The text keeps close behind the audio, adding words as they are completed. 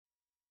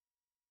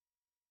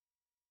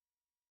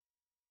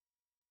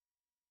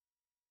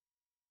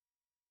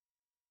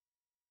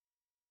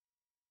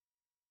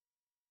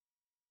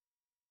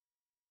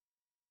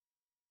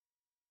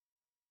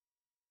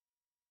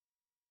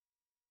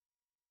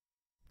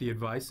The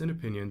advice and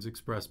opinions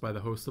expressed by the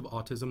host of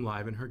Autism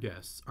Live and her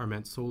guests are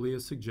meant solely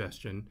as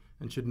suggestion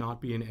and should not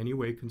be in any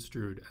way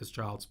construed as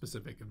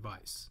child-specific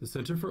advice. The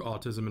Center for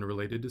Autism and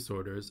Related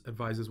Disorders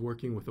advises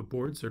working with a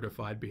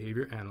board-certified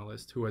behavior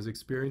analyst who has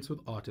experience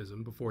with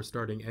autism before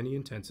starting any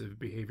intensive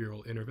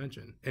behavioral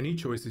intervention. Any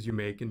choices you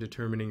make in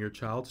determining your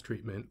child's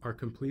treatment are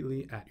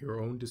completely at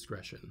your own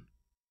discretion.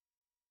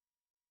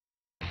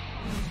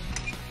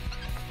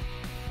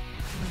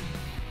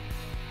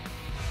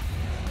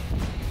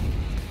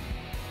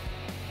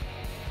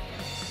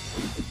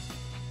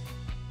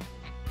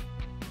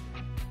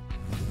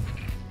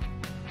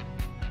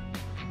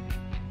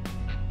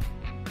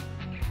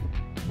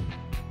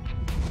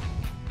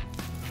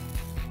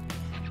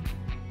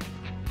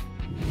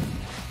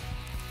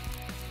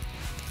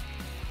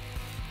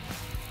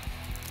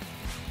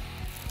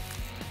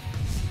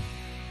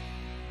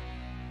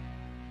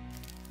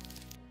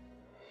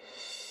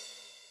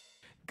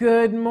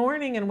 Good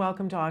morning and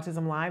welcome to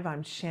Autism Live.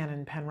 I'm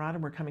Shannon Penrod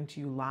and we're coming to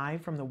you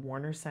live from the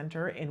Warner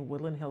Center in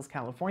Woodland Hills,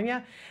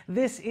 California.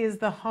 This is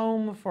the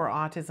home for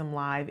Autism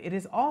Live. It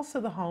is also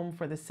the home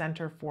for the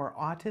Center for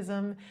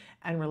Autism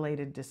and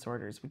Related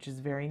Disorders, which is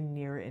very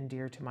near and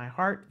dear to my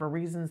heart for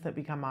reasons that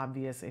become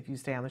obvious if you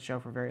stay on the show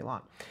for very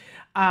long.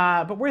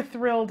 But we're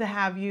thrilled to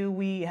have you.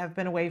 We have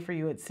been away for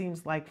you, it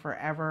seems like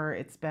forever.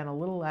 It's been a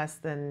little less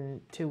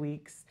than 2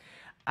 weeks.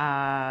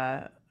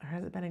 Or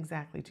has it been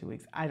exactly 2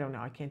 weeks? I don't know.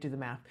 I can't do the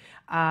math.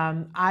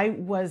 I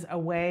was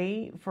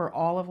away for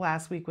all of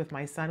last week with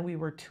my son. We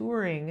were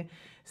touring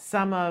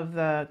some of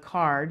the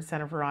CARD,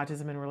 Center for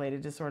Autism and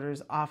Related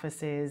Disorders,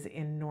 offices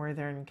in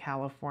Northern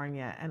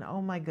California. And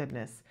oh my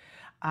goodness,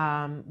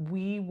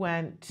 we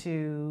went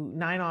to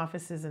 9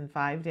 offices in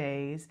 5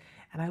 days.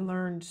 And I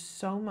learned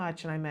so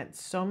much and I met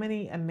so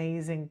many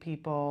amazing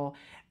people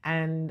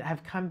and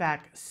have come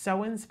back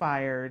so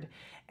inspired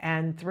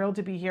and thrilled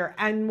to be here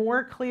and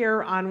more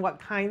clear on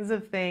what kinds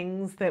of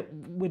things that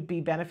would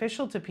be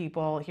beneficial to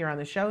people here on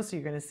the show. So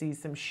you're going to see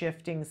some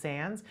shifting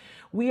sands.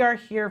 We are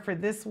here for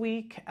this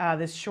week,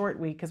 this short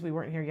week, because we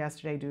weren't here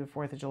yesterday due to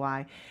 4th of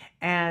July.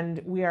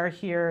 And we are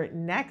here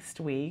next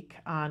week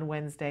on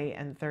Wednesday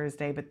and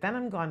Thursday. But then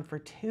I'm gone for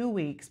 2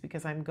 weeks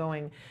because I'm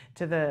going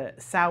to the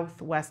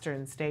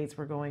southwestern states.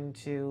 We're going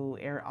to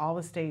all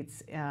the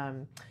states,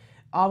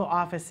 all the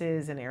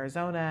offices in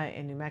Arizona,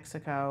 in New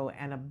Mexico,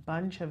 and a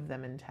bunch of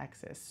them in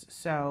Texas.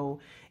 So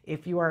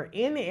if you are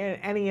in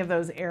any of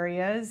those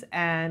areas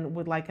and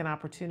would like an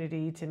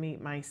opportunity to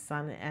meet my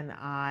son and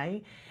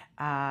I,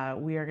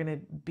 we are going to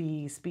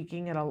be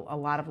speaking at a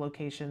lot of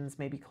locations,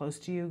 maybe close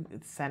to you.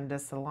 Send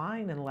us a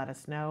line and let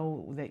us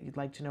know that you'd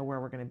like to know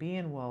where we're going to be,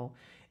 and we'll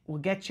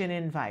get you an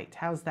invite.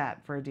 How's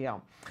that for a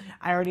deal?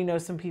 I already know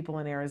some people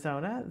in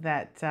Arizona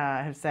that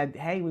have said,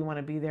 hey, we want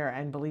to be there.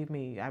 And believe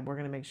me, we're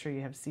going to make sure you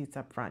have seats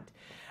up front.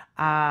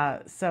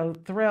 So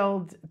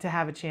thrilled to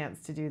have a chance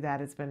to do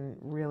that. It's been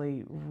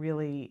really,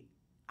 really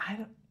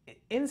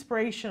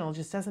inspirational.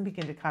 Just doesn't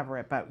begin to cover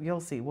it, but you'll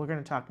see. We're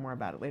going to talk more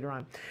about it later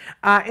on.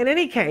 In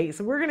any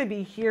case, we're going to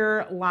be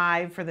here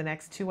live for the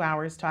next 2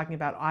 hours talking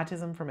about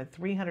autism from a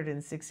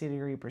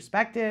 360-degree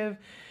perspective.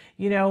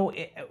 You know,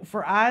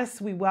 for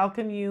us, we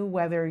welcome you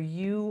whether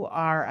you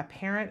are a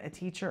parent, a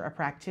teacher, a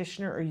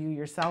practitioner, or you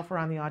yourself are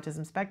on the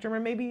autism spectrum,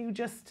 or maybe you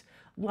just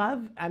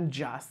love,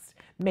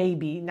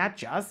 maybe, not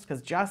just,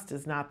 because just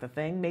is not the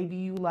thing. Maybe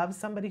you love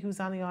somebody who's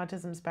on the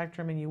autism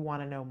spectrum and you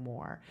want to know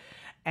more.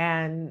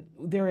 And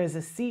there is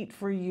a seat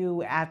for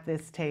you at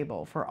this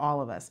table for all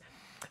of us.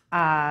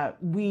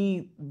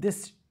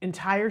 This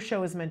entire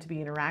show is meant to be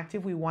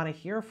interactive. We want to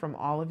hear from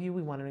all of you.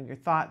 We want to know your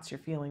thoughts, your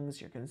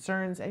feelings, your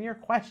concerns, and your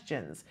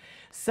questions.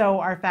 So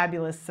our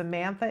fabulous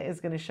Samantha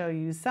is going to show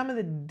you some of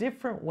the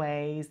different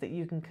ways that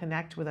you can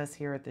connect with us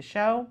here at the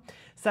show,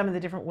 some of the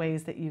different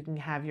ways that you can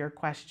have your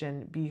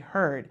question be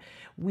heard.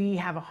 We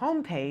have a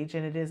homepage,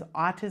 and it is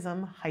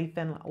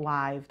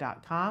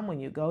autism-live.com. When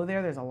you go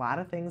there, there's a lot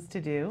of things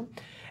to do.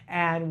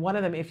 And one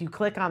of them, if you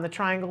click on the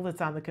triangle that's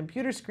on the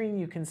computer screen,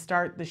 you can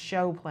start the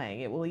show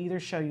playing. It will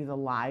either show you the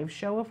live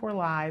show if we're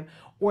live,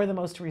 or the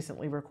most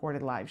recently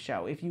recorded live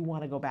show. If you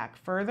want to go back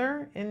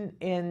further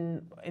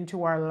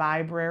into our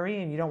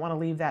library and you don't want to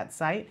leave that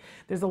site,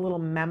 there's a little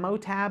memo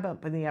tab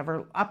up in the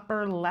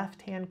upper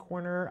left-hand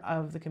corner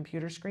of the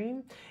computer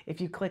screen. If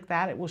you click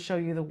that, it will show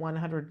you the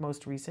 100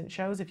 most recent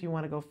shows. If you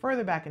want to go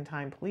further back in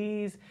time,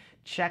 please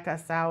check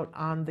us out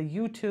on the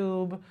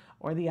YouTube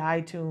or the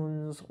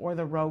iTunes or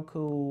the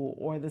Roku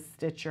or the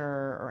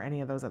Stitcher or any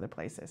of those other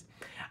places.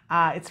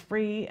 It's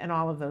free in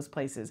all of those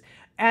places.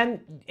 And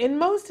in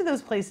most of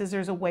those places,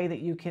 there's a way that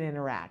you can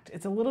interact.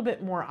 It's a little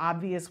bit more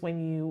obvious when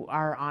you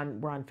are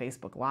we're on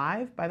Facebook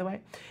Live, by the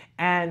way.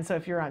 And so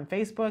if you're on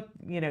Facebook,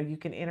 you know, you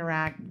can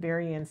interact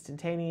very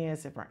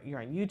instantaneous. If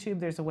you're on YouTube,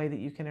 there's a way that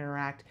you can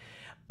interact.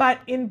 But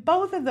in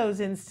both of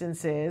those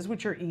instances,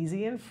 which are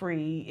easy and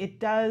free, it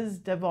does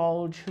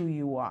divulge who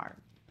you are.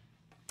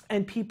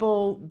 And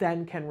people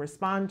then can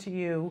respond to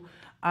you.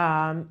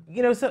 And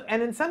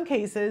in some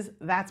cases,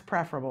 that's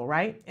preferable,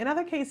 right? In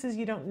other cases,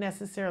 you don't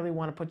necessarily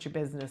want to put your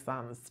business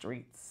on the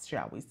streets,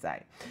 shall we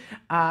say.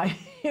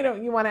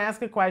 you want to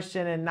ask a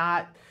question and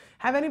not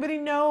have anybody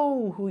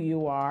know who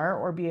you are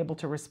or be able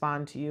to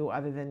respond to you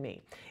other than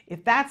me.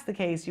 If that's the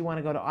case, you want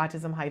to go to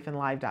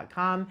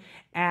autism-live.com,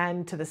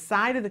 and to the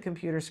side of the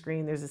computer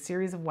screen, there's a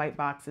series of white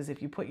boxes. If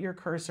you put your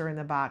cursor in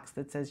the box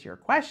that says your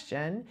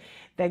question,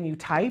 then you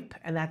type,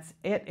 and that's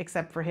it,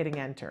 except for hitting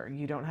enter.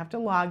 You don't have to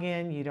log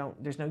in.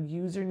 There's no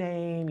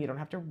username. You don't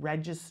have to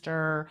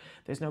register.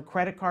 There's no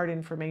credit card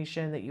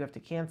information that you have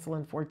to cancel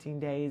in 14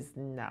 days.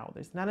 No,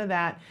 there's none of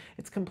that.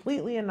 It's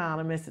completely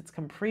anonymous. It's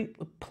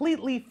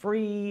completely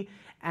free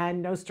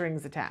and no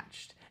strings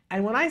attached.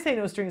 And when I say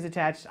no strings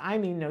attached, I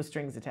mean no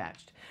strings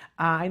attached.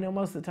 I know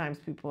most of the times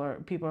people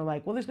are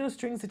like, well, there's no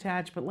strings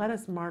attached, but let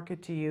us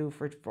market to you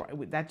for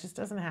that just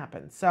doesn't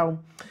happen. So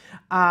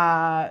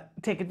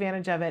take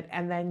advantage of it,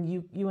 and then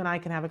you and I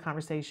can have a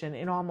conversation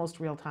in almost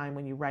real time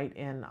when you write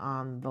in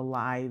on the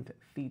live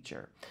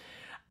feature.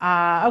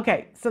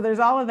 Okay, so there's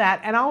all of that.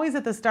 And always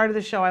at the start of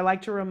the show, I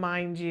like to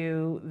remind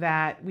you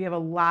that we have a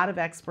lot of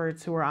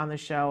experts who are on the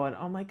show. And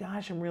oh my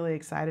gosh, I'm really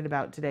excited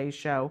about today's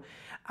show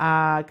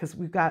because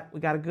we got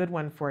a good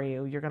one for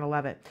you. You're going to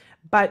love it.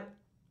 But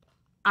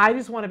I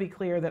just want to be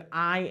clear that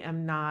I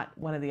am not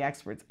one of the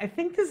experts. I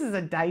think this is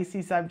a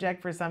dicey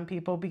subject for some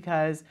people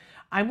because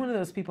I'm one of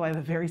those people, I have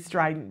a very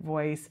strident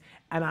voice,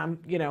 and I'm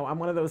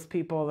one of those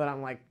people that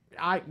I'm like,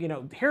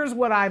 here's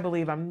what I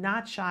believe. I'm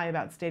not shy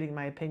about stating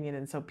my opinion.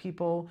 And so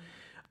people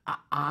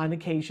on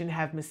occasion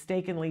have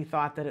mistakenly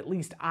thought that at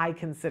least I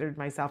considered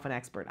myself an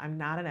expert. I'm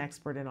not an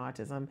expert in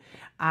autism.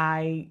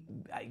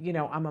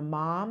 I'm a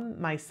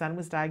mom. My son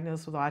was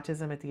diagnosed with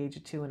autism at the age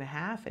of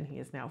 2.5, and he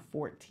is now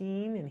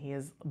 14, and he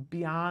is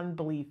beyond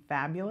belief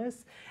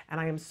fabulous. And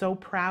I am so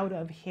proud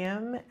of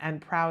him and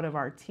proud of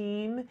our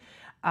team.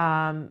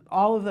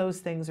 All of those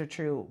things are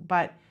true,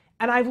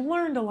 and I've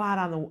learned a lot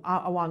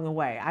along the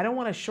way. I don't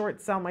want to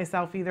short sell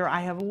myself either.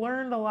 I have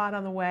learned a lot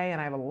on the way, and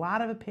I have a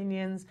lot of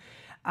opinions,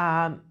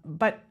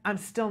 but I'm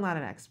still not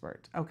an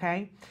expert,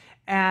 okay?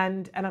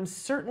 And I'm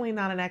certainly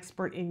not an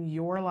expert in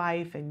your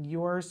life and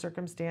your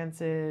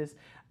circumstances.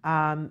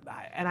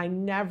 And I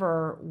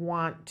never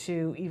want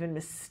to even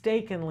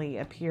mistakenly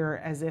appear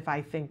as if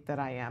I think that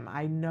I am.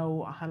 I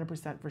know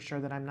 100% for sure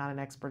that I'm not an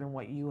expert in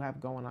what you have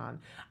going on.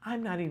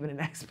 I'm not even an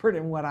expert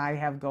in what I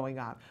have going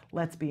on.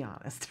 Let's be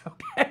honest,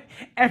 okay?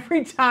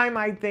 Every time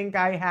I think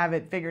I have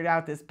it figured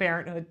out, this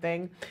parenthood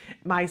thing,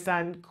 my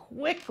son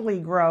quickly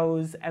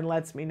grows and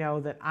lets me know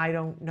that I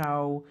don't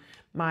know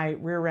my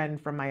rear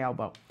end from my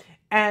elbow.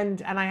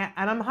 And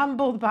I'm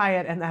humbled by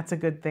it, and that's a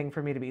good thing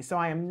for me to be. So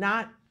I'm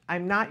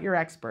not your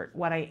expert.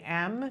 What I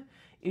am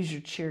is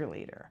your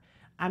cheerleader.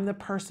 I'm the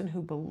person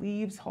who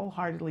believes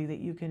wholeheartedly that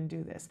you can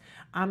do this.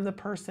 I'm the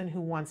person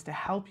who wants to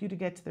help you to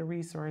get to the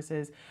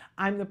resources.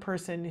 I'm the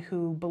person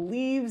who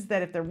believes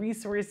that if the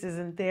resource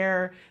isn't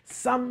there,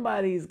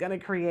 somebody's going to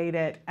create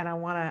it. And I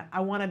want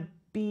to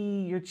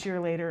be your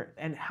cheerleader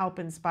and help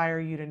inspire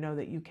you to know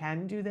that you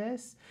can do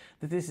this,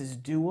 that this is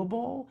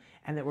doable,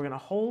 and that we're going to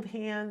hold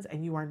hands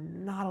and you are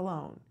not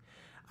alone.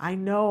 I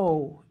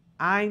know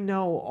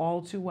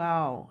all too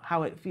well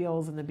how it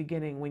feels in the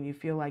beginning when you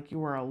feel like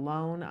you are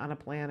alone on a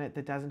planet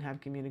that doesn't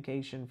have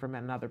communication from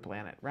another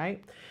planet,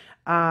 right?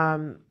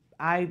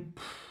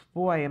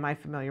 Boy, am I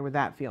familiar with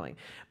that feeling.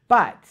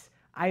 But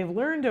I have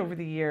learned over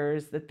the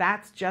years that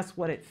that's just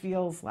what it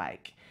feels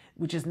like,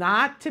 which is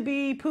not to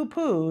be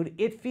poo-pooed.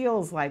 It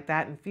feels like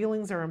that, and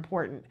feelings are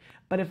important.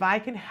 But if I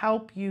can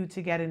help you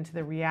to get into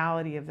the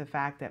reality of the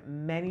fact that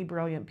many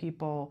brilliant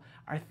people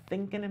are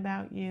thinking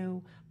about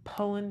you,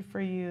 pulling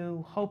for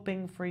you,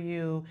 hoping for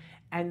you,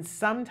 and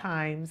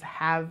sometimes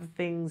have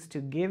things to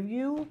give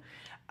you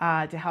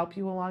to help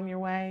you along your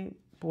way,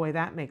 boy,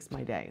 that makes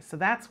my day. So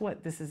that's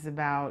what this is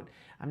about.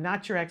 I'm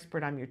not your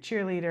expert, I'm your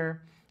cheerleader,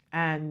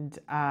 and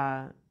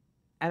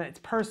it's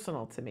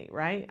personal to me,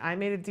 right? I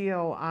made a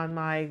deal on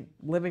my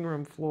living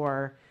room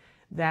floor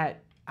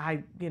that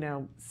I,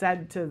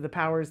 said to the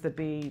powers that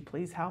be,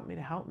 please help me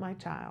to help my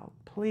child,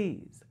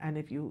 please. And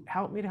if you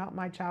help me to help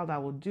my child, I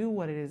will do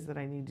what it is that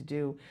I need to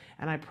do.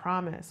 And I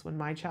promise when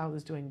my child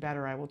is doing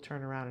better, I will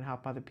turn around and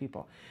help other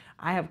people.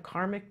 I have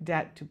karmic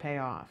debt to pay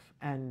off,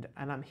 and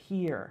I'm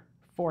here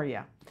for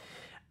you.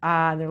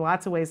 And there are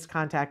lots of ways to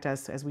contact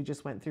us as we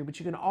just went through, but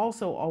you can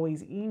also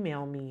always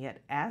email me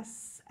at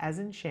S as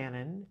in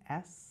Shannon,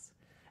 S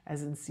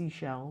as in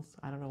seashells.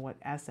 I don't know what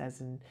S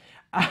as in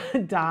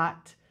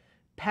dot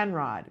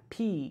Penrod,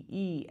 Penrod,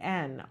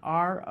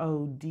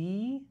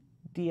 D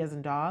as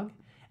in dog,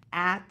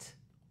 at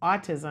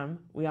autism,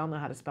 we all know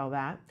how to spell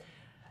that,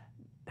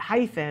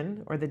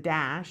 hyphen, or the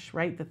dash,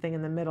 right, the thing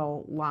in the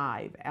middle,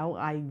 live,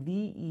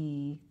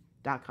 live.com.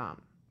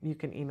 You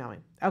can email me.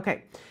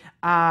 Okay,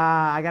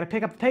 I got to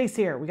pick up the pace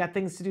here. We got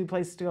things to do,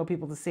 places to go,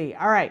 people to see.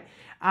 All right,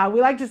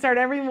 we like to start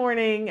every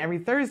morning, every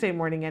Thursday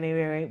morning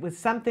anyway, with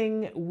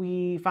something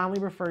we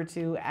fondly refer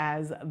to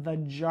as the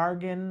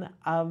jargon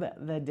of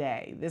the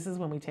day. This is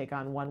when we take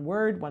on one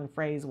word, one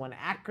phrase, one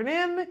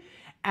acronym.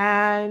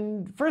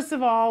 And first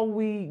of all,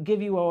 we give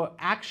you an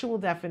actual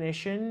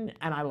definition,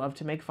 and I love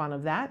to make fun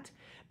of that,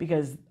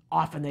 because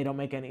often they don't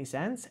make any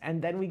sense. And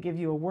then we give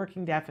you a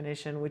working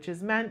definition, which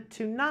is meant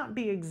to not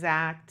be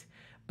exact,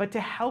 but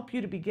to help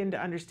you to begin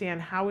to understand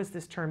how is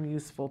this term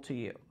useful to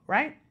you,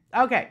 right?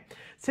 Okay,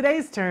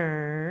 today's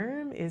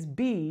term is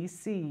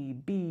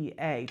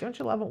BCBA. Don't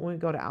you love it when we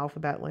go to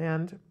alphabet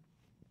land?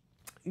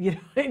 You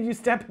know, you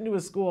step into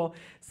a school,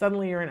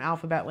 suddenly you're in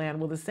alphabet land.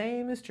 Well, the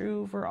same is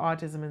true for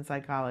autism and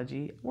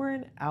psychology. We're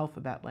in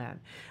alphabet land.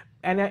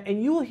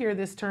 And you will hear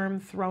this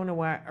term thrown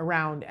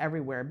around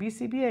everywhere.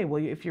 BCBA,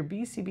 well, if you're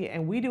BCBA,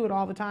 and we do it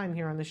all the time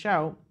here on the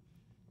show.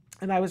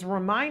 And I was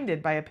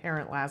reminded by a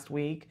parent last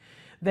week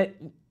that,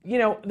 you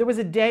know, there was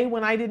a day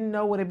when I didn't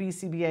know what a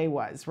BCBA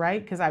was,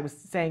 right? Because I was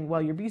saying,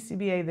 well, you're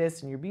BCBA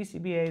this and you're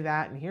BCBA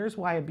that, and here's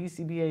why a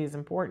BCBA is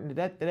important.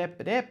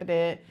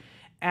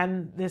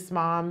 And this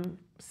mom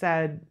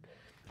said,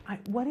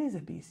 what is a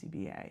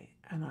BCBA?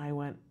 And I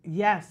went,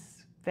 yes,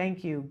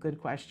 thank you,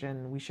 good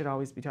question. We should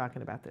always be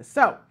talking about this.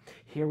 So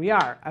here we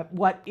are.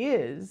 What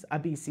is a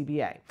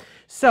BCBA?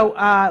 So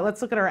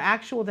let's look at our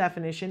actual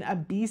definition. A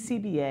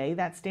BCBA,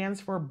 that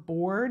stands for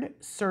Board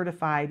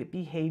Certified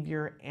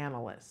Behavior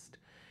Analyst.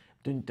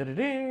 Dun, dun, dun,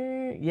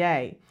 dun,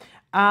 yay.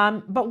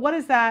 But what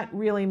does that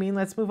really mean?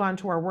 Let's move on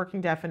to our working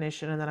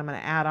definition, and then I'm going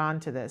to add on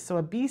to this. So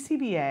a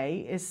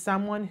BCBA is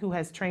someone who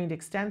has trained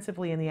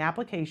extensively in the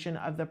application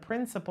of the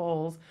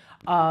principles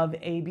of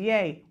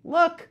ABA.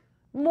 Look,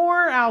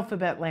 more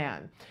alphabet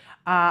land.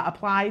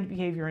 Applied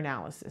behavior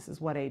analysis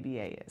is what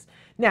ABA is.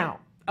 Now,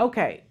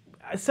 okay,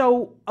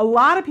 so a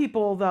lot of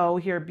people, though,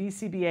 hear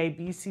BCBA,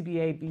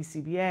 BCBA,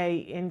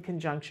 BCBA in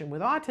conjunction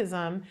with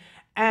autism,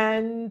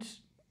 and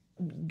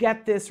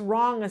get this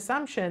wrong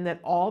assumption that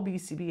all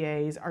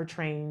BCBAs are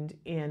trained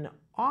in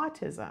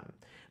autism.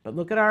 But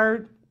look at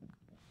our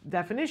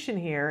definition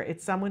here.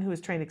 It's someone who has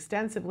trained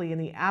extensively in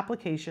the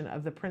application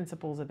of the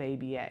principles of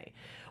ABA.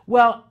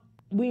 Well,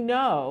 we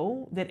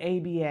know that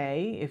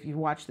ABA, if you've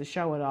watched the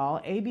show at all,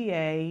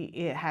 ABA,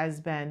 it has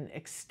been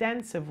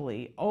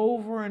extensively,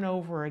 over and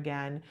over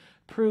again,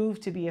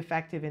 proved to be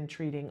effective in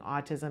treating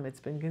autism. It's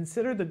been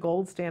considered the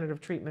gold standard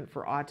of treatment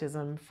for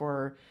autism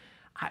for,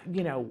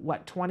 you know,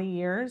 what, 20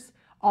 years?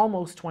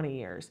 Almost 20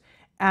 years.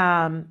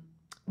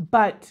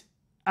 But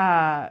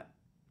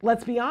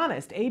let's be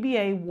honest,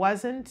 ABA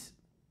wasn't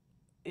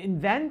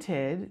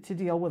invented to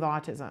deal with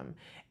autism.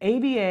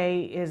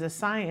 ABA is a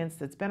science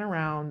that's been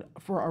around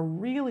for a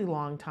really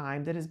long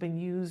time, that has been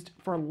used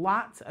for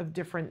lots of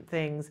different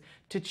things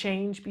to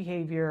change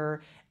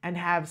behavior and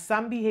have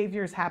some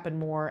behaviors happen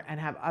more and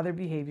have other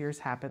behaviors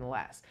happen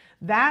less.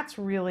 That's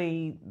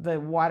really the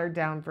watered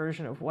down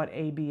version of what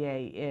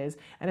ABA is.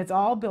 And it's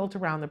all built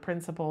around the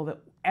principle that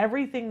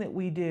everything that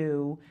we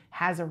do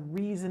has a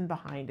reason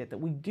behind it, that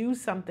we do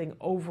something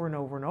over and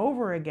over and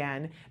over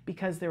again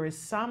because there is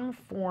some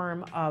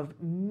form of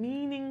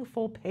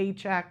meaningful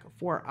paycheck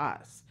for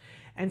us.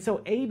 And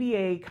so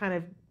ABA kind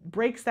of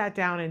breaks that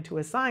down into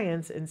a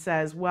science and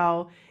says,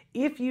 well,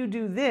 if you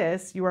do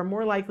this, you are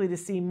more likely to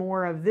see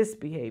more of this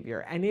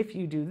behavior. And if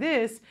you do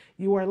this,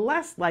 you are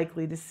less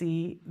likely to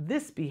see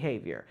this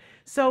behavior.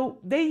 So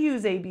they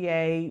use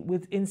ABA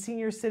in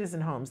senior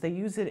citizen homes. They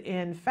use it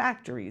in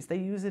factories. They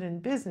use it in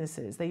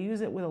businesses. They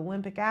use it with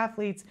Olympic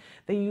athletes.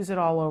 They use it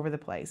all over the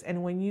place.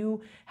 And when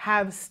you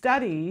have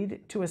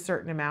studied to a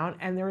certain amount,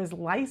 and there is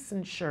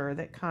licensure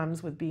that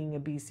comes with being a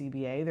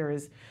BCBA, there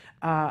is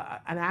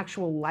an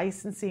actual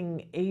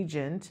licensing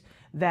agent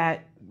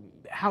that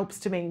helps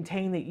to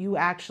maintain that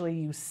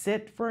you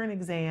sit for an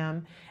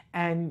exam,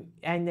 and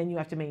then you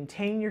have to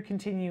maintain your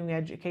continuing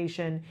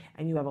education,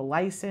 and you have a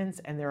license,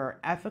 and there are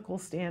ethical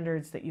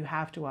standards that you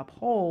have to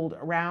uphold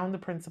around the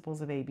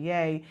principles of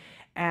ABA,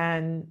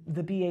 and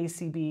the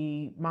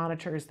BACB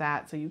monitors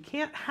that. So you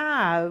can't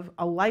have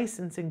a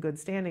license in good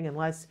standing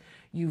unless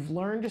you've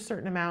learned a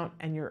certain amount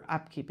and you're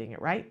upkeeping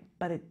it, right?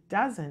 But it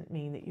doesn't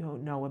mean that you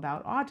don't know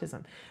about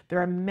autism.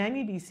 There are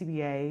many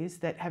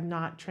BCBAs that have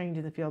not trained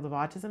in the field of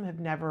autism,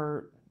 have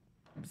never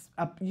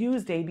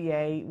used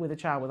ABA with a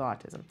child with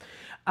autism.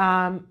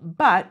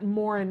 But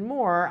more and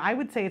more, I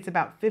would say it's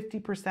about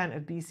 50%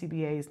 of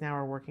BCBAs now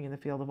are working in the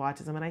field of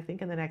autism. And I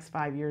think in the next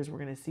 5 years, we're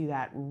going to see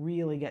that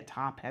really get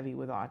top heavy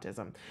with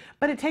autism.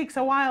 But it takes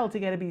a while to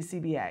get a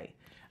BCBA.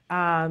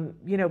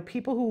 You know,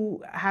 people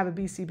who have a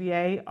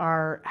BCBA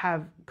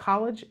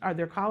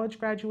they're college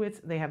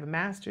graduates, they have a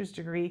master's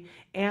degree,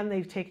 and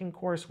they've taken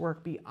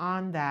coursework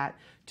beyond that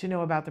to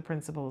know about the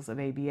principles of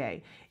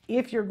ABA.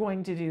 If you're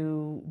going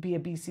to be a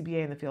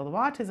BCBA in the field of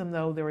autism,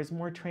 though, there is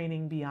more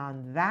training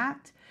beyond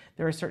that.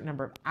 There are a certain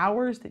number of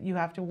hours that you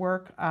have to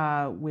work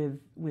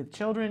with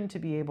children to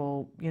be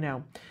able, you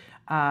know,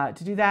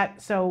 to do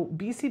that. So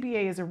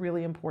BCBA is a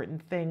really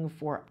important thing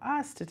for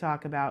us to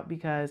talk about,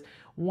 because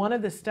one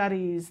of the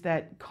studies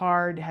that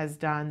CARD has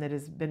done that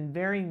has been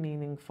very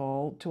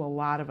meaningful to a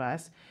lot of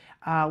us,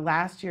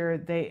 last year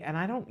and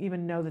I don't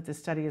even know that this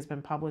study has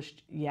been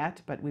published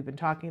yet, but we've been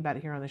talking about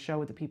it here on the show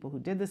with the people who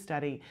did the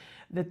study,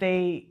 that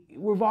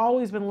we've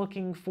always been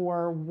looking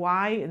for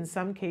why in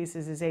some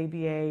cases is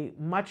ABA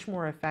much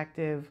more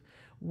effective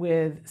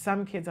with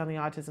some kids on the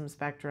autism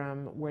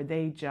spectrum where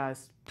they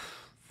just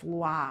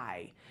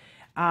fly.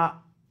 Uh,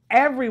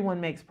 Everyone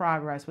makes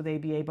progress with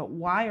ABA, but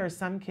why are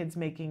some kids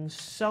making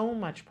so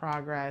much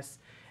progress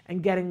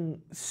and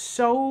getting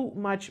so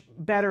much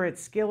better at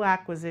skill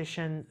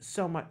acquisition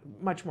so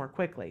much more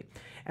quickly?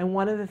 And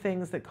one of the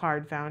things that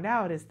CARD found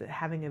out is that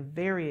having a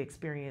very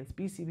experienced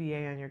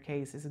BCBA on your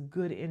case is a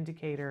good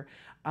indicator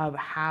of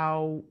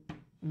how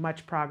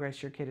much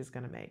progress your kid is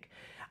going to make.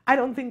 I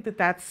don't think that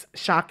that's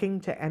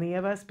shocking to any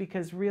of us,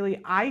 because really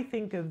I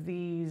think of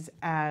these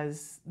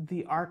as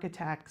the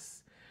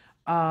architects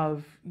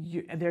of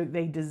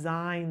they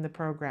design the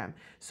program.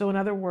 So in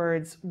other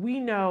words, we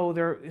know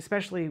there,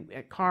 especially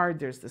at CARD,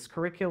 there's this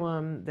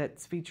curriculum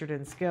that's featured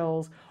in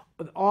skills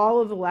with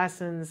all of the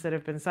lessons that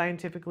have been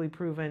scientifically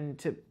proven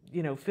to,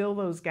 fill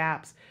those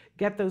gaps,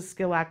 get those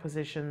skill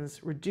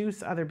acquisitions,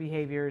 reduce other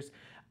behaviors.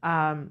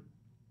 But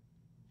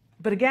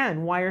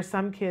again, why are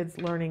some kids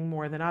learning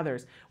more than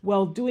others?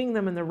 Well, doing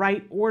them in the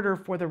right order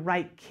for the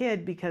right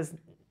kid, because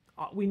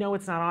we know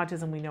it's not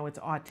autism, we know it's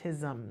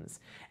autisms.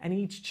 And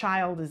each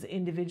child is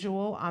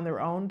individual on their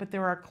own, but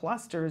there are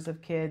clusters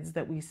of kids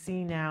that we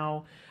see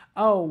now.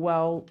 Oh,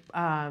 well,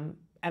 and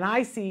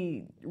I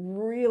see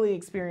really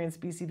experienced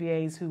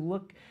BCBAs who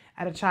look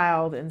at a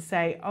child and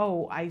say,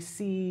 oh, I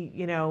see,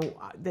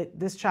 that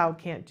this child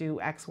can't do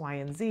X, Y,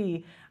 and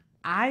Z.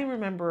 I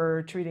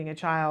remember treating a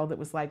child that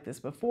was like this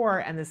before,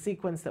 and the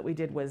sequence that we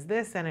did was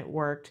this, and it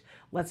worked.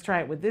 Let's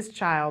try it with this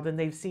child. And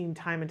they've seen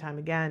time and time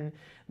again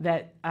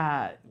that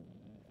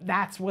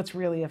that's what's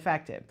really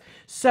effective.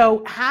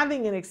 So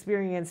having an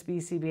experienced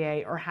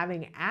BCBA or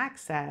having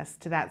access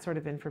to that sort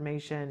of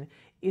information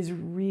is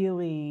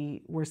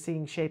really, we're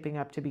seeing shaping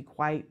up to be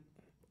quite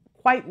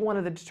one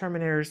of the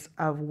determiners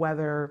of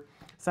whether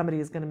somebody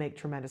is going to make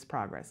tremendous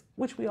progress,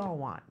 which we all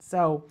want.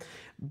 So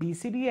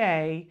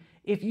BCBA,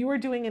 if you are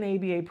doing an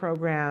ABA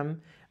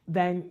program,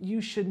 then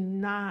you should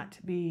not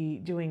be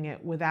doing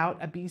it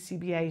without a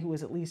BCBA who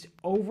is at least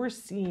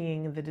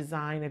overseeing the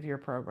design of your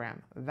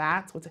program.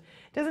 That's what's, it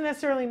doesn't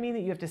necessarily mean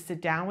that you have to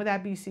sit down with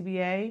that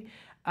BCBA.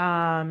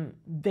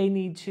 They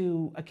need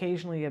to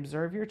occasionally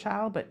observe your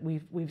child, but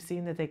we've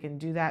seen that they can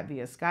do that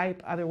via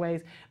Skype, other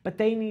ways, but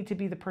they need to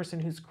be the person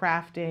who's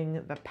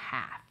crafting the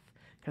path,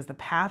 because the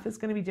path is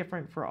going to be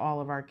different for all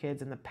of our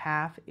kids, and the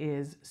path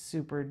is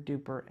super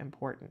duper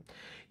important.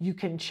 You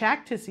can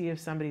check to see if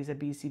somebody's a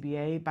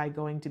BCBA by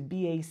going to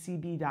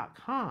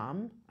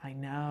bacb.com. I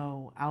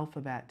know,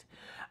 alphabet.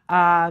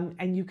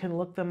 And you can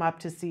look them up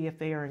to see if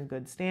they are in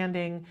good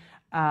standing.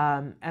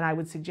 And I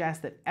would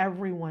suggest that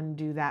everyone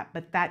do that,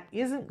 but that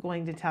isn't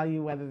going to tell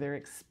you whether they're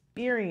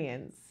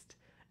experienced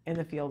in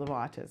the field of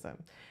autism.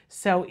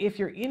 So if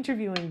you're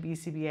interviewing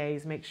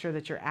BCBAs, make sure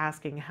that you're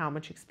asking how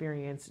much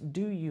experience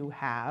do you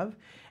have.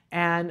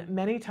 And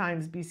many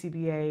times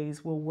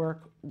BCBAs will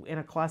work in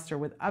a cluster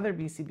with other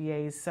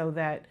BCBAs so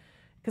that,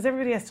 because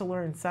everybody has to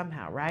learn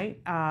somehow, right?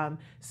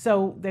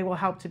 So they will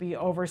help to be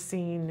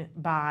overseen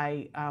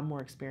by a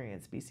more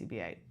experienced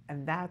BCBA.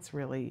 And that's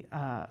really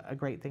a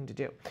great thing to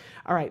do.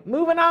 All right,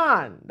 moving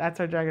on. That's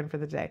our jargon for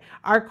the day.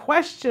 Our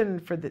question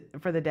for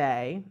the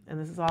day, and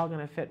this is all going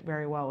to fit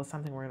very well with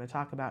something we're going to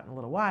talk about in a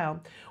little while.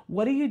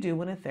 What do you do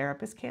when a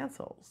therapist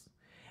cancels?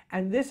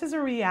 And this is a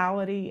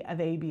reality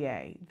of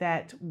ABA,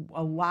 that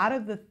a lot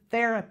of the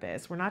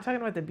therapists, we're not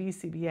talking about the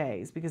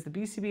BCBAs, because the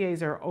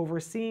BCBAs are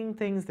overseeing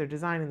things, they're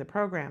designing the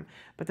program,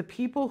 but the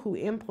people who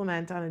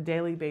implement on a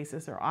daily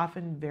basis are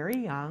often very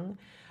young.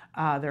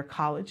 They're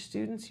college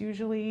students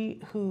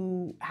usually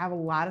who have a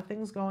lot of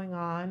things going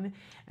on,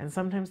 and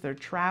sometimes they're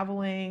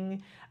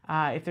traveling.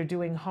 If they're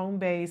doing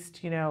home-based,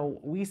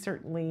 we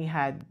certainly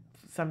had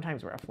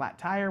sometimes where a flat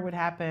tire would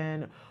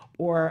happen,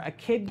 or a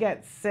kid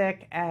gets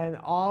sick and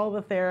all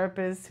the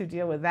therapists who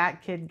deal with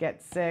that kid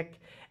get sick,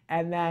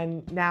 and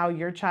then now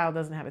your child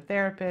doesn't have a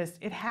therapist.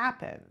 It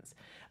happens.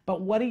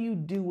 But what do you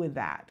do with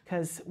that?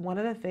 Because one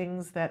of the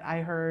things that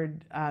I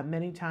heard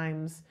many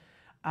times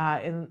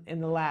in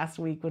the last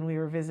week when we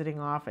were visiting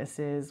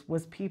offices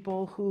was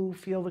people who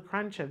feel the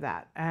crunch of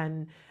that.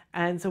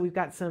 And so we've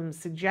got some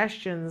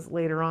suggestions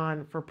later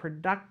on for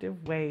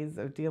productive ways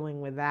of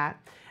dealing with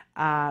that.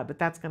 But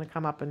that's going to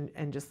come up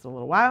in just a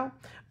little while.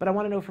 But I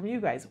want to know from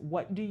you guys,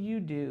 what do you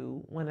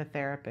do when a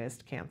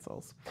therapist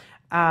cancels?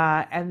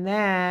 And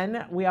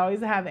then we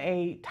always have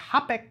a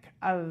topic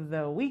of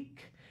the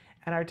week.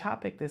 And our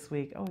topic this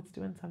week, oh, it's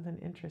doing something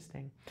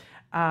interesting.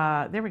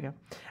 There we go.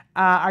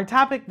 Our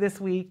topic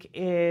this week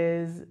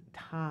is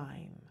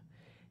time.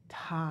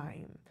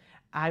 Time.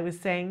 I was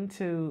saying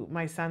to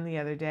my son the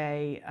other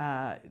day,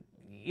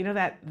 you know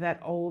that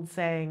old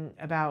saying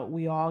about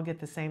we all get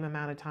the same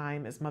amount of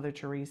time as Mother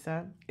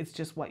Teresa? It's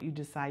just what you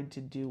decide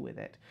to do with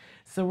it.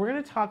 So we're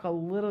going to talk a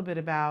little bit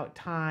about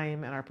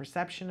time and our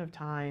perception of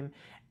time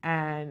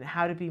and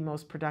how to be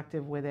most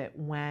productive with it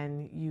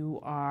when you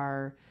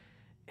are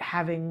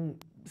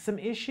having some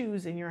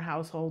issues in your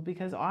household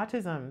because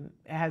autism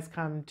has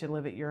come to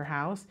live at your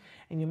house,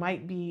 and you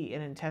might be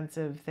in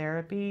intensive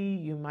therapy,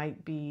 you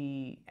might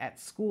be at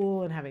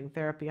school and having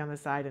therapy on the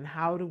side, and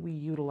how do we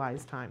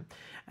utilize time?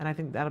 And I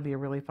think that'll be a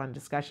really fun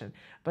discussion.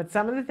 But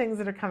some of the things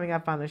that are coming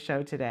up on the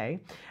show today,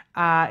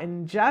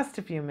 in just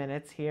a few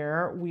minutes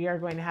here, we are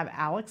going to have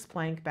Alex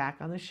Plank back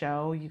on the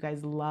show. You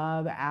guys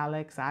love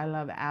Alex. I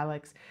love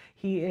Alex.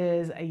 He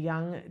is a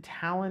young,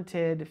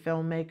 talented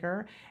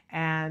filmmaker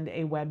and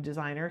a web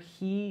designer.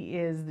 He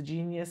is the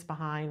genius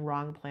behind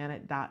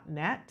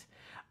wrongplanet.net.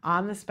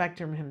 On the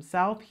spectrum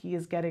himself, he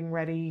is getting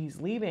ready.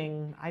 He's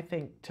leaving, I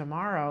think,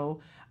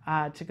 tomorrow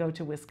to go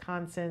to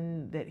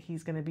Wisconsin, that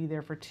he's going to be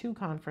there for 2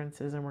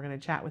 conferences, and we're going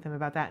to chat with him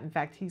about that. In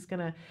fact,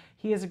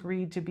 he has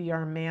agreed to be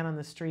our man on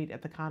the street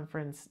at the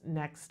conference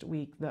next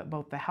week,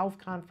 both the health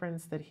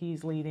conference that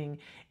he's leading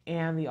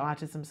and the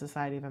Autism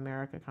Society of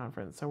America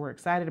conference. So we're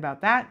excited about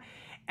that.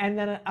 And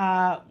then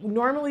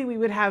normally we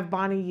would have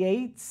Bonnie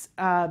Yates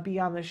be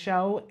on the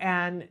show.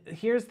 And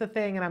here's the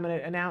thing, and I'm going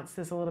to announce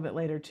this a little bit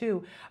later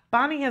too.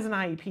 Bonnie has an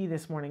IEP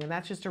this morning, and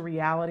that's just a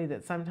reality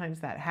that sometimes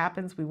that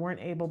happens. We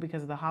weren't able,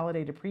 because of the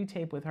holiday, to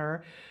pre-tape with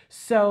her.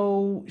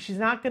 So she's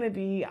not going to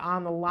be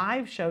on the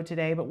live show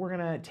today, but we're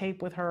going to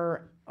tape with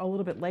her a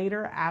little bit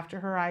later after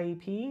her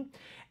IEP.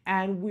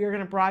 And we're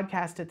going to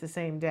broadcast it the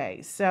same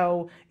day.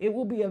 So it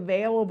will be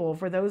available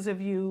for those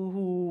of you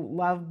who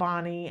love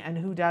Bonnie and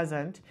who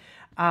doesn't.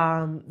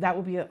 That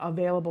will be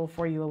available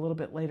for you a little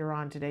bit later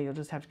on today. You'll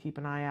just have to keep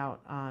an eye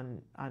out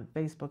on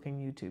Facebook and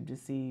YouTube to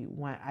see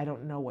when. I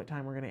don't know what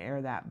time we're going to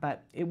air that,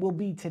 but it will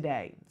be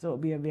today. So it'll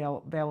be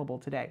available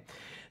today.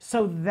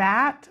 So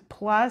that,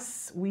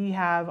 plus we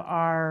have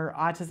our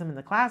Autism in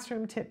the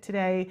Classroom tip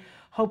today.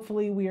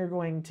 Hopefully we are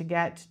going to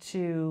get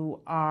to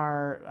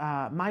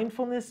our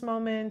mindfulness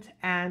moment,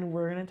 and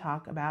we're going to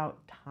talk about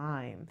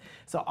time.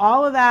 So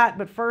all of that,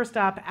 but first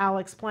up,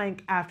 Alex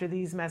Plank after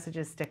these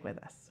messages. Stick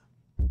with us.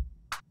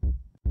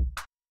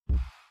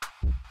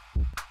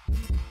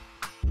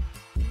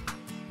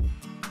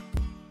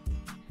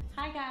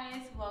 Hi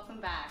guys, welcome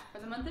back. For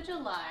the month of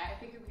July, I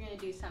figured we're going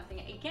to do something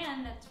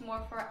again that's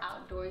more for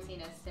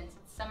outdoorsiness, since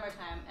it's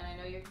summertime and I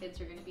know your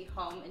kids are going to be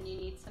home and you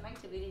need some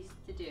activities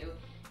to do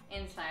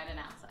inside and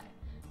outside.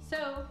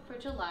 So for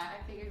July,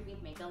 I figured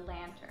we'd make a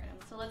lantern.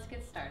 So let's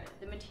get started.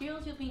 The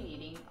materials you'll be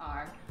needing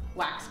are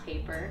wax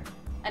paper,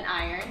 an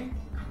iron,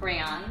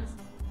 crayons,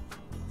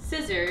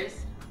 scissors,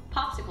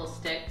 popsicle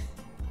sticks,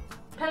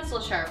 pencil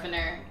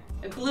sharpener,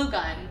 a glue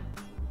gun,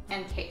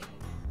 and tape.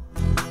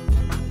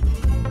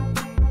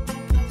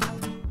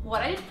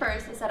 What I did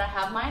first is that I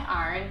have my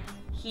iron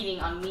heating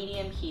on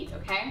medium heat,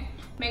 okay?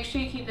 Make sure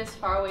you keep this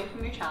far away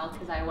from your child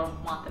because I won't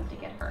want them to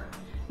get hurt.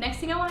 Next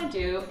thing I want to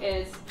do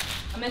is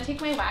I'm going to take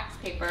my wax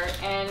paper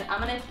and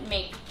I'm going to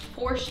make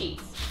 4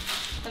 sheets.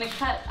 I'm going to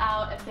cut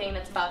out a thing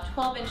that's about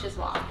 12 inches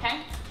long,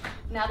 okay?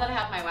 Now that I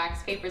have my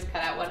wax papers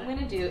cut out, what I'm going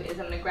to do is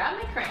I'm going to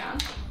grab my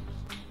crayons,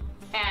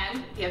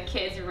 and if you have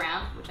kids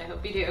around, which I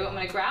hope you do, I'm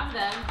going to grab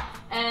them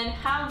and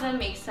have them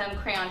make some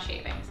crayon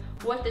shavings.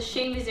 What the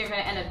shavings are going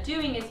to end up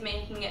doing is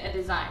making it a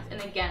design. And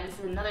again, this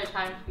is another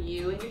time for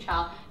you and your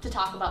child to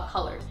talk about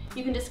colors.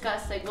 You can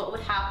discuss like what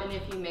would happen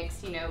if you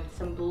mix,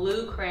 some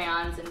blue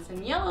crayons and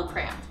some yellow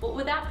crayons. What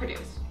would that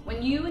produce?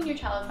 When you and your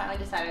child have finally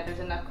decided there's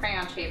enough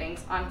crayon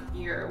shavings on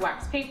your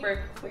wax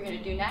paper, what you're going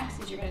to do next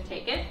is you're going to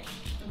take it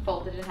and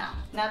fold it in half.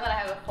 Now that I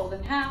have it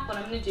folded in half, what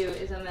I'm going to do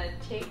is I'm going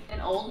to take an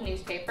old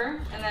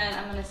newspaper and then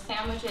I'm going to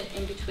sandwich it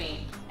in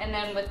between. And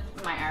then with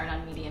my iron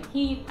on medium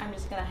heat, I'm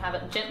just going to have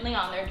it gently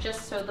on there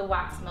just so the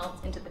wax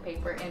melts into the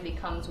paper and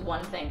becomes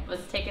one thing.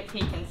 Let's take a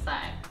peek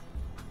inside.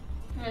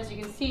 And as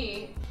you can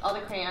see, all the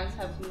crayons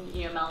have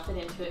melted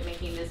into it,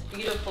 making this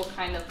beautiful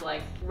kind of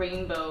like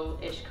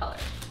rainbow-ish color.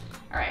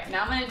 All right,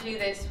 now I'm going to do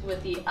this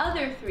with the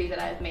other 3 that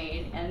I've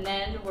made, and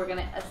then we're going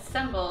to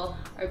assemble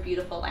our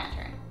beautiful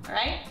lantern. All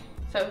right?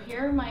 So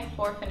here are my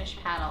 4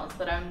 finished panels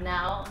that I'm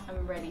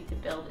ready to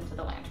build into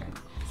the lantern.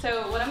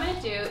 So what I'm going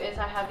to do is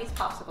I have these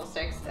popsicle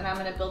sticks, and I'm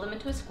going to build them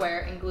into a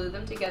square and glue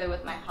them together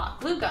with my hot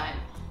glue gun.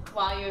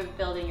 While you're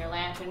building your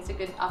lantern, it's a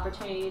good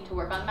opportunity to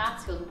work on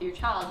math skills with your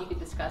child. You could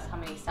discuss how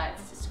many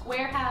sides does a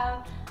square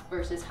have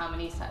versus how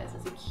many sides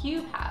does a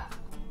cube have.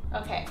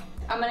 Okay,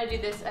 I'm going to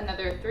do this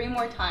another 3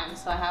 more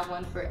times, so I have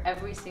one for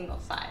every single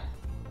side.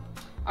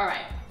 All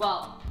right,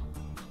 well,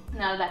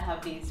 now that I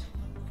have these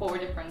 4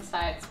 different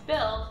sides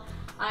built,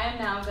 I am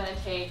now going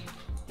to take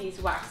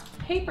these wax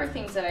paper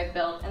things that I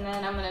built, and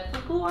then I'm going to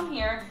put glue on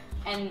here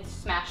and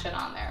smash it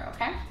on there,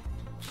 okay?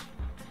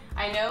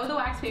 I know the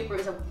wax paper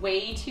is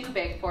way too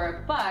big for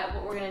it, but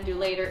what we're going to do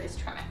later is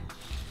trim it.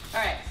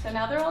 All right, so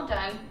now they're all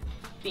done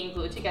being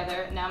glued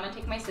together. Now I'm going to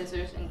take my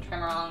scissors and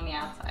trim along the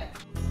outside.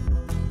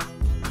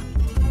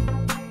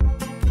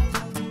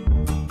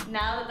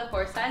 Now that the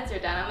 4 sides are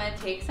done, I'm going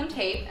to take some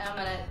tape and I'm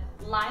going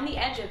to line the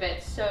edge of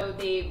it so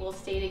they will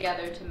stay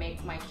together to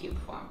make my cube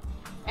form.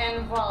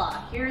 And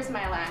voila, here's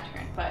my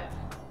lantern, but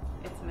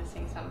it's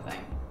missing something.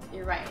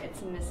 you're right,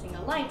 it's missing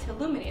a light to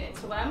illuminate it.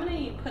 So what I'm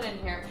going to put in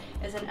here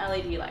is an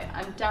LED light.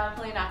 I'm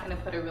definitely not going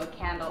to put a real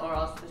candle or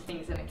else this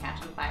thing's going to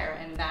catch on fire,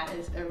 and that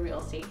is a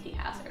real safety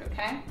hazard,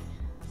 okay?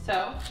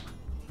 So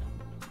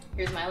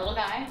here's my little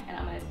guy, and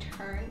I'm going to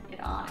turn it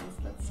on and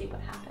let's see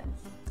what happens.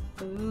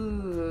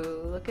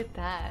 Ooh, look at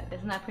that.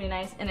 Isn't that pretty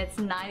nice? And it's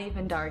not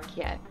even dark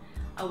yet.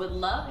 I would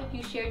love if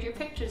you shared your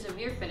pictures of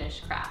your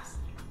finished crafts.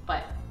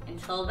 But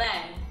until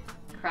then,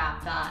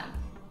 craft on.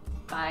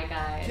 Bye,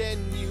 guys. Can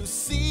you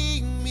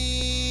see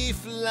me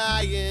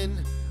flying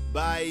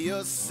by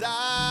your side?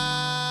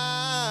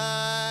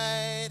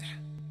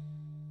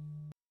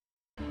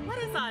 What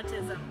is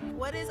autism?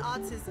 What is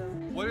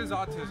autism? What is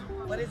autism?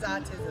 What is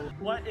autism?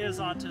 What is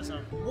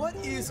autism? What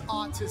is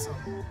autism?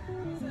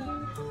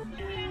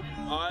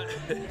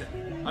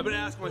 I've been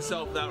asking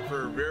myself that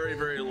for a very,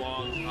 very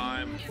long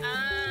time.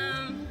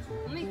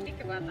 Let me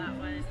think about that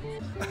one.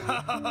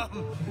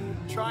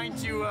 Trying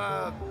to,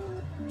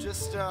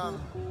 Jeez,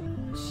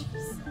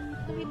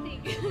 let me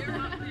think.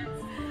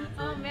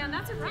 Oh man,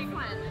 that's a rough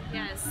one.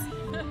 Yes.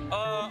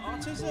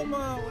 Autism,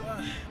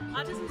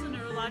 Autism is a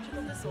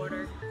neurological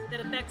disorder that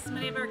affects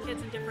many of our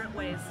kids in different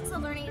ways. It's a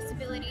learning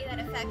disability that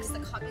affects the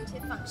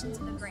cognitive functions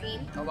of the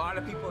brain. A lot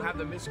of people have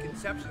the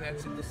misconception that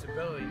it's a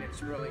disability, and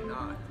it's really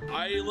not.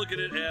 I look at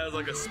it as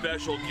like a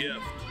special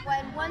gift.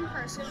 When one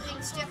person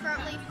thinks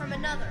differently from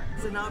another.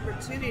 It's an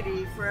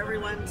opportunity for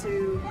everyone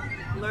to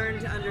learn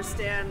to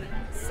understand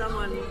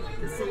someone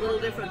that's a little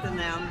different than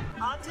them.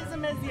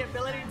 Autism is the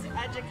ability to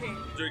educate.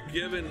 They're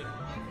given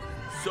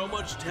so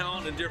much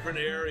talent in different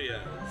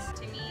areas.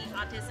 To me,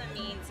 autism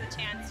means a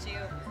chance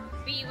to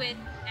be with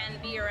and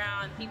be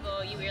around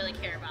people you really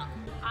care about.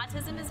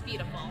 Autism is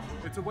beautiful.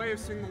 It's a way of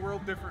seeing the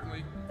world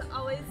differently. It's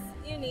always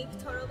unique,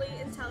 totally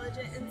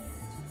intelligent, and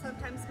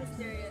sometimes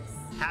mysterious.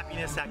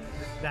 Happiness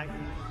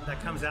that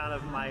comes out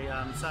of my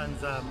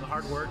son's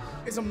hard work.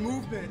 It's a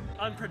movement.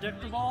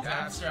 Unpredictable.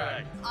 That's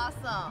right.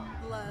 Awesome.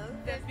 Love.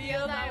 The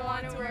field I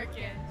want to work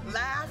in.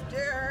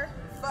 Laughter,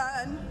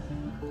 fun,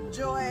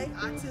 joy.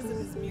 Autism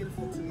is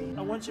beautiful to me.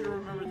 I want you to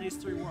remember these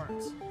three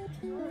words.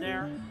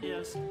 There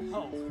is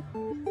hope.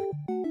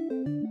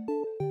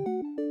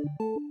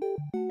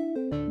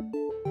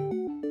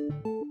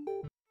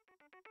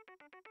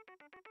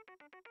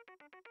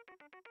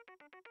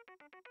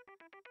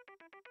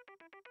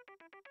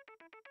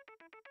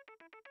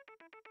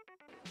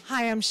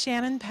 Hi, I'm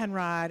Shannon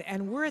Penrod,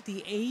 and we're at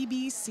the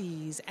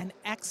ABCs and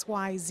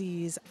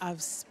XYZs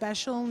of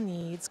Special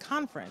Needs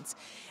Conference.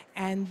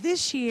 And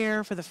this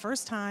year, for the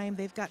first time,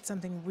 they've got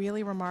something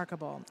really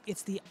remarkable.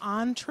 It's the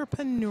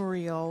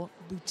Entrepreneurial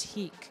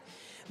Boutique.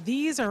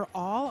 These are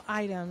all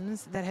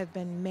items that have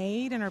been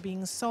made and are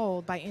being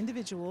sold by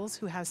individuals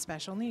who have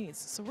special needs.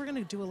 So we're going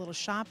to do a little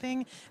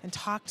shopping and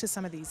talk to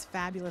some of these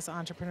fabulous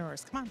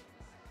entrepreneurs. Come on.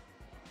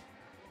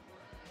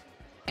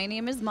 My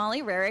name is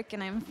Molly Rarick,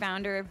 and I'm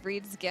founder of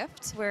Breed's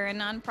Gift. We're a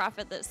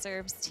nonprofit that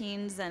serves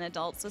teens and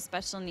adults with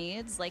special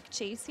needs, like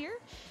Chase here.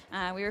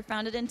 We were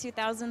founded in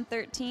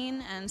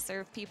 2013 and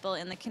serve people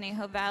in the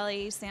Conejo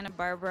Valley, Santa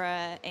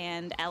Barbara,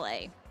 and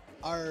LA.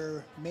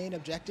 Our main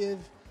objective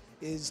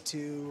is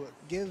to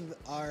give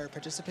our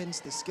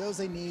participants the skills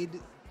they need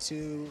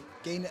to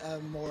gain a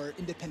more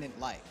independent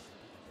life.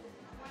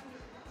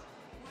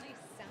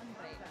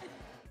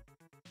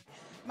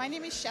 My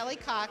name is Shelley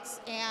Cox,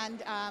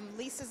 and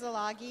Lisa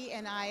Zalagi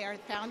and I are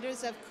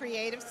founders of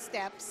Creative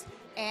Steps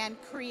and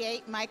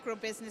Create Micro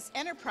Business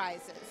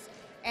Enterprises.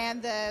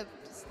 And the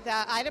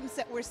items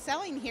that we're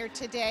selling here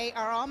today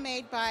are all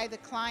made by the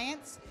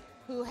clients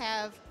who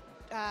have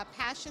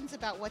passions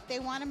about what they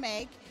want to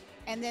make,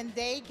 and then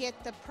they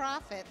get the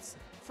profits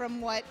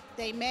from what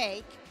they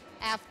make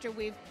after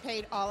we've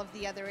paid all of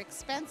the other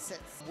expenses.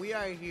 We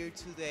are here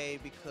today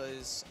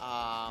because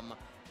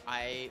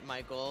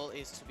my goal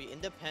is to be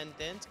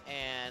independent,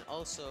 and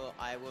also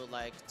I would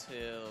like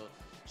to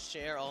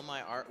share all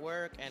my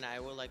artwork, and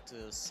I would like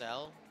to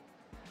sell.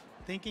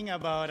 Thinking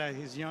about at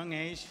his young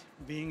age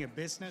being a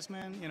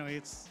businessman, you know,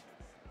 it's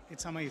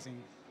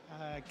amazing.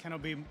 I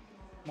cannot be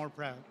more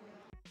proud.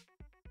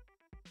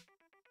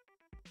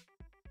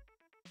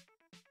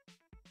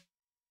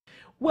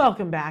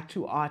 Welcome back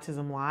to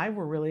Autism Live.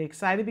 We're really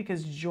excited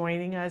because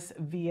joining us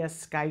via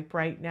Skype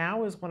right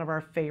now is one of our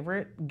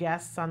favorite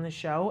guests on the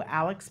show,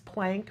 Alex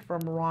Plank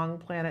from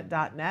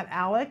wrongplanet.net.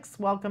 Alex,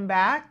 welcome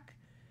back.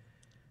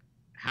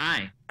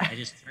 Hi, I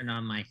just turned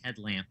on my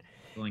headlamp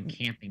going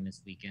camping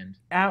this weekend.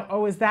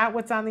 Oh, is that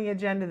what's on the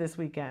agenda this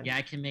weekend? Yeah,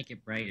 I can make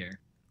it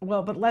brighter.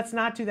 Well, but let's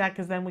not do that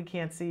because then we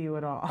can't see you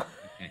at all.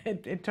 Okay.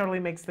 It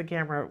totally makes the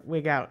camera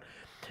wig out.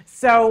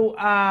 So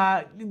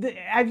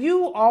have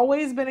you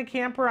always been a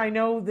camper? I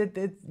know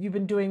that you've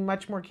been doing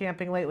much more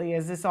camping lately.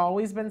 Has this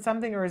always been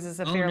something, or is this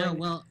a fairly... No,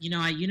 well,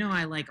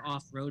 I like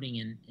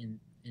off-roading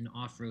in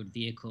off-road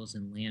vehicles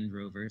and Land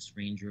Rovers,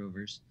 Range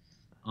Rovers.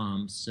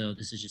 So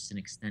this is just an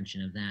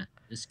extension of that.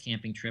 This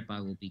camping trip, I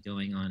will be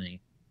going on a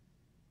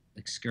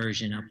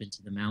excursion up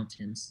into the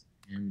mountains,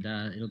 and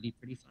it'll be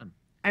pretty fun.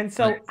 And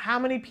so how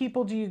many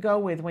people do you go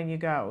with when you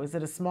go? Is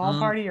it a small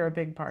party or a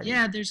big party?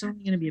 Yeah, there's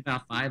only going to be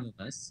about 5 of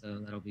us, so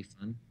that'll be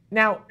fun.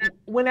 Now,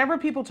 whenever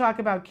people talk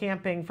about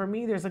camping, for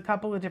me, there's a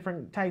couple of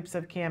different types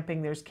of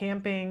camping. There's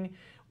camping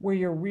where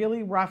you're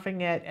really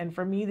roughing it, and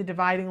for me, the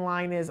dividing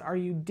line is, are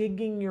you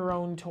digging your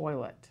own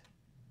toilet?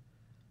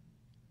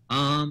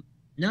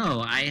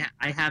 No, I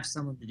have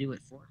someone to do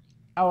it for me.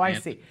 Oh, I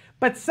see.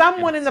 But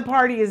someone in the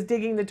party is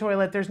digging the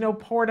toilet. There's no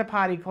porta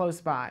potty close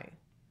by.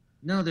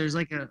 No, there's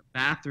like a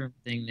bathroom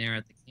thing there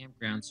at the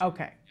campground. So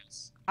okay.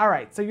 All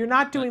right. So you're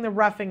not doing the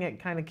roughing it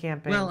kind of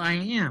camping. Well, I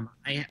am.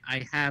 I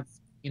have,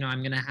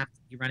 I'm going to have to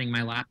be running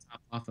my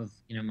laptop off of,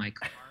 my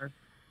car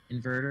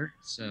inverter.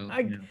 So,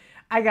 I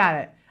got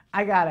it.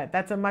 I got it.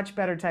 That's a much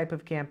better type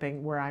of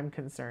camping where I'm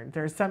concerned.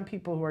 There's some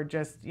people who are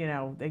just,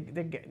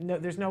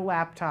 there's no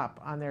laptop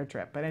on their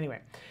trip. But anyway.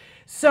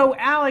 So,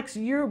 Alex,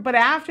 but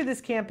after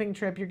this camping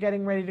trip, you're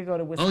getting ready to go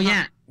to Wisconsin. Oh,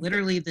 yeah.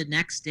 Literally the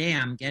next day,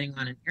 I'm getting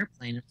on an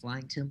airplane and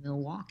flying to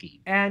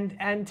Milwaukee.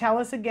 And tell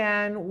us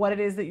again what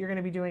it is that you're going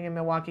to be doing in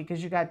Milwaukee,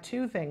 because you got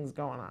 2 things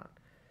going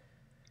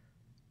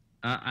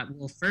on.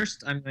 Well,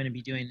 first, I'm going to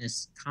be doing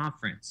this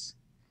conference.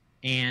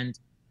 And,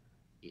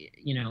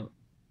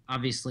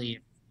 obviously,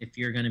 if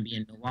you're going to be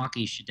in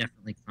Milwaukee, you should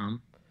definitely come.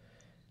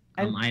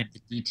 I have the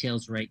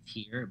details right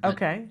here. But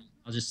okay.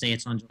 I'll just say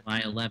it's on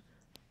July 11th.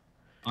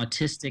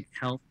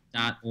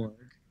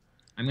 autistic-health.org.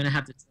 I'm going to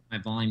have to turn my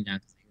volume down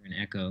because I hear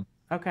an echo.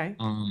 Okay.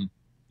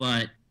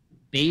 But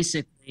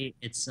basically,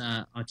 it's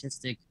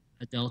autistic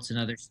adults and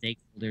other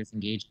stakeholders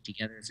engaged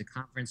together. It's a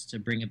conference to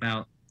bring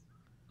about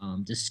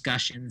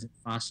discussions and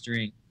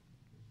fostering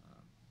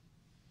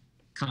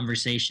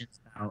conversations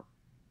about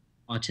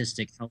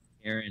autistic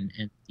healthcare and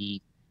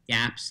the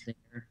gaps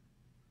there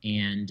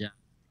and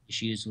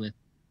issues with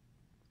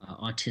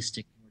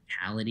autistic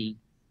mortality.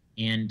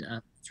 And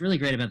what's really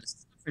great about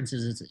this conference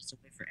is it's a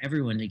way for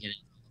everyone to get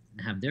involved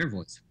and have their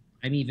voice.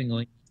 I'm even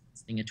going to be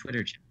hosting a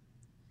Twitter chat.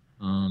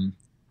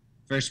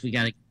 First, we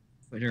got to get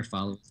Twitter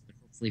followers, but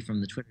hopefully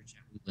from the Twitter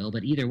chat we will.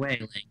 But either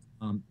way,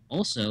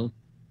 also,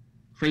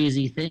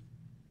 crazy thing,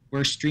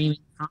 we're streaming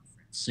the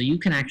conference. So you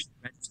can actually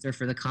register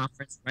for the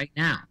conference right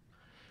now.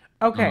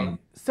 Okay,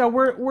 so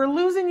we're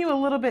losing you a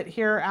little bit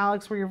here,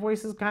 Alex, where your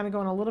voice is kind of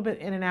going a little bit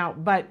in and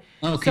out. But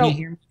can you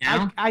hear me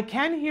now? I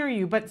can hear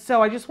you, but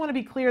so I just want to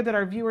be clear that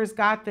our viewers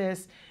got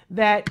this.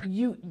 That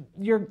you're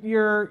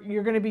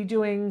going to be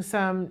doing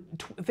some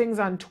things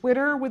on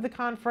Twitter with the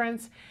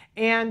conference,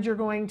 and you're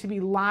going to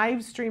be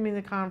live streaming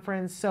the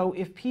conference. So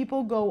if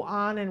people go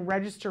on and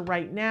register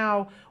right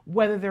now,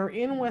 whether they're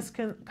in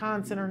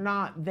Wisconsin or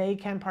not, they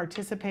can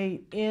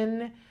participate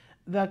in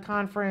the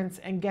conference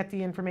and get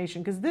the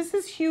information, because this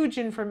is huge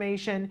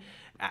information.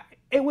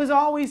 It was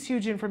always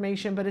huge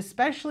information, but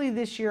especially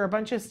this year, a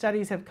bunch of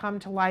studies have come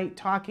to light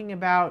talking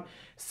about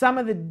some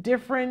of the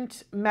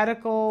different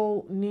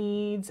medical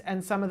needs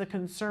and some of the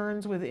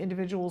concerns with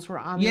individuals who are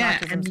on the autism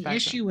spectrum. The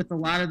issue with a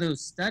lot of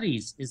those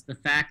studies is the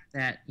fact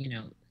that,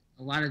 a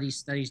lot of these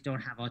studies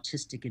don't have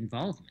autistic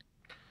involvement.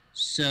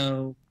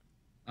 So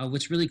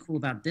what's really cool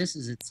about this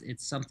is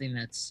it's something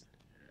that's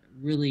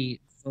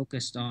really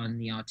focused on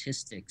the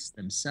autistics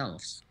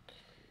themselves,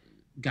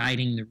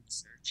 guiding the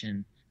research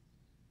and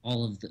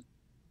all of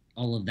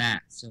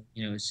that. So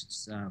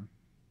it's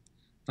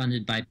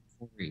funded by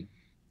Pori.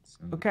 So.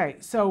 Okay,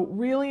 so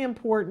really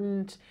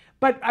important.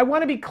 But I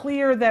want to be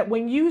clear that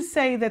when you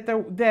say that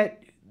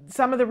that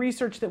some of the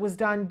research that was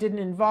done didn't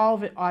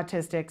involve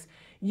autistics,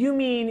 you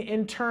mean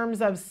in terms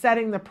of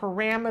setting the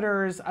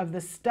parameters of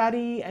the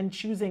study and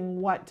choosing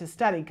what to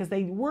study, because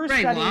they were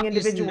studying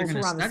individuals who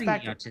were on the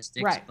spectrum.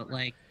 Autistics, right. But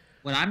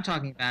what I'm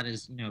talking about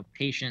is,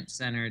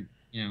 patient-centered,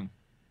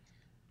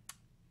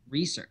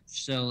 research.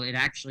 So it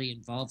actually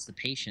involves the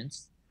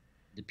patients,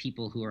 the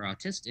people who are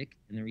autistic,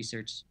 and the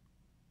research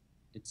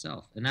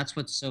itself. And that's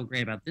what's so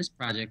great about this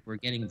project. We're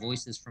getting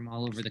voices from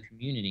all over the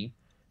community.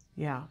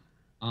 Yeah.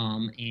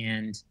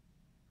 And,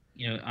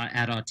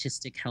 at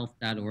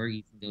autistic-health.org,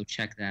 you can go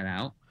check that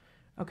out.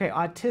 Okay,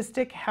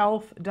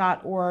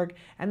 autistic-health.org,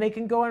 and they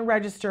can go and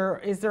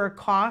register. Is there a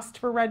cost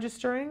for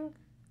registering?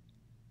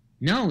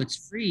 No,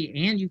 it's free,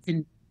 and you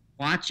can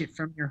watch it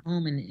from your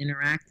home and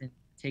interact and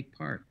take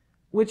part.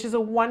 Which is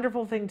a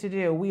wonderful thing to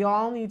do. We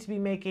all need to be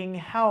making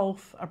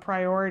health a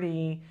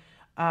priority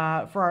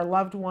for our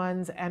loved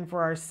ones and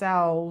for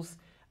ourselves.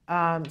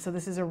 So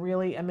this is a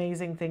really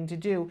amazing thing to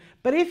do.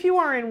 But if you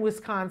are in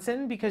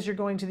Wisconsin, because you're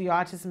going to the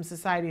Autism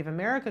Society of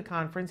America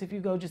conference, if you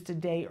go just a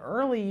day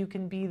early, you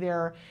can be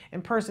there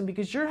in person,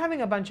 because you're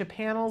having a bunch of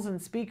panels and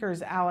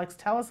speakers. Alex,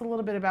 tell us a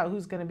little bit about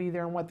who's going to be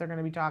there and what they're going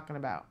to be talking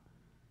about.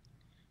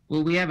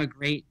 Well, we have a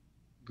great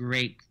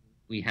group.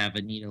 We have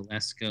Anita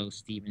Lesko,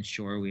 Stephen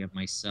Shore, we have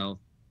myself.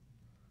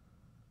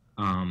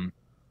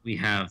 We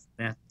have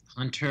Beth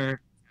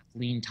Hunter,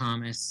 Kathleen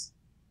Thomas,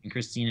 and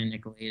Christina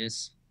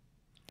Nicolaitis.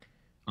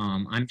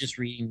 I'm just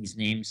reading these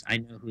names. I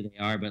know who they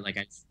are, but I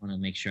just want to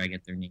make sure I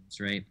get their names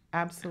right.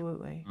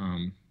 Absolutely.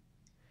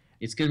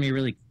 It's going to be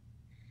really.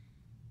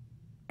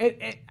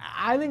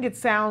 I think it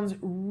sounds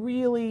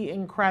really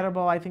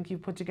incredible. I think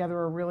you've put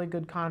together a really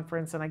good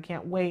conference, and I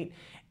can't wait.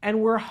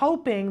 And we're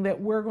hoping that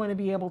we're going to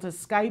be able to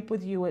Skype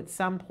with you at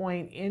some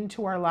point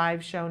into our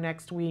live show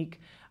next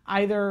week,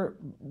 either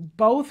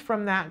both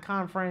from that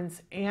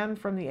conference and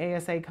from the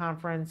ASA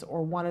conference,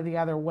 or one or the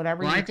other,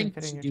 whatever Well, you I can think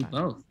fit we in should your do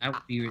time. both. That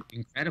would be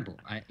incredible.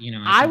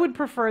 I would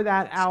prefer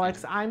that,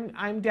 Alex.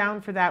 I'm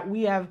down for that.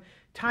 We have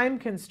time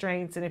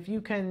constraints, and if you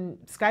can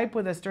Skype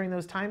with us during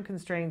those time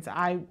constraints,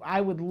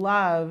 I would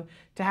love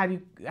to have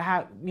you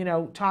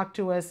talk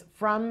to us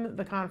from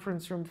the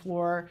conference room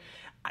floor,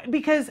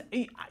 because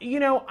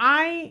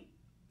I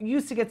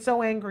used to get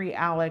so angry,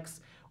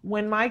 Alex,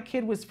 when my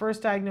kid was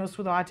first diagnosed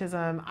with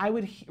autism. I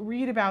would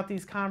read about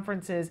these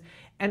conferences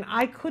and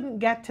I couldn't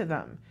get to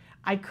them.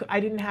 I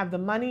didn't have the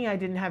money. I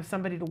didn't have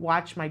somebody to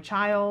watch my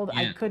child.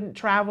 I couldn't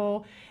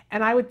travel.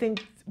 And I would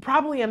think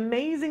probably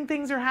amazing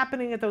things are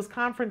happening at those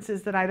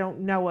conferences that I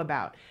don't know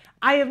about.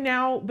 I have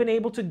now been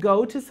able to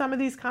go to some of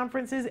these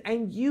conferences,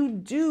 and you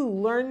do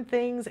learn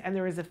things, and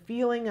there is a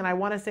feeling. And I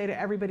want to say to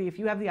everybody, if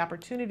you have the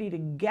opportunity to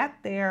get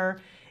there,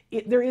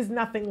 there is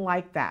nothing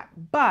like that.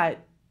 But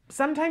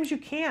sometimes you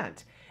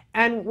can't.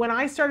 And when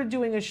I started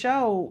doing a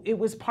show, it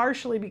was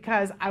partially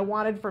because I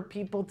wanted for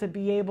people to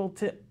be able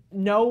to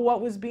know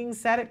what was being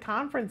said at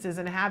conferences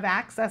and have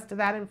access to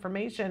that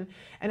information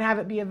and have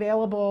it be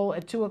available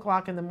at 2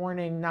 o'clock in the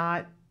morning,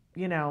 not,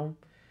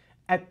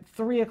 at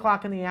 3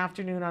 o'clock in the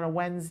afternoon on a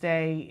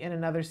Wednesday in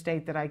another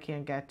state that I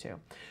can't get to.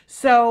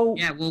 So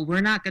yeah, well,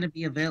 we're not going to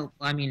be available.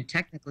 I mean,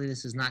 technically,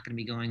 this is not going to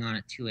be going on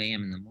at 2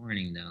 a.m. in the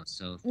morning, though.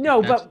 So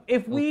no, but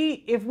if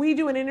we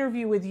do an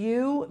interview with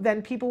you,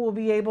 then people will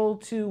be able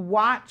to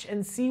watch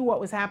and see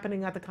what was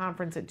happening at the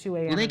conference at 2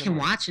 a.m. Well, they can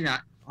watch it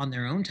on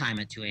their own time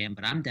at 2 a.m.,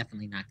 but I'm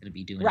definitely not going to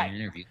be doing an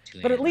interview at 2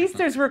 a.m. But at least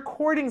there's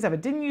recordings of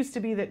it. Didn't used to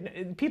be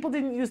that people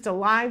didn't used to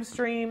live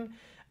stream.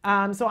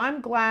 So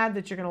I'm glad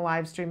that you're going to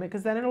live stream it,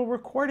 because then it'll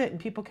record it and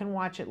people can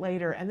watch it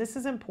later. And this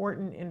is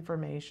important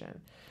information.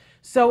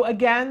 So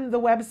again, the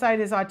website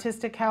is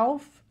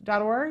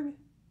autistichealth.org.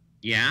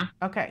 Yeah.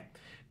 Okay,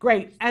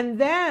 great. And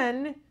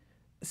then,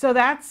 so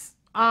that's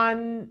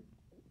on,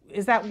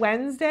 is that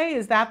Wednesday?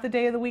 Is that the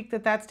day of the week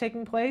that that's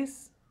taking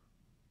place?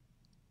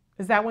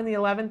 Is that when the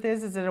 11th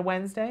is? Is it a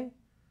Wednesday?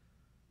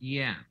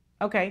 Yeah.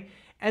 Okay.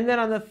 And then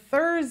on the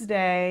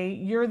Thursday,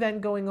 you're then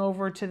going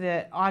over to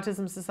the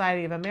Autism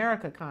Society of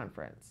America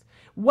conference.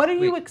 What are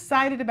you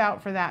excited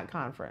about for that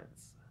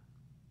conference?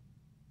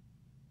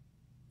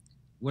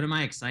 What am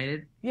I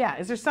excited? Yeah.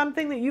 Is there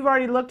something that you've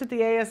already looked at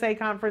the ASA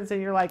conference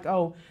and you're like,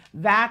 oh,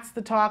 that's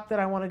the talk that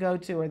I want to go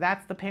to, or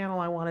that's the panel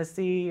I want to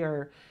see,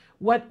 or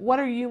what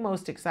are you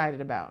most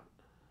excited about?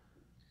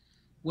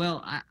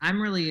 Well,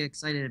 I'm really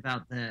excited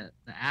about the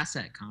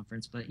ASSET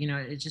conference, but,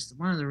 it's just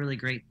one of the really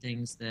great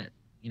things that,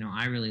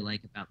 I really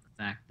like about the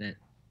fact that,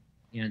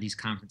 these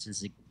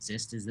conferences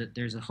exist is that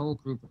there's a whole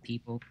group of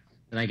people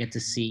that I get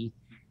to see,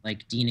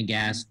 like Dina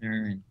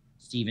Gassner and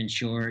Stephen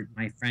Short,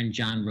 my friend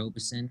John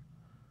Robeson.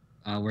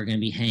 We're going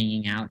to be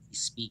hanging out. He's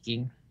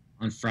speaking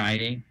on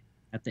Friday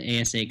at the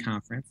ASA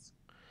conference.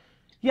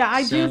 Yeah,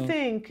 I do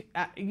think,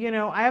 I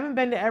haven't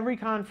been to every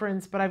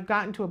conference, but I've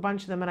gotten to a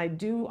bunch of them, and I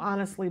do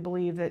honestly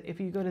believe that if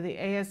you go to the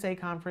ASA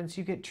conference,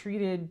 you get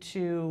treated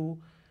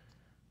to,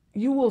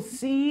 you will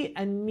see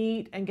and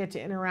meet and get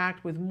to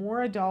interact with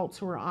more adults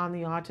who are on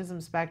the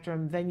autism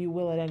spectrum than you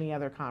will at any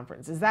other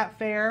conference. Is that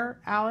fair,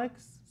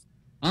 Alex?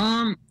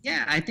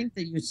 Yeah, I think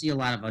that you would see a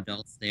lot of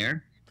adults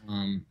there,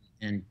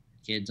 and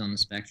kids on the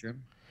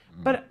spectrum.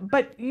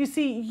 But you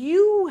see,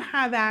 you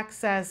have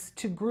access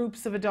to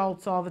groups of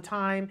adults all the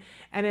time,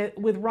 and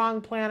with Wrong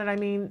Planet, I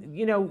mean,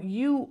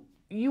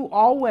 you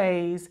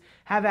always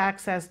have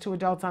access to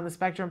adults on the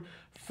spectrum.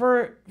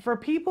 For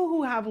people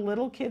who have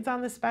little kids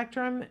on the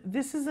spectrum,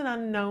 this is an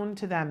unknown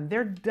to them.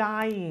 They're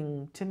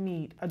dying to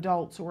meet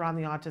adults who are on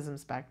the autism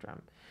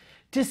spectrum,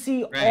 to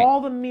see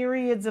all the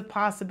myriads of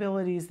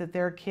possibilities that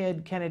their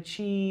kid can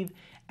achieve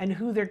and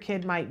who their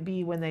kid might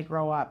be when they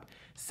grow up.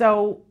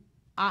 So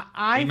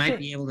they might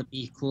be able to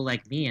be cool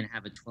like me and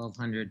have a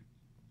 1200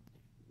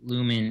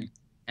 lumen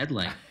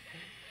headlight.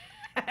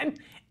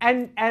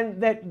 and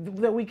that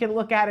we can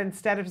look at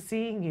instead of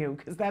seeing you,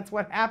 because that's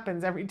what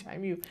happens every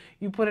time you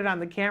put it on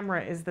the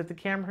camera, is that the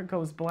camera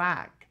goes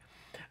black.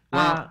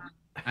 Well,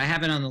 I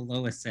have it on the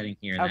lowest setting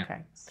here.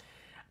 Okay.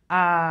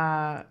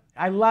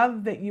 I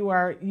love that you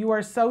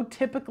are so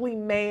typically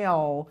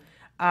male,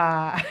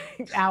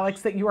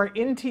 Alex, that you are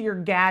into your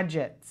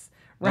gadgets.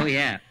 Right? Oh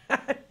yeah.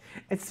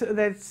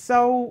 That's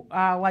so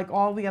like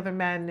all the other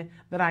men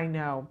that I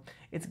know.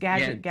 It's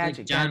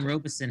gadget. John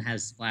Robeson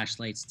has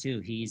flashlights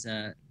too. He's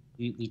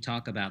we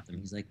talk about them.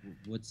 He's like,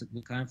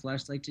 what kind of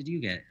flashlight did you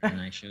get?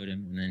 And I showed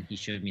him, and then he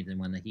showed me the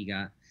one that he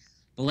got.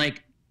 But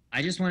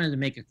I just wanted to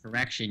make a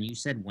correction. You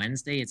said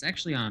Wednesday. It's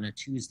actually on a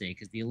Tuesday,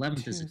 because the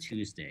 11th is a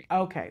Tuesday.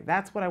 Okay,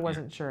 that's what I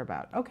wasn't sure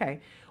about. Okay.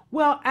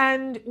 Well,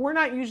 and we're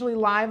not usually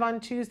live on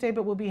Tuesday,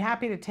 but we'll be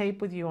happy to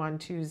tape with you on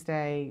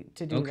Tuesday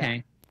to do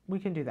that. We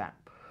can do that.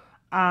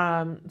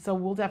 So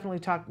we'll definitely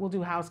talk, we'll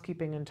do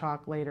housekeeping and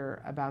talk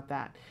later about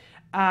that.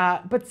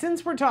 But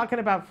since we're talking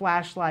about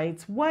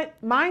flashlights,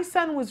 my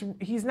son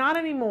he's not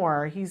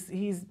anymore.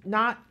 He's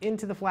not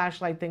into the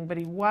flashlight thing, but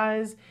he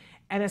was.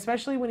 And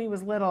especially when he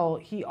was little,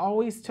 he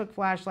always took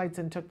flashlights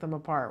and took them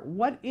apart.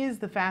 What is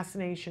the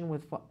fascination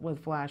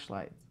with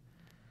flashlights?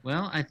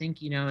 Well, I think,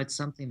 it's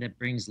something that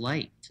brings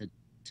light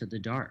to the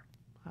dark.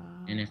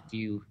 And if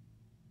you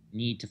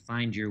need to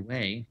find your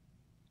way,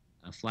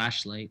 a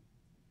flashlight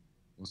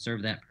will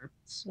serve that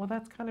purpose. Well,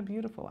 that's kind of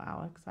beautiful,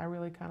 Alex. I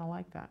really kind of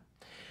like that.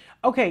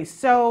 Okay,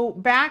 so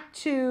back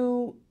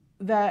to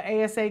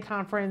the ASA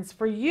conference.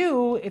 For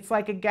you, it's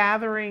like a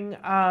gathering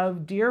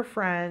of dear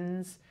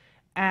friends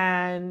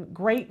and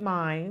great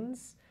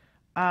minds.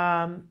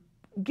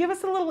 Give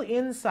us a little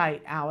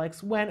insight,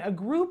 Alex, when a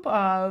group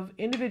of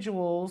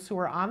individuals who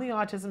are on the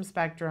autism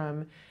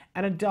spectrum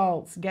and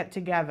adults get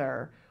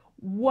together,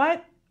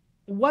 what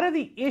are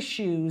the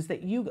issues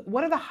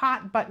what are the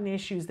hot button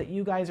issues that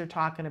you guys are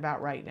talking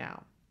about right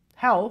now?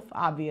 Health,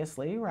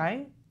 obviously,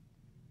 right?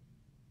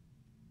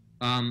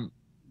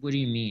 What do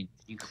you mean?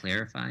 Can you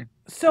clarify?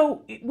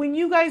 So when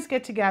you guys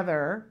get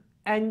together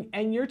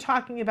and you're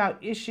talking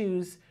about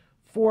issues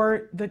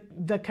for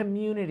the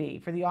community,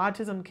 for the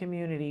autism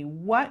community,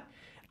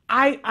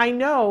 I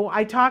know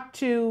I talk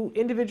to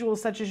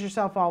individuals such as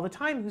yourself all the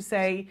time who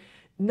say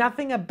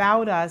nothing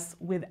about us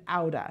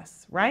without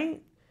us,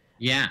 right?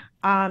 Yeah.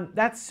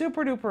 That's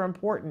super duper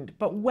important.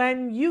 But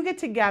when you get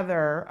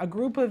together, a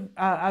group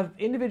of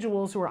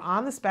individuals who are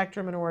on the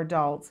spectrum and who are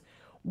adults,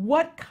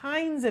 what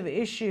kinds of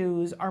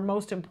issues are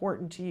most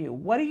important to you?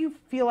 What do you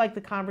feel like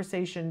the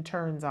conversation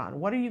turns on?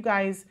 What are you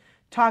guys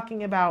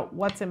talking about?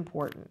 What's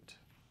important?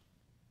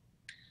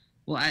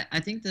 Well, I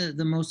think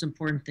the most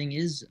important thing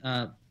is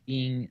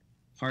being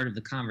part of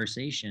the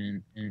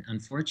conversation. And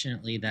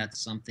unfortunately, that's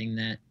something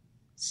that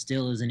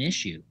still is an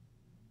issue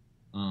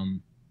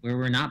where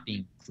we're not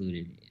being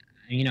included.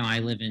 I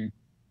live in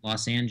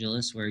Los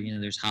Angeles where,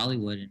 there's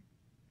Hollywood, and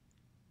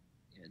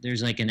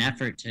there's like an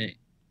effort to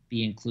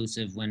be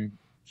inclusive when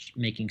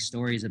making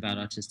stories about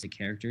autistic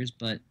characters,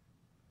 but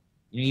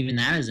even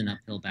that is an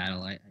uphill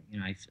battle.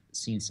 I've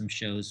seen some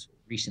shows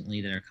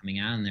recently that are coming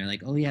out and they're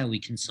like, oh yeah, we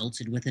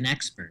consulted with an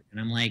expert, and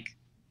I'm like,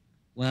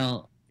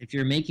 well, if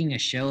you're making a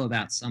show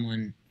about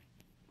someone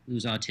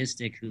who's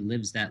autistic who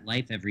lives that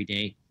life every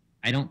day,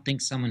 I don't think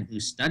someone who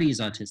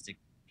studies autistic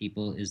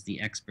people is the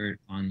expert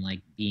on like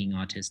being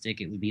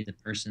autistic. It would be the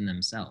person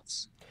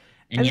themselves,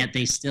 and yet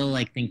they still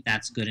think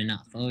that's good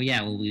enough. Oh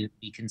yeah, well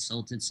we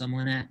consulted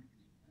someone at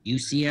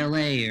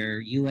UCLA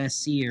or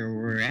USC or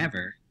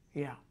wherever,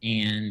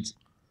 and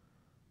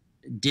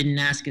didn't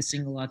ask a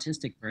single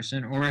autistic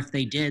person, or if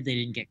they did, they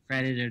didn't get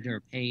credited or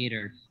paid,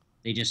 or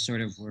they just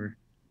sort of were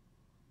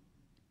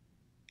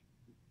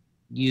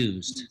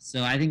used.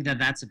 So I think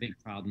that's a big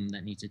problem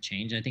that needs to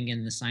change. I think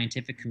in the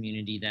scientific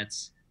community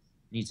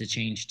needs to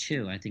change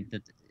too. I think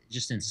that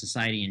just in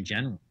society in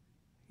general.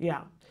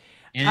 Yeah.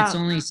 And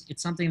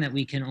it's something that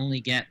we can only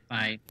get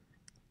by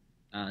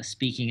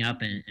speaking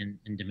up and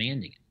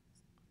demanding it.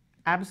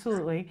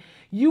 Absolutely.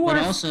 But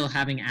also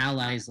having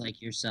allies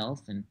like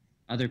yourself and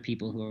other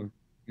people who are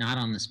not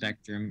on the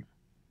spectrum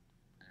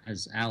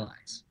as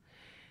allies.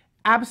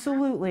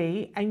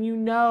 Absolutely. And you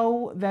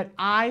know that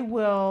I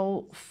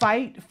will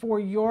fight for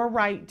your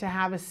right to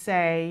have a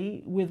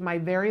say with my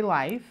very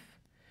life.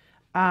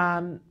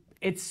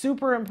 It's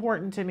super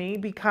important to me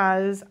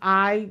because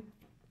I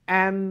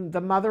am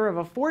the mother of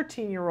a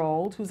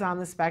 14-year-old who's on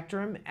the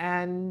spectrum,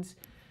 and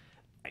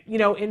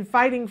in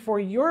fighting for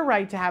your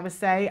right to have a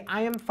say,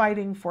 I am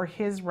fighting for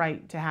his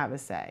right to have a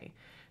say.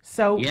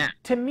 So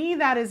to me,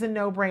 that is a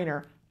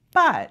no-brainer.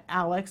 But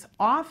Alex,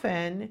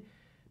 often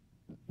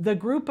the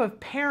group of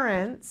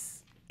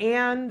parents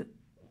and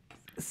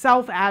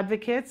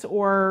self-advocates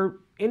or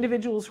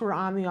individuals who are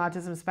on the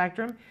autism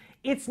spectrum,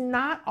 it's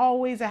not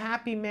always a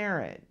happy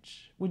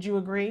marriage. Would you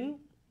agree?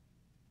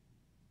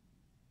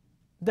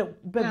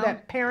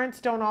 That parents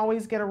don't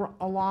always get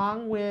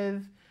along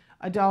with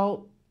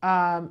adult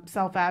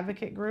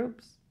self-advocate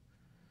groups?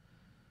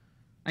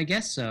 I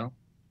guess so.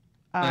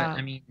 But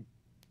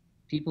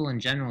people in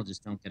general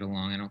just don't get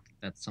along. I don't think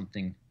that's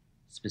something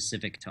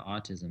specific to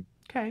autism.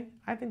 Okay,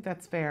 I think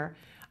that's fair.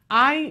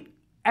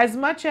 As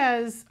much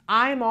as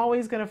I'm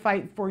always going to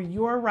fight for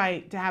your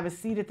right to have a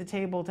seat at the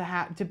table,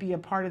 to be a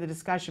part of the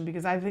discussion,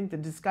 because I think the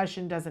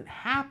discussion doesn't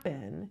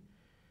happen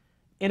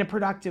in a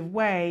productive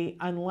way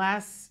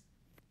unless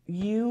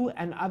you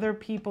and other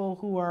people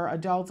who are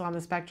adults on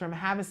the spectrum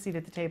have a seat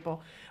at the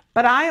table.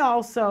 But I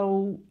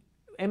also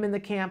am in the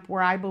camp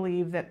where I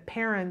believe that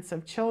parents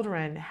of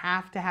children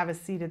have to have a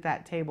seat at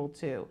that table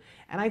too.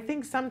 And I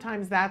think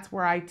sometimes that's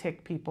where I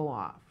tick people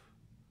off.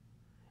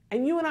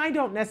 And you and I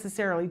don't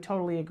necessarily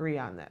totally agree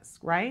on this,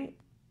 right?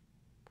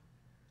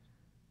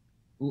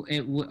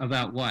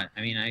 About what?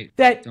 I mean,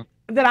 that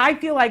I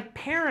feel like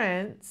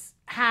parents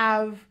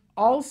have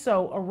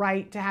also a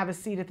right to have a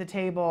seat at the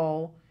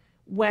table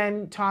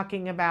when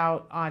talking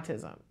about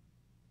autism.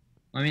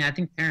 I mean, I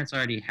think parents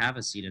already have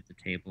a seat at the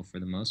table for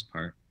the most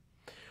part.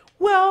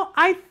 Well,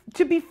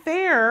 to be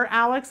fair,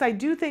 Alex, I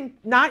do think,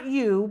 not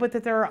you, but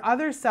that there are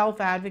other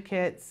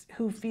self-advocates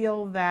who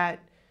feel that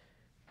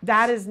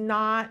that is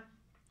not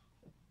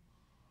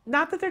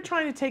that they're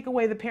trying to take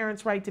away the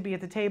parent's right to be at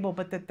the table,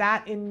 but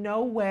that in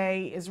no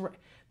way is,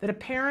 that a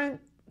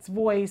parent's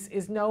voice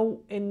is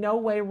in no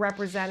way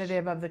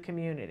representative of the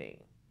community.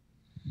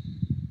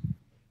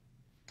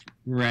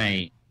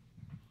 Right.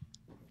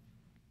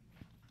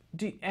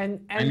 And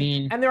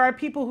there are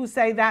people who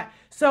say that.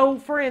 So,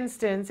 for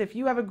instance, if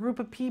you have a group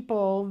of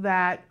people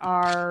that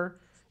are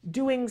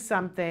doing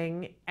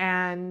something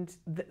and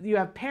you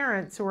have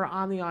parents who are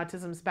on the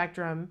autism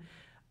spectrum,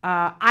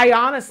 I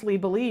honestly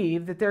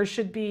believe that there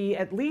should be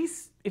at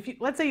least,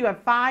 let's say you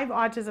have 5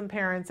 autism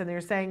parents and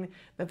they're saying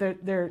that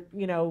they're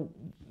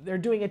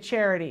doing a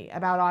charity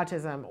about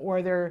autism,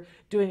 or they're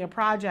doing a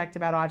project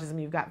about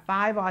autism. You've got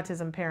 5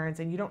 autism parents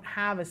and you don't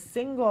have a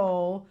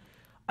single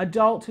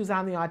adult who's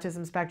on the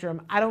autism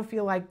spectrum. I don't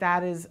feel like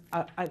that is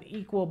an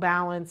equal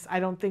balance. I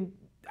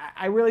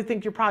really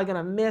think you're probably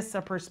going to miss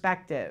a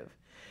perspective.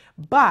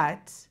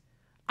 But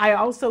I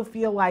also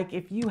feel like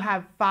if you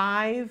have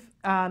 5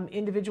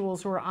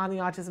 individuals who are on the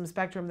autism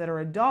spectrum that are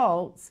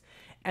adults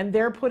and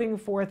they're putting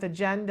forth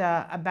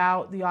agenda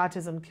about the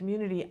autism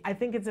community, I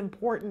think it's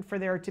important for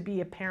there to be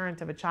a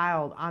parent of a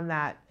child on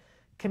that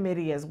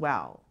committee as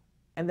well.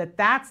 And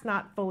that's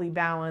not fully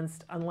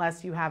balanced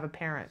unless you have a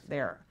parent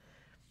there.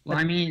 Well,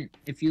 I mean,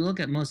 if you look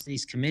at most of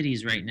these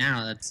committees right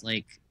now, that's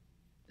like,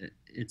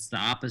 it's the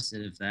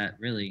opposite of that,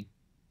 really.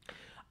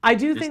 I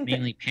do think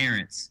mainly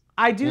parents.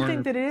 I do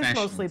think that it is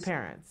mostly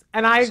parents,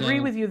 and I agree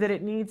with you that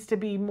it needs to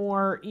be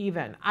more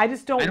even. I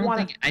just don't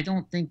want to. I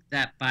don't think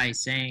that by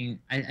saying.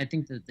 I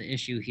think that the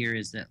issue here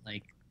is that,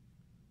 like,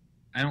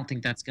 I don't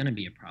think that's going to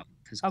be a problem,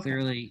 because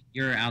clearly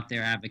you're out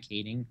there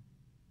advocating.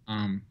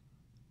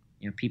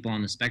 People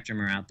on the spectrum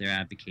are out there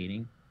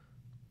advocating.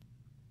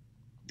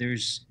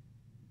 There's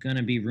going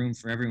to be room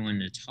for everyone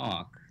to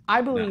talk.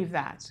 I believe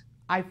that.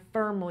 I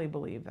firmly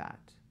believe that.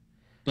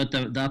 But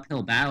the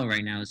uphill battle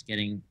right now is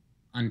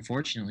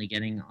unfortunately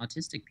getting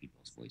autistic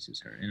people's voices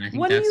heard. And I think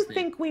what do you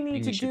think we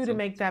need to do to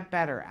make that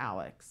better,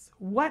 Alex?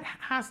 What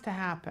has to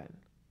happen?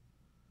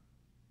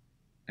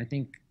 I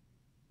think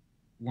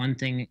one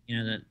thing,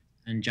 that,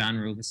 and John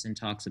Robeson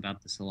talks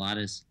about this a lot,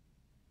 is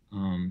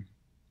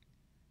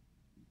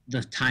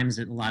the times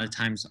that a lot of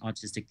times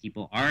autistic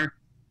people are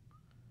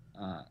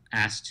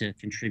asked to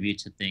contribute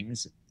to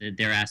things, that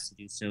they're asked to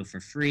do so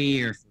for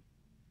free or for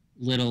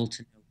little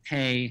to no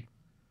pay,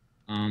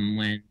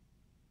 when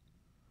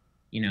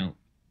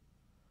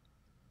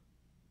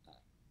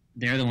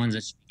they're the ones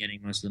that should be getting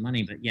most of the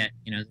money. But yet,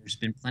 there's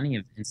been plenty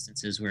of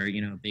instances where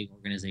big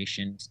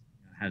organizations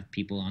have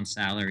people on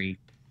salary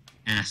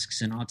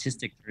asks an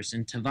autistic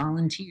person to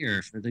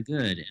volunteer for the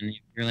good, and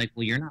you're like,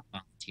 well, you're not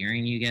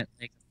volunteering, you get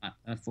like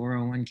a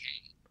 401k.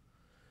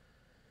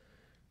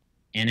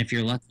 And if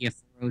you're lucky, a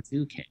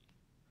 402k.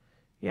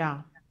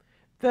 Yeah.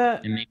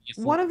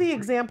 One of the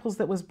examples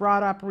that was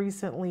brought up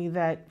recently,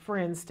 that, for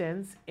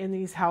instance, in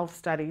these health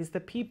studies, the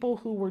people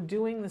who were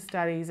doing the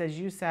studies, as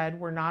you said,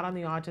 were not on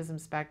the autism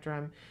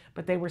spectrum,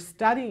 but they were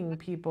studying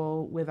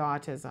people with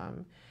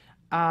autism.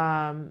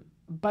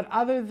 But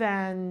other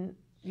than,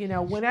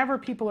 whenever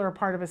people are a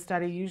part of a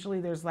study,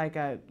 usually there's like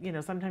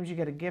sometimes you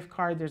get a gift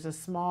card, there's a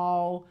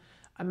small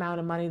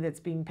amount of money that's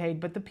being paid,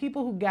 but the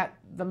people who get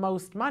the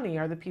most money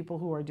are the people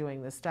who are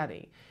doing the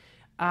study.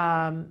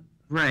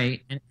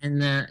 Right,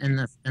 and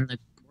the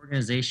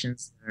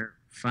organizations that are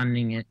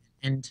funding it,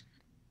 and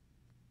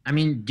I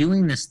mean,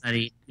 doing this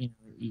study,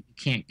 you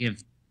can't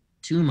give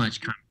too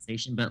much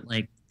compensation, but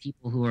like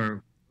people who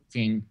are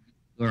working,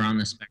 who are on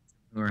the spectrum,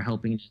 who are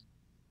helping to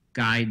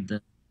guide the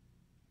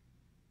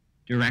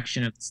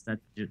direction of the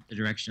study, the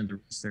direction of the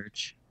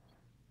research,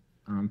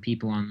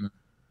 people on the,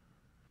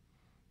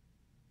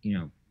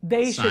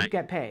 they side, should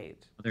get paid.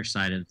 Other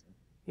side of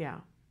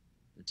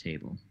the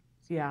table.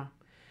 Yeah.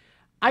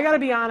 I got to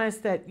be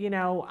honest that,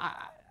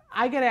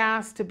 I get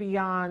asked to be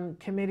on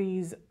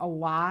committees a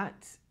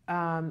lot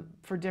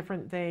for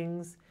different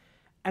things,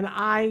 and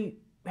I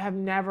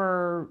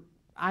never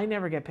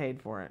get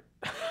paid for it.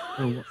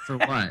 For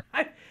what?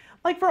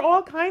 Like for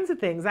all kinds of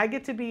things. I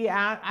get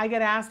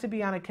asked to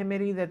be on a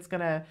committee that's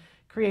going to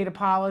create a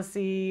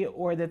policy,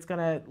 or that's going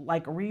to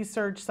like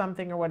research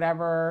something or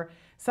whatever.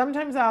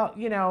 Sometimes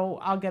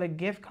I'll get a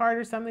gift card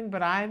or something,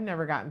 but I've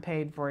never gotten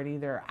paid for it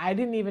either. I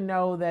didn't even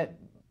know that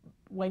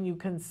when you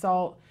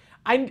consult,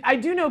 I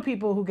do know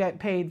people who get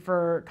paid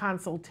for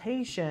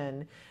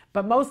consultation,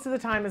 but most of the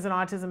time as an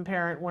autism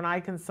parent, when I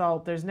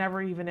consult, there's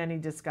never even any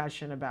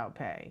discussion about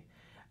pay.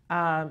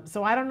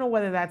 So I don't know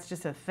whether that's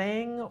just a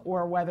thing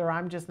or whether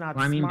I'm just not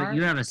smart. But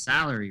you have a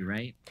salary,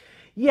 right?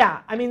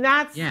 Yeah, I mean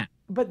that's. Yeah.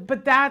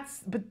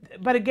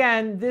 But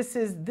again, this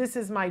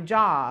is my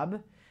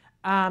job.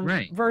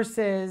 Right.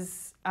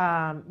 Versus.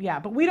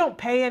 But we don't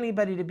pay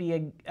anybody to be a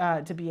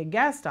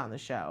guest on the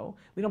show.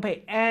 We don't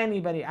pay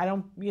anybody.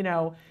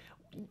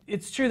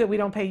 It's true that we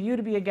don't pay you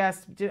to be a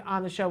guest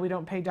on the show. We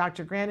don't pay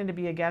Dr. Grandin to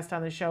be a guest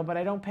on the show, but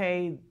I don't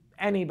pay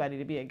anybody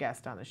to be a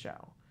guest on the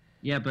show.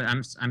 Yeah, but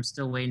I'm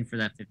still waiting for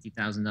that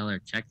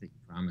 $50,000 check that you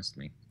promised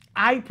me.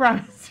 I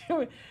promise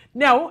you.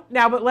 No,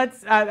 now, but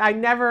let's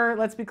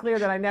be clear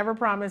that I never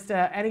promised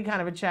any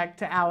kind of a check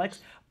to Alex,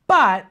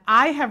 but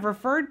I have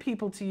referred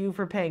people to you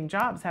for paying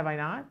jobs, have I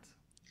not?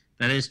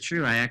 That is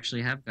true. I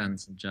actually have gotten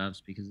some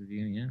jobs because of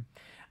you, yeah.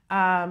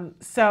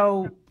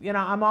 So,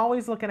 I'm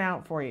always looking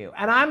out for you.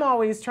 And I'm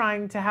always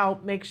trying to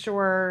help make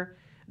sure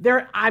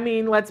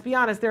let's be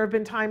honest, there have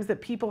been times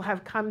that people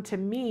have come to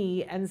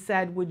me and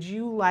said, would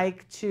you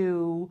like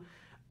to,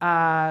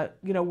 we're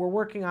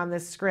working on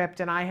this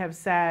script, and I have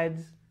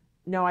said,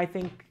 no, I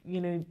think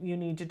you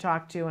need to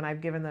talk to, and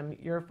I've given them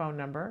your phone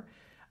number.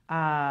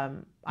 I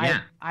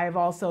have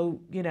also,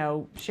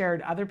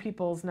 shared other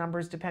people's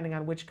numbers depending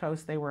on which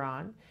coast they were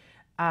on.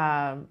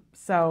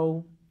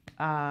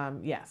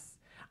 Yes.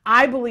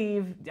 I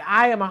believe,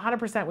 I am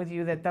 100% with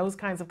you that those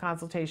kinds of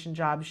consultation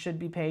jobs should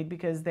be paid,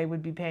 because they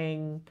would be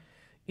paying,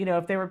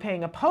 if they were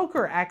paying a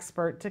poker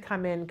expert to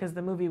come in because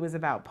the movie was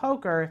about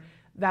poker,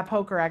 that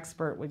poker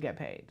expert would get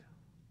paid.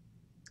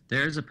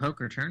 There's a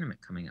poker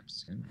tournament coming up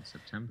soon in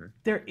September.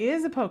 There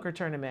is a poker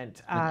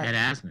tournament. With Ed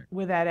Asner.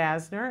 With Ed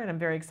Asner, and I'm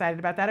very excited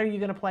about that. Are you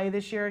going to play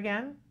this year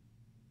again?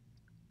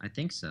 I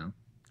think so.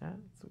 That's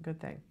a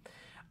good thing.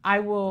 I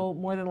will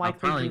more than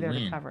likely be there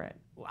to cover it.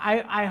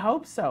 I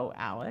hope so,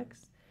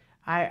 Alex.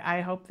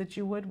 I hope that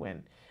you would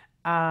win.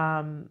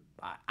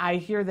 I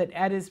hear that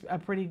Ed is a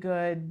pretty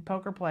good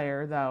poker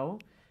player, though.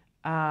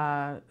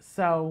 And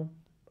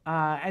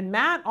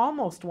Matt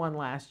almost won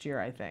last year,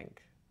 I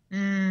think.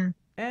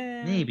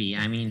 Maybe.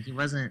 I mean, he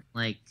wasn't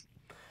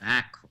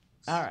that close.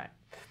 All right.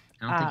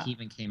 I don't think he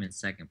even came in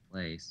second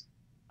place.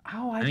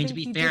 Oh, I mean, to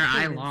be fair,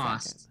 I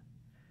lost,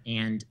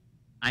 and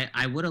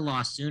I would have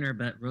lost sooner,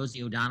 but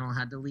Rosie O'Donnell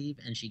had to leave,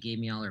 and she gave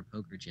me all her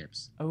poker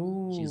chips.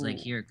 Oh. She was like,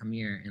 "Here, come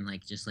here," and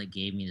just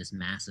gave me this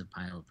massive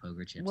pile of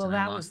poker chips. Well,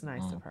 that was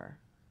nice of her.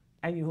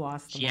 And you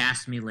lost them. She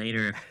asked me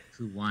later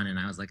who won, and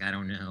I was like, I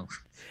don't know.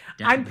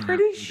 I'm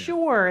pretty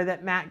sure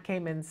that Matt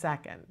came in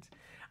second.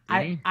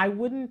 I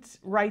wouldn't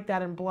write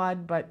that in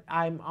blood, but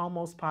I'm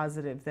almost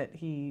positive that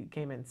he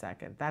came in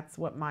second. That's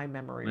what my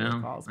memory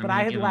recalls. But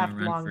I had left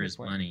long for his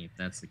money, if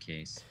that's the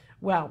case.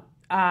 Well,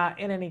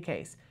 in any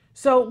case.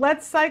 So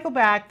let's cycle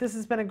back. This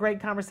has been a great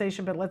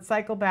conversation, but let's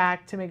cycle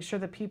back to make sure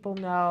that people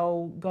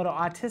know. Go to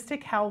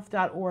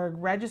autistichealth.org,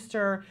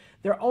 register.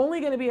 They're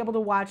only going to be able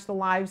to watch the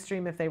live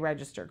stream if they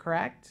register,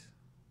 correct?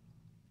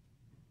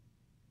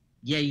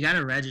 Yeah, you got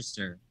to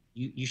register.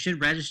 You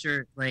should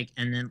register,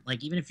 and then,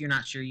 even if you're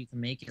not sure you can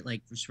make it,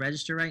 just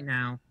register right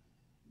now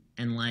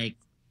and,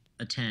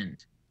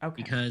 attend. Okay.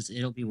 Because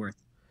it'll be worth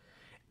it.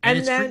 And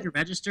it's free to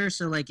register,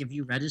 so, if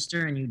you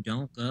register and you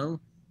don't go,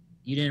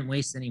 you didn't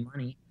waste any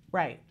money.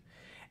 Right.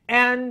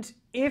 And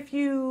if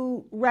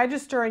you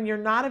register and you're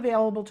not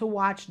available to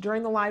watch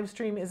during the live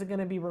stream, is it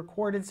going to be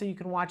recorded so you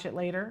can watch it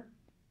later?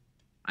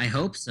 I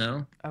hope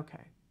so.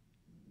 Okay.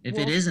 If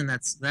it isn't,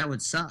 that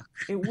would suck.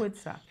 It would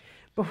suck.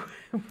 But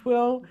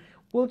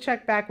we'll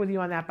check back with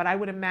you on that. But I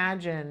would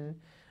imagine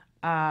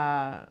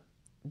that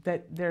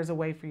there's a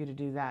way for you to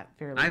do that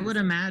fairly easily. I would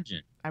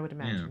imagine. I would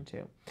imagine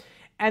too.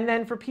 And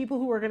then for people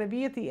who are going to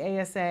be at the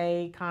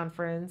ASA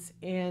conference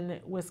in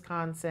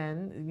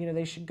Wisconsin,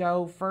 they should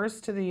go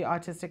first to the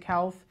Autistic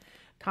Health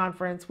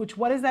Conference,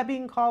 what is that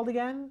being called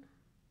again?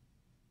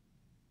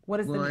 What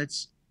is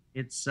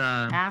it's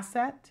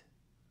ASSET?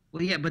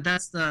 Well, yeah, but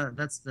that's the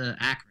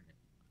acronym.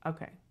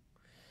 Okay.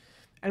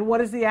 And what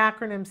does the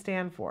acronym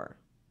stand for?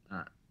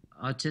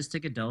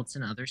 Autistic Adults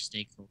and Other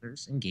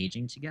Stakeholders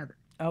Engaging Together.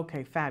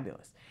 Okay,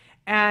 fabulous.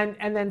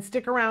 And then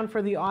stick around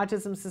for the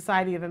Autism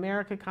Society of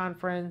America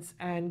conference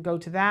and go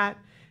to that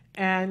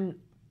and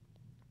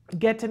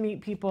get to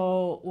meet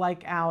people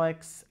like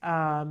Alex.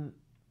 And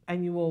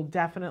you will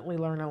definitely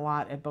learn a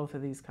lot at both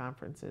of these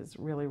conferences.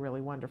 Really,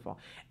 really wonderful.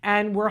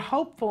 And we're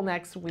hopeful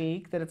next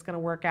week that it's going to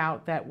work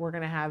out, that we're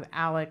going to have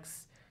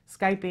Alex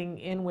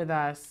Skyping in with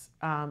us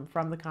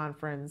from the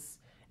conference.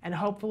 And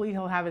hopefully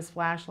he'll have his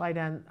flashlight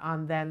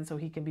on then, so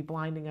he can be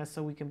blinding us,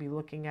 so we can be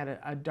looking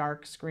at a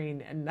dark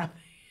screen and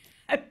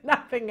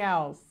nothing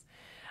else.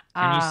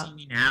 Can you see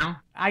me now?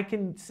 I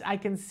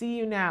can see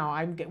you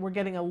now. We're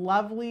getting a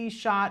lovely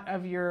shot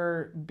of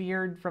your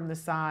beard from the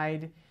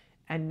side,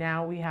 and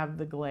now we have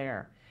the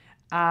glare.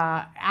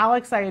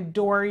 Alex, I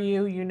adore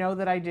you. You know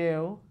that I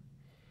do.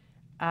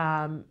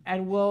 And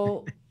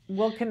we'll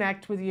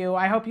connect with you.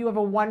 I hope you have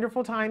a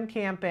wonderful time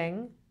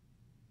camping.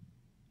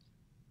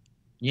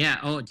 Yeah.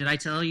 Oh, did I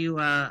tell you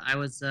I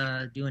was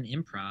doing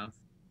improv?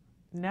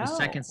 No. With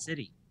Second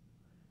City.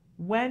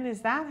 When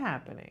is that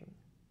happening?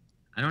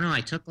 I don't know.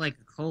 I took a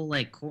whole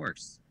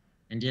course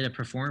and did a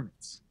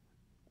performance.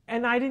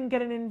 And I didn't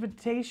get an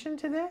invitation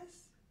to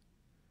this?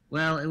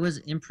 Well, it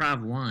was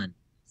Improv 1,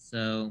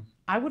 so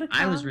I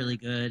was really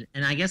good,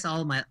 and I guess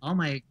all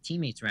my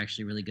teammates were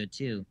actually really good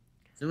too.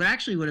 So it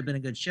actually would have been a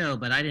good show,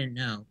 but I didn't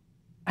know.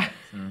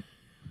 So.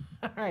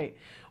 All right.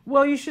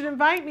 Well, you should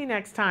invite me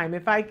next time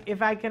if I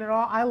can at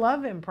all. I love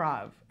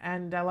improv,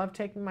 and I love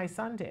taking my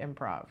son to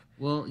improv.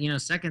 Well,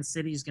 Second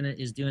City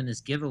is doing this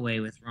giveaway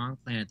with Wrong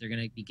Planet. They're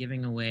gonna be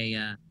giving away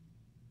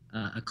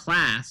a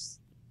class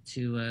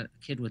to a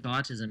kid with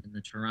autism in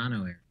the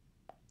Toronto area.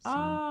 So,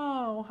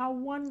 oh, how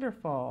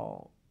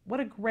wonderful. What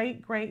a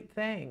great, great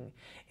thing.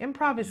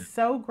 Improv is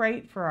so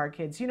great for our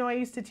kids. You know, I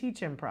used to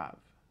teach improv.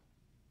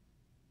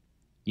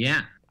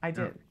 yeah. I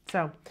did.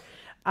 So,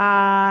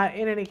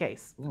 in any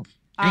case. Cool.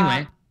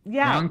 Anyway,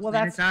 yeah, well,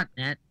 that's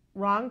wrongplanet.net.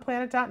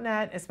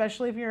 Wrongplanet.net,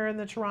 especially if you're in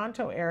the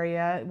Toronto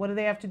area. What do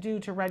they have to do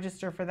to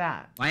register for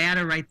that? Well, I had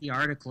to write the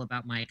article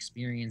about my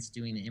experience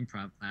doing the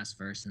improv class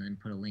first and then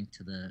put a link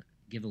to the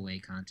giveaway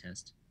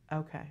contest.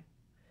 Okay.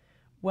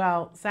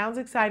 Well, sounds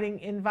exciting.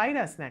 Invite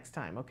us next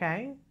time,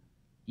 okay?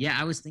 Yeah,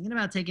 I was thinking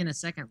about taking a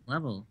second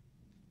level.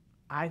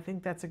 I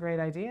think that's a great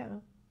idea.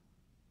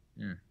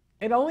 Yeah.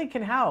 It only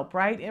can help,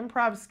 right?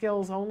 Improv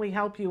skills only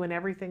help you in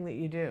everything that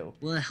you do.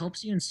 Well, it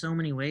helps you in so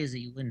many ways that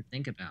you wouldn't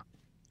think about.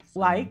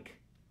 Like?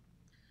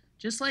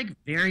 Just like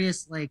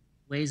various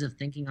ways of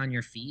thinking on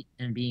your feet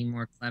and being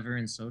more clever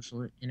in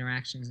social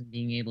interactions and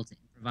being able to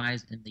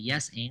improvise. And the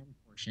yes and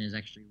portion is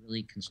actually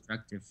really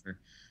constructive for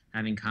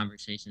having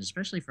conversations,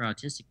 especially for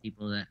autistic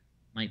people that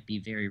might be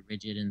very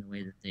rigid in the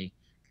way that they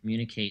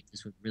communicate.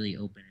 This would really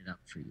open it up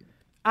for you.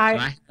 I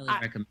highly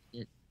recommend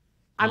it.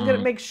 I'm going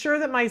to make sure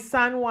that my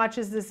son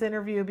watches this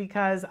interview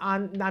because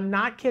I'm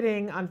not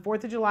kidding. On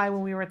 4th of July,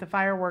 when we were at the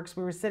fireworks,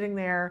 we were sitting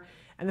there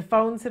and the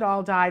phones had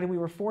all died and we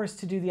were forced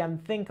to do the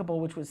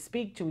unthinkable, which was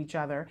speak to each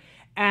other.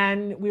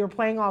 And we were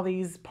playing all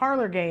these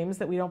parlor games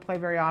that we don't play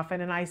very often.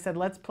 And I said,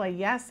 let's play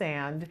yes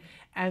and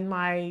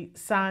my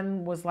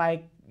son was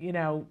like, you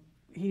know,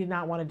 he did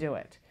not want to do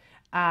it.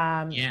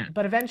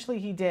 But eventually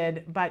he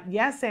did. But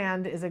yes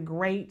and is a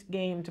great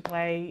game to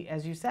play,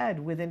 as you said,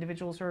 with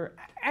individuals or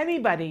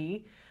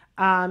anybody.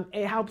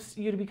 It helps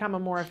you to become a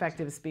more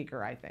effective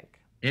speaker, I think.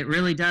 It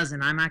really does.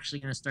 And I'm actually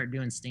going to start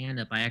doing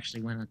stand-up. I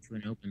actually went up to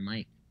an open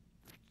mic.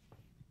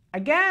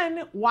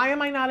 Again, why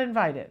am I not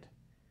invited?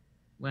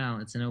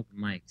 Well, it's an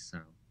open mic, so.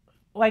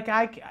 Like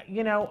I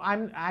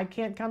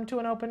can't come to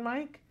an open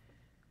mic?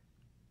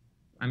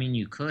 I mean,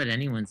 you could.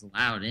 Anyone's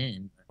allowed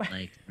in, but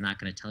I'm not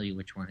going to tell you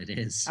which one it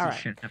is. All You right.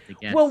 shouldn't have to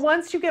guess. Well,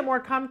 once you get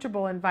more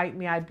comfortable, invite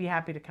me. I'd be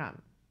happy to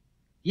come.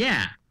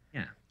 Yeah.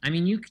 I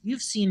mean,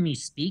 you've seen me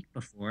speak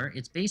before.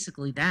 It's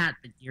basically that,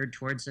 but geared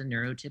towards a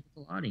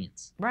neurotypical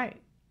audience.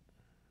 Right.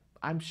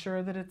 I'm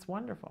sure that it's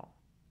wonderful.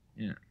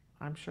 Yeah.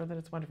 I'm sure that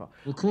it's wonderful.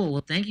 Well, cool.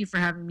 Well, thank you for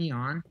having me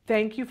on.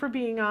 Thank you for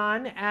being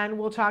on, and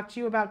we'll talk to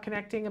you about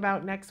connecting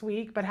about next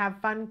week, but have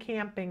fun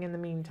camping in the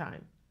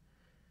meantime.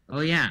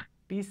 Oh, yeah.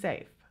 Be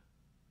safe.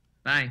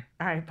 Bye.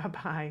 All right,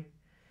 bye-bye.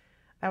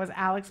 That was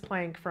Alex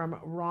Plank from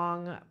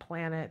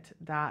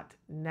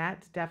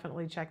wrongplanet.net.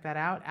 Definitely check that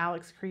out.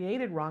 Alex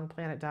created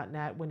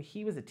wrongplanet.net when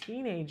he was a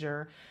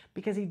teenager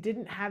because he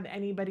didn't have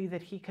anybody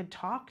that he could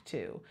talk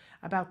to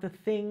about the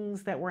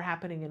things that were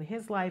happening in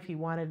his life. He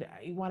wanted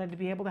to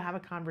be able to have a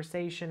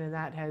conversation, and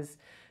that has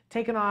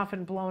taken off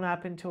and blown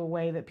up into a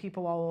way that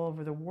people all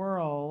over the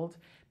world,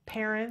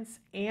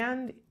 parents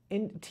and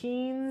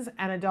teens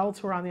and adults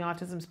who are on the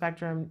autism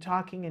spectrum,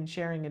 talking and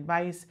sharing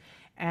advice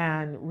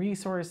and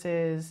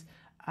resources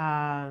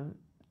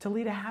to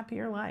lead a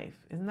happier life.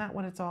 Isn't that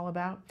what it's all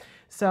about?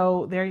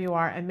 So there you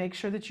are. And make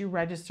sure that you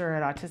register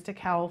at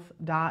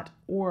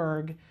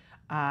autistichealth.org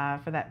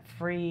for that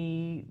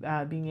free,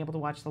 being able to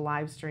watch the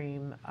live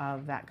stream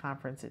of that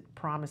conference. It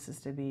promises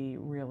to be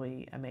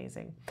really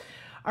amazing.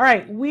 All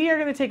right, we are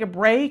going to take a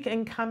break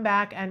and come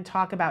back and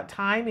talk about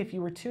time. If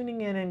you were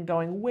tuning in and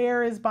going,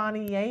 where is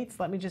Bonnie Yates?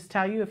 Let me just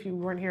tell you, if you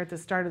weren't here at the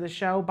start of the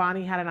show,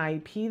 Bonnie had an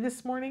IEP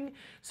this morning,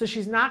 so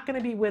she's not going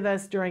to be with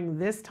us during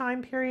this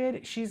time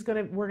period.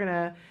 We're going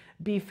to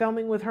be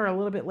filming with her a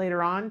little bit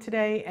later on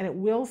today, and it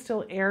will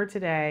still air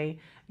today.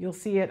 You'll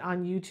see it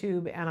on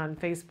YouTube and on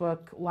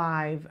Facebook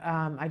Live.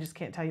 I just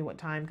can't tell you what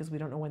time because we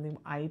don't know when the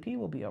IEP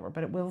will be over,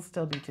 but it will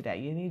still be today.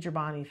 You need your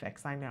Bonnie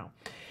fix, I know.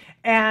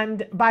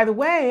 And by the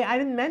way, I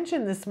didn't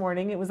mention this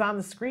morning, it was on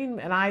the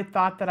screen and I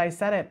thought that I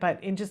said it,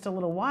 but in just a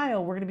little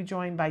while, we're going to be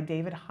joined by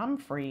David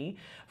Humphrey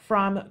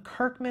from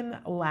Kirkman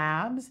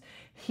Labs.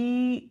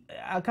 A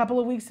couple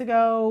of weeks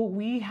ago,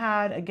 we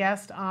had a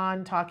guest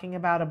on talking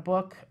about a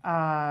book,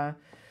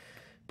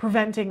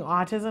 Preventing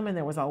Autism, and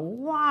there was a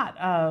lot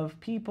of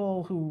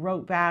people who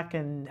wrote back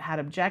and had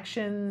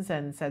objections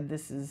and said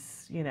this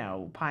is,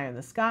 pie in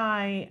the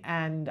sky.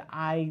 And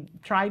I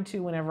tried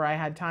to, whenever I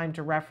had time,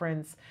 to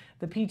reference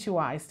the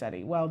P2I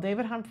study. Well,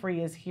 David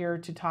Humphrey is here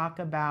to talk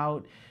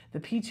about the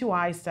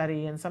P2I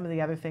study and some of the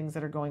other things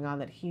that are going on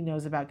that he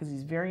knows about because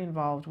he's very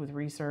involved with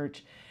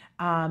research.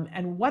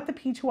 And what the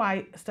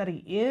P2I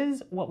study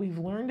is, what we've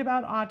learned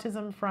about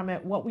autism from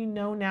it, what we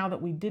know now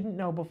that we didn't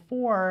know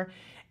before,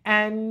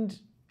 and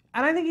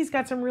I think he's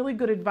got some really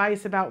good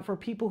advice about for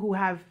people who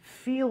have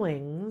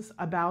feelings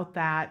about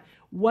that,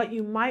 what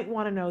you might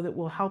want to know that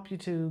will help you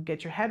to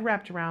get your head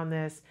wrapped around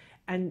this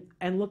and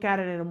look at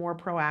it in a more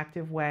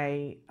proactive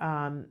way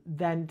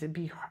than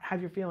to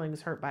have your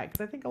feelings hurt by it.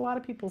 Because I think a lot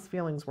of people's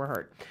feelings were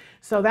hurt.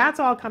 So that's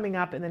all coming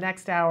up in the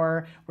next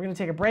hour. We're going to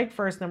take a break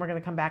first, and then we're going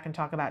to come back and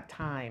talk about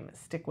time.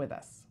 Stick with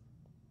us.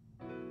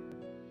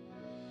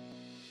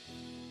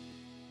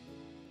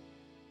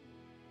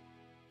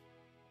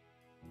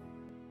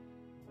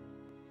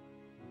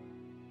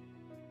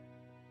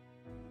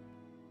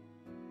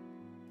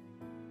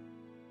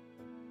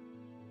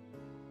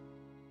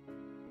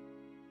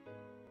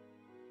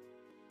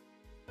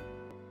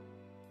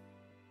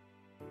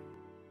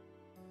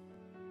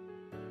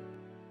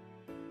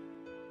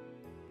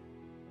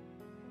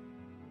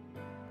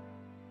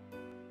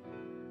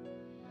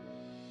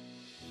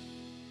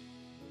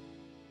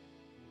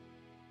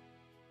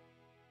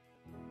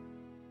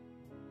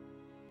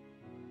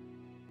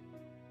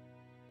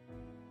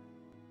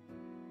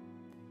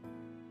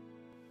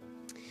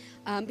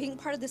 being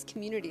part of this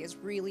community is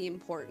really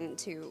important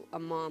to a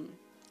mom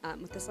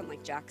with a son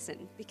like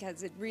Jackson,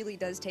 because it really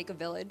does take a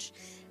village,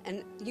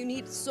 and you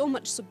need so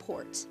much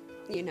support,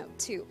 you know,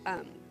 to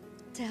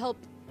help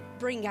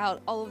bring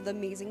out all of the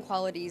amazing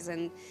qualities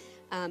and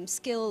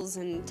skills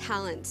and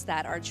talents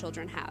that our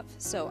children have.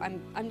 So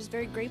I'm just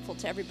very grateful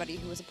to everybody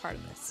who was a part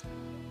of this.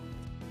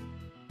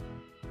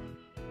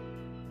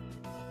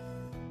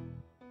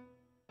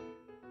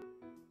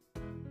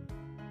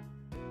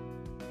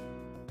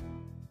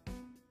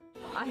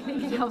 I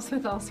think it helps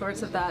with all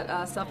sorts of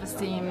that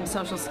self-esteem,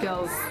 social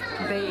skills.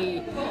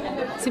 They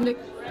seem to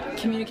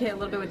communicate a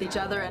little bit with each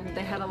other, and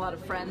they had a lot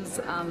of friends.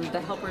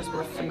 The helpers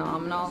were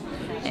phenomenal,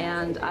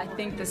 and I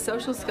think the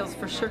social skills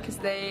for sure, because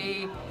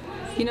they,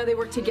 you know, they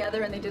worked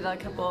together and they did a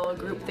couple of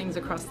group things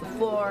across the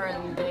floor,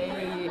 and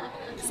they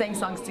sang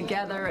songs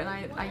together, and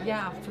I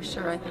yeah, for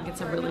sure, I think it's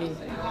a really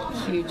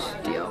huge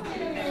deal.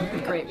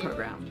 A great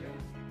program.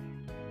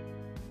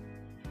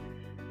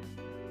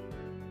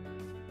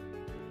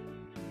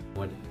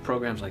 What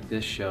programs like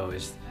this show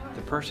is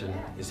the person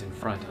is in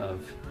front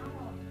of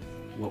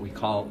what we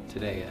call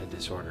today a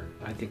disorder.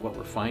 I think what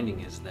we're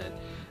finding is that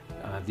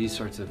these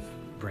sorts of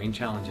brain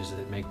challenges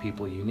that make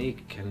people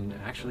unique can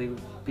actually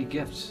be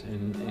gifts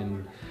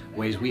in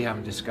ways we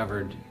haven't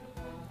discovered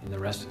in the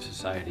rest of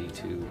society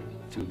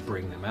to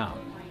bring them out.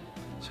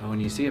 So when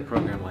you see a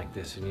program like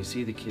this and you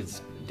see the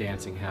kids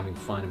dancing, having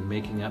fun, and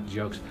making up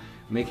jokes,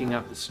 making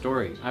up the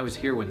story. I was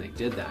here when they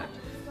did that.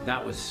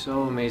 That was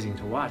so amazing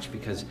to watch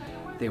because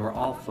they were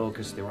all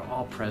focused, they were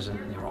all present,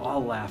 they were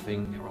all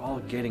laughing, they were all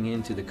getting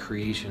into the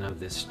creation of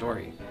this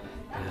story.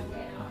 And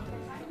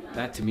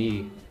that to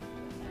me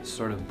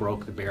sort of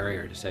broke the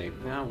barrier to say,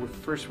 no,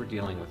 first we're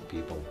dealing with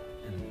people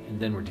and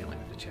then we're dealing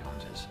with the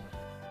challenges.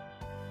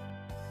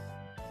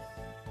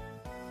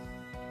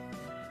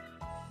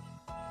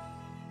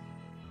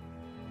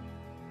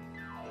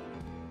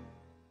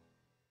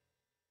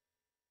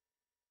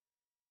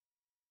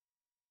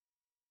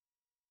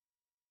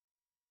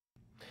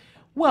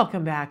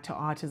 Welcome back to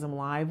Autism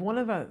Live. One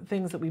of the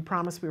things that we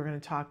promised we were going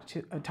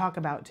to talk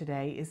about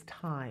today is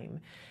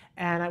time.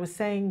 And I was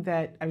saying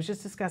that I was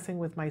just discussing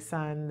with my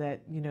son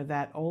that, you know,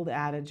 that old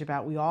adage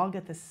about we all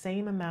get the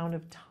same amount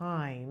of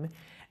time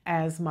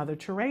as Mother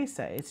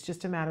Teresa. It's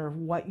just a matter of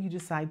what you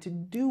decide to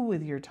do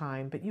with your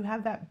time. But you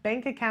have that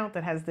bank account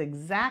that has the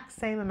exact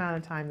same amount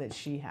of time that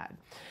she had.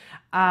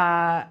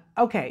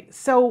 Okay,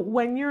 so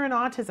when you're an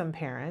autism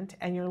parent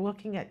and you're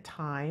looking at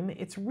time,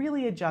 it's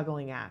really a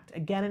juggling act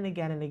again and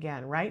again and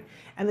again, right?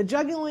 And the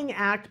juggling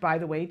act, by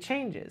the way,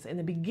 changes. In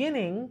the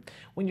beginning,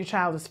 when your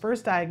child is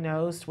first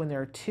diagnosed, when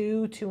they're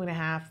 2,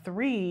 2.5,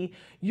 3,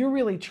 you're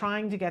really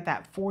trying to get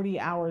that 40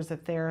 hours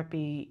of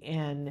therapy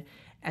in.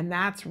 And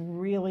that's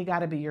really got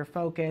to be your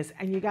focus.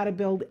 And you got to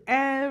build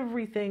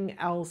everything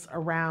else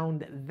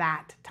around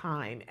that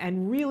time.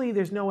 And really,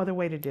 there's no other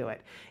way to do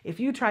it. If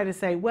you try to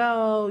say,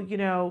 well, you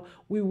know,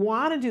 we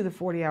want to do the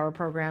 40-hour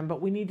program,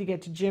 but we need to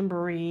get to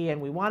Gymboree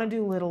and we want to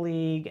do Little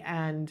League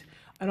and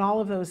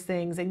all of those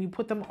things, and you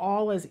put them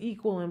all as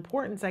equal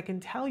importance, I can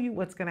tell you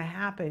what's going to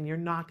happen. You're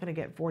not going to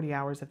get 40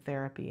 hours of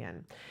therapy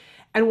in.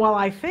 And while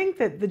I think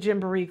that the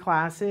Gymboree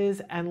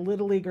classes and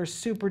Little League are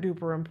super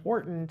duper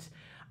important,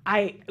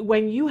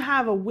 when you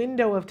have a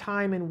window of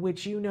time in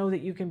which you know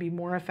that you can be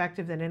more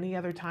effective than any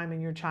other time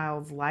in your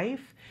child's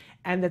life,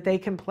 and that they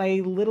can play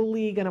Little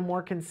League on a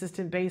more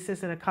consistent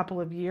basis in a couple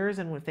of years,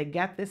 and if they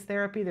get this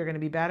therapy, they're going to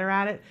be better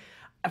at it.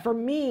 For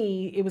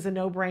me, it was a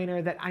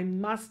no-brainer that I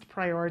must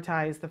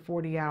prioritize the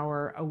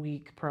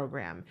 40-hour-a-week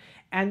program,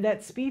 and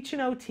that speech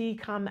and OT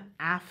come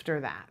after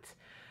that.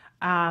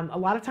 A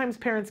lot of times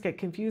parents get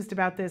confused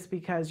about this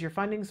because your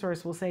funding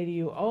source will say to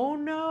you, oh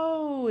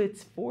no,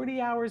 it's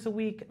 40 hours a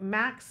week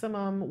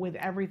maximum with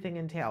everything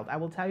entailed. I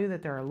will tell you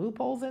that there are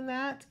loopholes in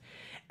that.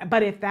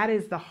 But if that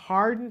is the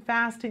hard and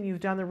fast and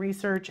you've done the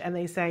research and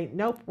they say,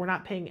 nope, we're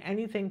not paying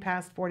anything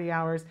past 40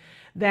 hours,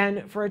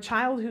 then for a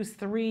child who's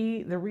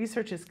 3, the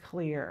research is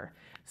clear.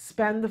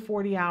 Spend the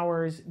 40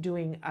 hours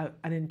doing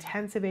an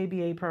intensive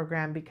ABA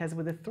program, because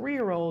with a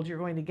 3-year-old, you're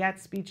going to get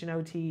speech and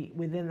OT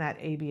within that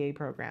ABA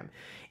program.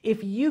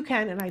 If you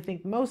can, and I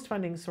think most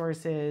funding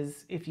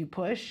sources, if you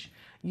push,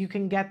 you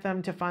can get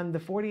them to fund the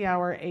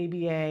 40-hour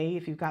ABA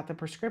if you've got the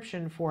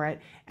prescription for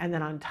it, and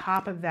then on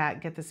top of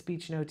that, get the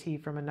speech and OT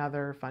from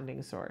another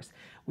funding source.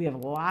 We have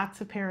lots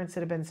of parents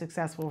that have been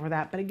successful for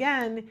that. But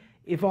again,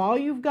 if all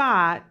you've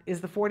got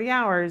is the 40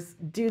 hours,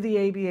 do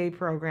the ABA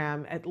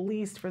program, at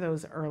least for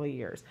those early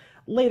years.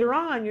 Later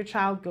on, your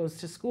child goes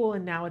to school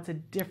and now it's a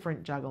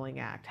different juggling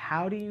act.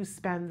 How do you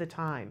spend the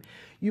time?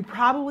 You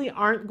probably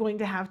aren't going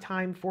to have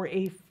time for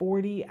a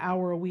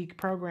 40-hour-a-week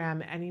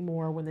program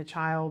anymore when the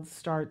child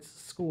starts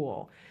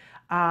school.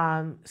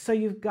 So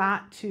you've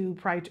got to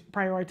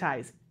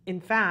prioritize. In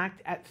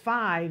fact, at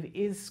 5,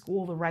 is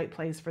school the right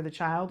place for the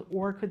child,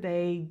 or could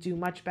they do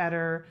much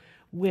better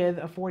with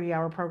a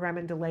 40-hour program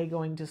and delay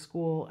going to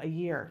school a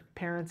year?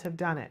 Parents have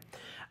done it.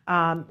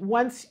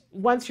 Once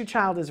your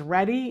child is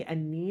ready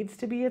and needs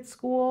to be at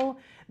school,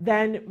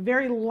 then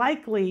very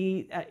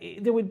likely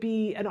there would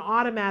be an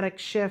automatic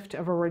shift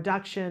of a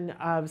reduction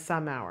of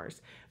some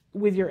hours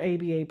with your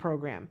ABA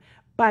program.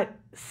 But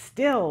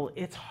still,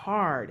 it's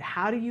hard.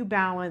 How do you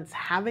balance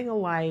having a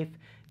life,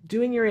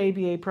 doing your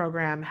ABA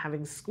program,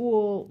 having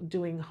school,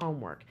 doing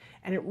homework?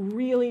 And it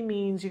really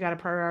means you got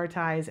to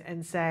prioritize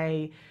and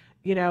say,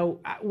 you know,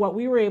 what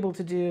we were able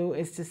to do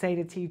is to say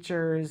to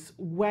teachers,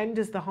 when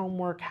does the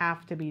homework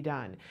have to be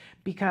done?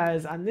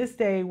 Because on this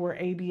day we're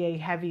ABA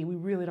heavy, we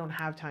really don't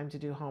have time to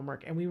do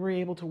homework. And we were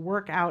able to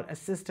work out a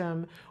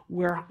system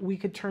where we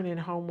could turn in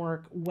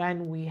homework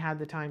when we had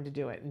the time to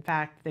do it. In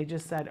fact, they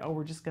just said, oh,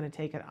 we're just going to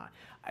take it on.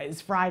 It's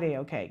Friday,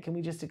 okay, can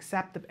we just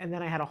accept it? And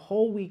then I had a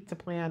whole week to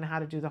plan how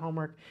to do the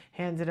homework,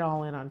 handed it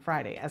all in on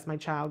Friday. As my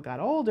child got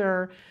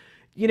older,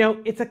 you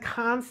know, it's a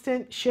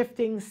constant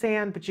shifting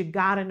sand, but you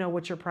got to know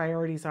what your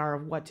priorities are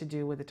of what to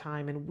do with the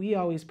time. And we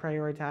always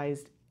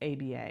prioritized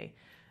ABA,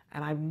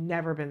 and I've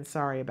never been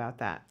sorry about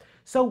that.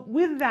 So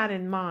with that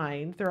in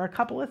mind, there are a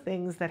couple of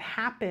things that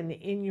happen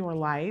in your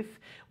life.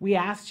 We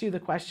asked you the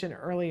question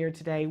earlier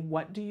today,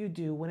 what do you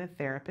do when a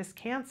therapist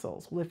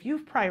cancels? Well, if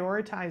you've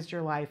prioritized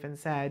your life and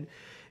said,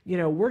 you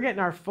know, we're getting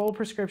our full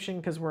prescription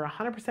because we're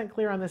 100%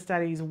 clear on the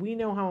studies. We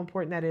know how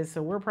important that is,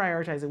 so we're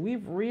prioritizing.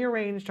 We've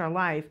rearranged our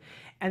life,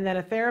 and then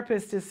a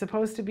therapist is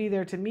supposed to be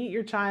there to meet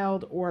your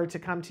child or to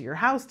come to your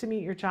house to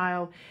meet your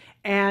child,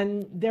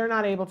 and they're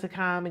not able to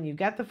come, and you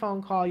get the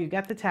phone call, you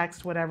get the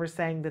text, whatever,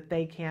 saying that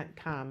they can't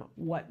come.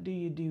 What do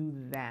you do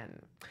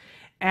then?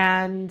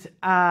 And,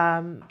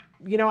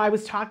 you know, I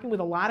was talking with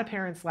a lot of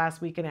parents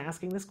last week and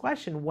asking this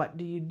question, what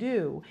do you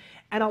do?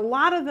 And a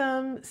lot of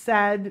them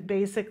said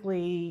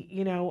basically,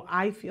 you know,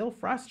 I feel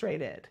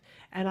frustrated.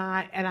 And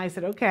I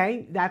said,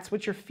 okay, that's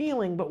what you're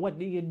feeling, but what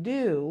do you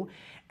do?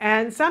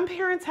 And some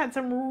parents had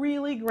some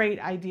really great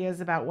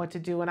ideas about what to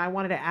do, and I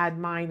wanted to add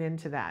mine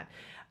into that.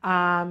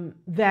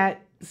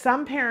 That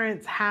some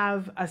parents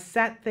have a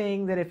set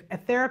thing that if a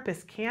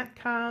therapist can't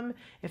come,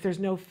 if there's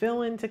no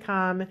fill-in to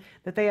come,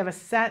 that they have a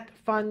set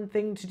fun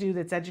thing to do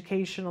that's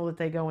educational that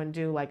they go and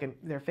do, like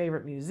their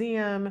favorite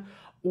museum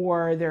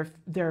or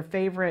their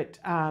favorite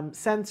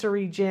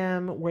sensory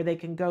gym where they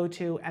can go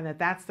to, and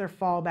that's their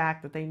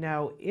fallback, that they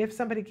know if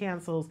somebody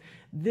cancels,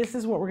 this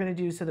is what we're going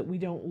to do so that we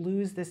don't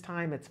lose this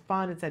time. It's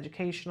fun, it's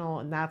educational,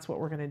 and that's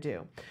what we're going to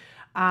do.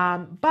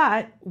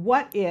 But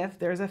what if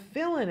there's a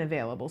fill-in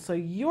available? So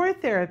your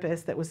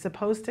therapist that was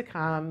supposed to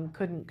come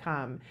couldn't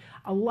come.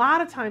 A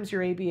lot of times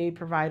your ABA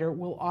provider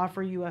will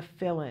offer you a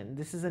fill-in.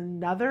 This is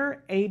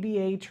another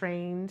ABA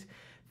trained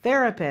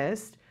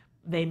therapist.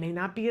 They may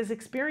not be as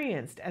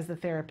experienced as the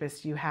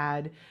therapist you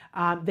had.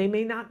 They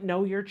may not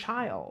know your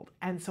child.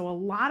 And so a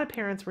lot of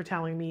parents were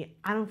telling me,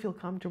 I don't feel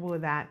comfortable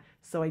with that,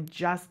 so I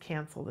just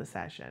cancel the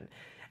session.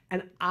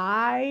 And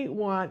I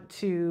want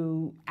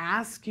to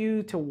ask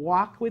you to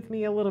walk with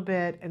me a little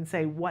bit and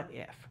say, what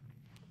if?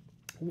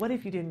 What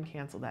if you didn't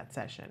cancel that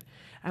session?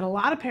 And a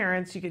lot of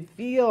parents, you could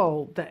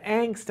feel the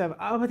angst of,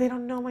 oh, but they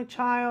don't know my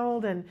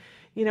child. And,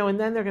 you know, and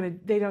then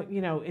they don't,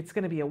 you know, it's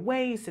going to be a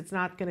waste. It's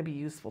not going to be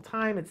useful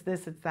time. It's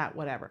this, it's that,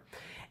 whatever.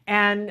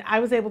 And I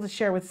was able to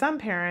share with some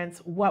parents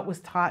what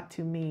was taught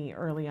to me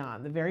early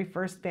on. The very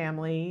first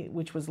family,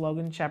 which was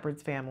Logan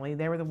Shepard's family,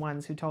 they were the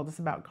ones who told us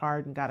about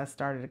CARD and got us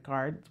started at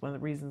CARD. It's one of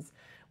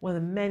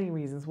the many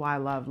reasons why I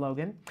love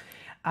Logan.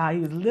 He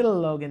was little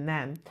Logan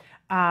then.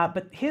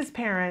 But his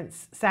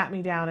parents sat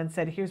me down and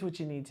said, here's what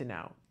you need to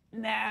know.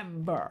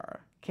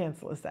 Never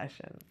cancel a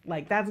session.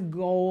 Like, that's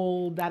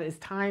gold. That is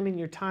time in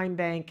your time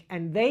bank.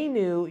 And they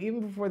knew,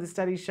 even before the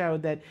study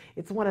showed, that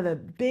it's one of the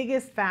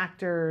biggest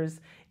factors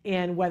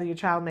in whether your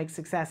child makes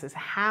success is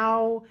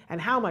how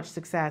much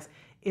success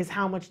is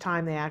how much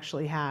time they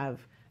actually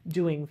have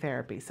doing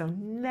therapy. So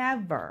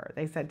never,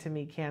 they said to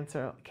me,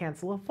 cancel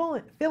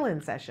a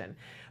fill-in session.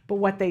 But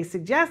what they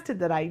suggested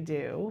that I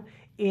do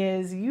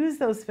is use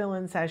those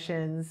fill-in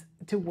sessions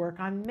to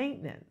work on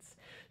maintenance.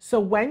 So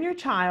when your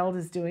child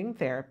is doing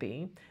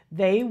therapy,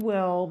 they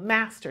will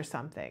master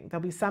something.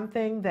 There'll be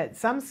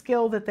some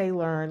skill that they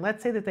learn.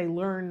 Let's say that they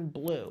learn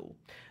blue,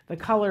 the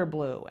color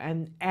blue,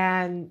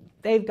 and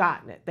they've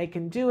gotten it. They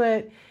can do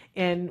it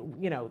in,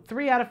 you know,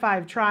 3 out of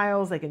 5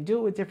 trials. They can do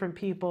it with different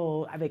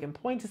people. They can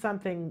point to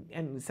something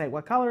and say,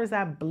 what color is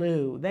that?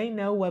 Blue. They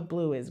know what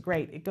blue is.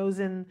 Great. It goes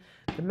in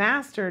the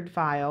mastered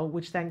file,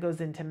 which then goes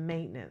into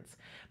maintenance.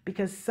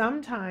 Because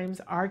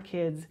sometimes our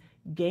kids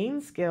gain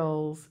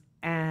skills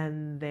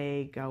and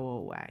they go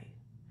away.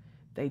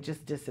 They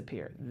just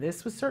disappear.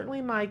 This was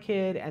certainly my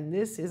kid, and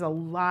this is a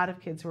lot of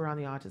kids who are on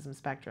the autism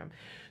spectrum.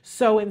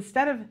 So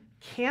instead of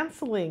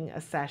canceling a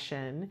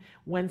session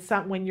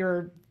when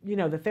you're, you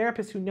know, the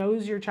therapist who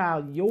knows your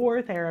child,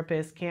 your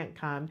therapist can't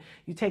come,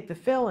 you take the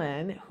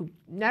fill-in who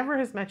never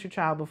has met your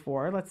child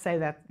before. Let's say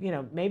that, you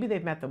know, maybe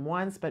they've met them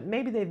once, but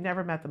maybe they've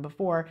never met them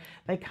before.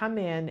 They come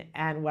in,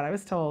 and what I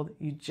was told,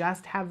 you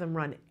just have them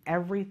run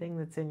everything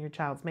that's in your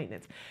child's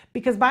maintenance.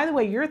 Because, by the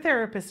way, your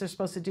therapists are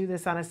supposed to do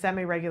this on a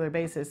semi-regular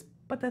basis,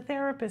 but the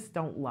therapists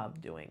don't love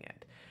doing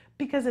it.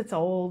 because it's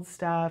old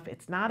stuff.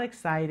 It's not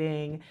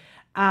exciting.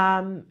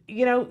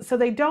 You know, so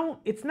they don't,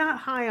 it's not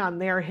high on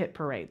their hit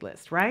parade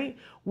list, right?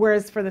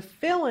 Whereas for the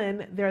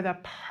fill-in, they're the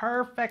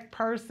perfect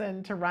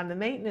person to run the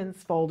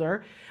maintenance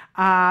folder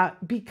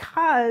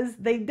because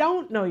they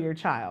don't know your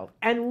child.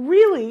 And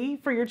really,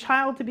 for your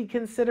child to be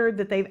considered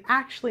that they've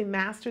actually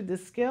mastered the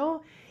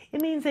skill,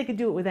 it means they could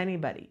do it with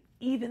anybody,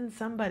 even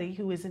somebody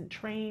who isn't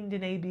trained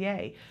in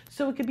ABA.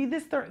 So it could be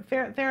this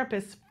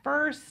therapist's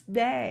first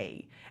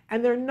day,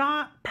 and they're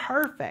not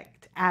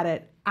perfect at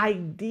it,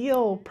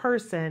 ideal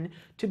person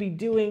to be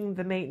doing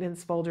the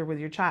maintenance folder with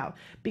your child.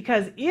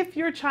 Because if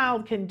your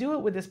child can do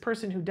it with this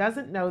person who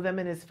doesn't know them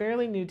and is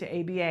fairly new to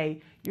ABA,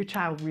 your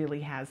child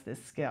really has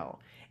this skill.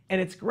 And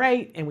it's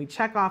great, and we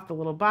check off the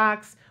little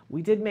box.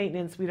 We did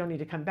maintenance. We don't need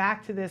to come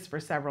back to this for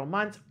several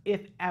months,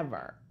 if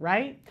ever,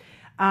 right?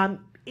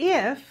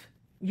 If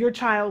your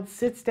child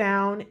sits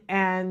down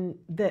and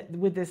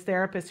with this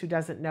therapist who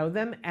doesn't know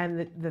them,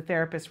 and the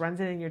therapist runs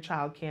it and your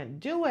child can't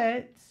do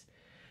it,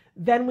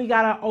 then we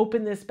got to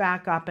open this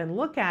back up and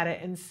look at it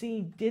and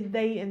see, did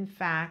they in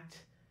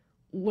fact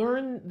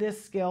learn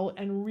this skill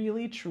and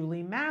really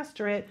truly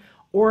master it,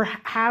 or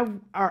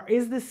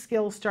is this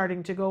skill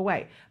starting to go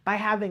away? By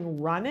having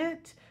run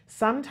it,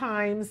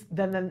 sometimes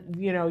then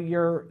you know,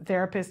 your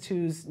therapist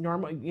who's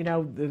normal, you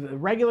know, the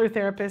regular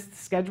therapist,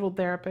 scheduled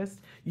therapist,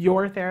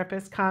 your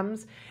therapist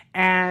comes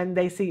and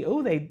they see,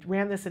 oh, they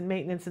ran this in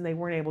maintenance and they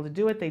weren't able to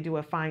do it. They do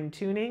a fine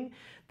tuning.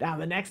 Now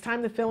the next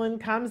time the fill-in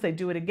comes, they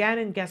do it again,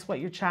 and guess what?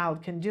 Your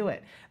child can do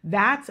it.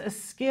 That's a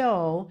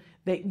skill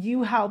that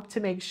you help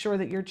to make sure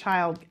that your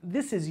child,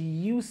 this is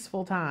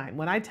useful time.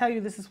 When I tell you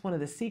this is one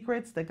of the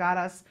secrets that got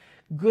us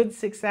good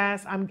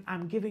success,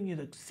 I'm giving you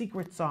the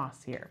secret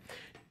sauce here.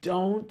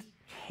 Don't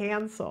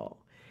cancel.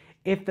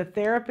 If the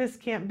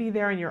therapist can't be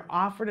there and you're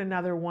offered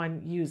another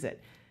one, use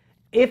it.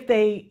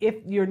 If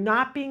you're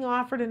not being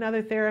offered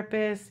another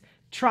therapist,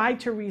 try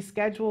to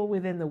reschedule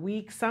within the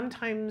week.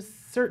 Sometimes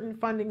certain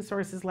funding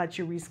sources let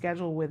you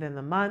reschedule within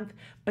the month,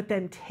 but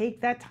then take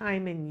that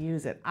time and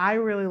use it. I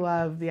really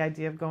love the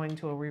idea of going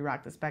to a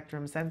Re-Rock the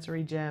Spectrum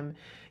sensory gym,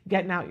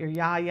 getting out your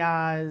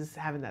yayas,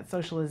 having that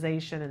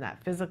socialization and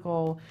that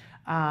physical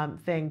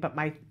thing. But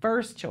my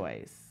first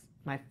choice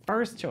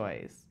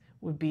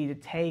would be to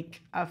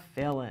take a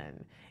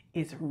fill-in.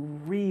 It's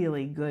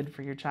really good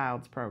for your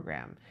child's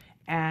program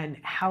and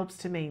helps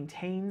to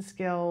maintain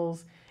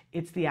skills.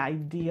 It's the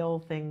ideal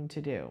thing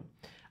to do.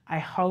 I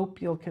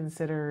hope you'll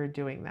consider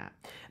doing that.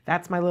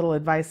 That's my little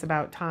advice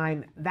about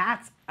time.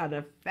 That's an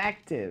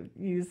effective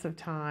use of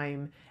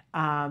time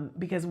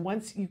because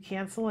once you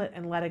cancel it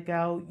and let it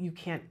go, you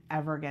can't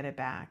ever get it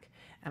back.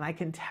 And I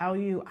can tell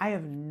you, I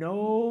have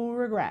no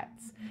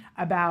regrets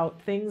about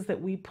things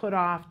that we put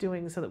off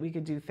doing so that we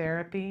could do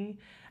therapy.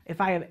 If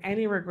I have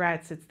any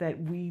regrets, it's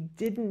that we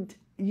didn't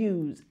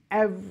use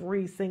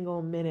every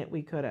single minute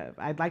we could have.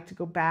 I'd like to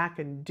go back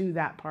and do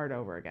that part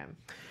over again.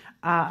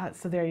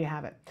 So there you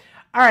have it.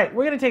 All right,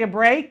 we're going to take a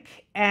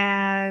break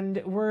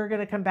and we're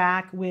going to come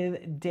back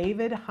with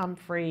David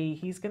Humphrey.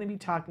 He's going to be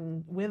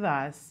talking with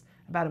us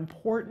about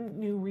important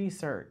new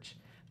research,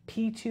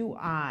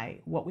 P2I,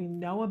 what we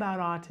know about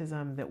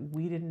autism that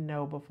we didn't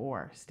know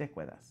before. Stick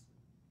with us.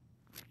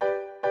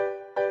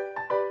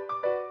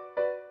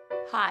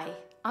 Hi,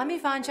 I'm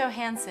Yvonne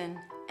Johansson,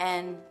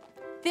 and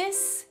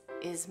this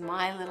is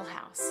My Little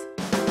House.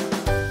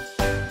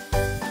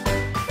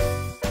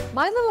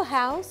 My Little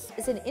House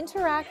is an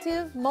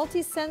interactive,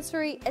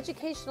 multi-sensory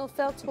educational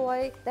felt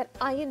toy that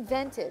I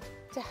invented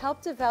to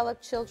help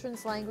develop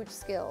children's language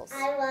skills.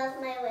 I love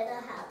My Little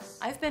House.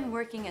 I've been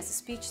working as a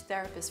speech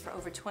therapist for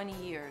over 20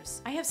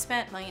 years. I have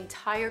spent my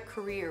entire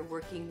career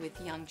working with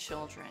young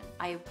children.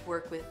 I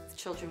work with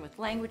children with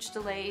language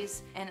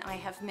delays, and I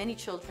have many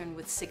children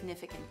with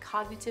significant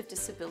cognitive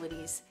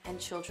disabilities and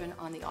children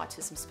on the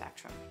autism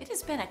spectrum. It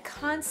has been a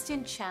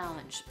constant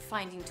challenge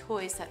finding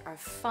toys that are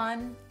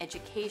fun,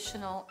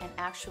 educational, and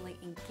actually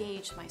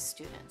engage my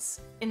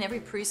students. In every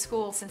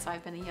preschool since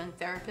I've been a young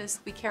therapist,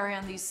 we carry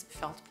on these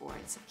felt boards.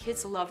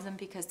 Kids love them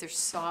because they're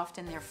soft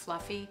and they're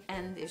fluffy,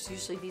 and there's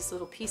usually these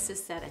little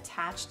pieces that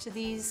attach to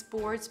these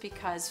boards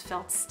because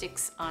felt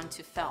sticks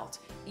onto felt.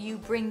 You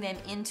bring them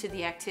into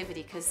the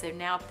activity because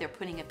they're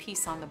putting a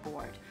piece on the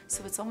board.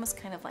 So it's almost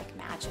kind of like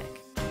magic.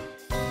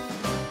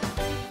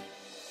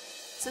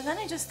 So then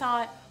I just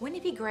thought, wouldn't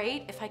it be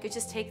great if I could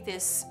just take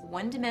this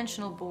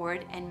one-dimensional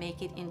board and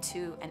make it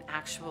into an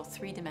actual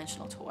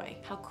three-dimensional toy?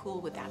 How cool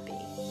would that be?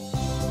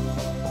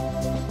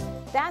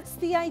 That's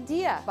the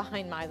idea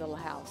behind My Little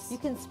House. You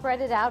can spread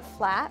it out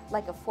flat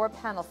like a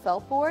 4-panel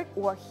felt board,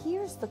 or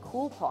here's the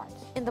cool part.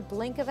 In the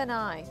blink of an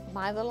eye,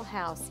 My Little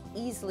House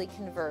easily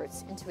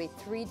converts into a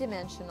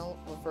 3-dimensional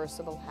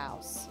reversible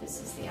house. This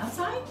is the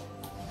outside.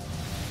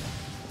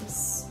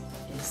 This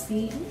is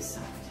the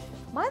inside.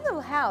 My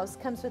Little House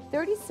comes with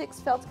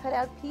 36 felt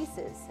cutout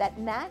pieces that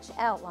match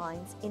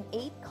outlines in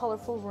 8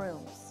 colorful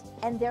rooms.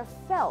 And they're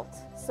felt,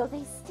 so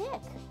they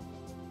stick.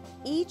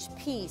 Each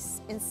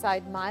piece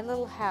inside My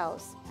Little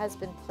House has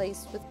been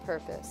placed with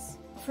purpose.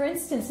 For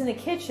instance, in the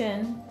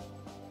kitchen,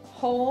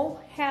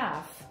 whole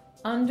half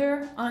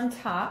under on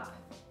top,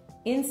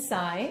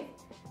 inside,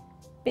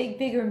 big,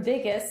 bigger, and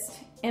biggest,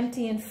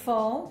 empty and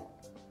full,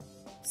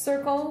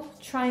 circle,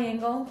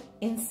 triangle,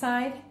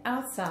 inside,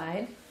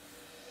 outside.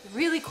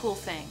 Really cool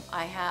thing,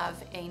 I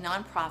have a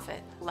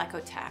nonprofit,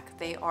 Lecotech.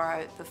 They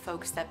are the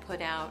folks that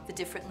put out the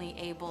Differently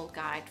Abled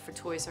Guide for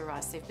Toys R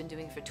Us. They've been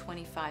doing it for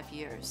 25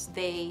 years.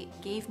 They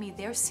gave me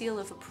their seal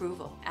of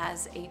approval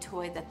as a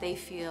toy that they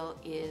feel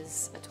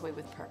is a toy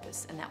with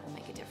purpose, and that will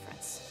make a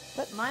difference.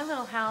 But My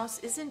Little House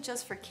isn't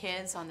just for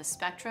kids on the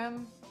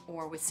spectrum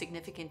or with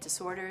significant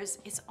disorders.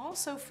 It's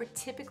also for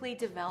typically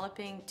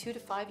developing 2 to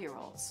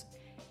 5-year-olds.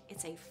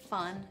 It's a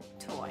fun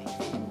toy.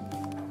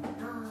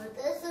 Oh,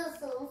 this is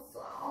so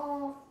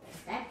soft.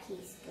 That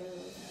piece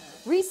goes.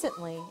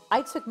 Recently,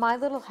 I took My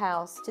Little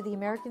House to the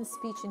American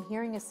Speech and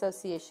Hearing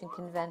Association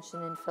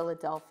convention in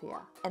Philadelphia,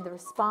 and the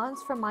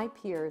response from my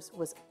peers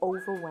was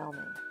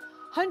overwhelming.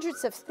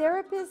 Hundreds of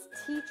therapists,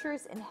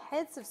 teachers, and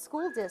heads of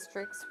school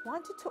districts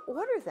wanted to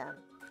order them.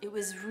 It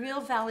was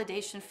real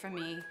validation for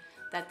me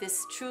that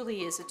this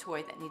truly is a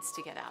toy that needs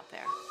to get out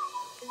there.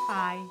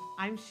 Hi,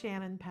 I'm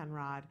Shannon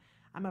Penrod.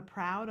 I'm a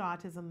proud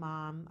autism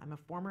mom, I'm a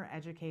former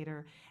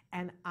educator,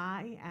 and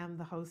I am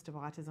the host of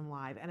Autism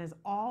Live. And as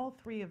all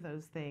three of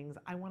those things,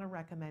 I want to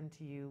recommend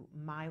to you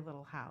My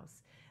Little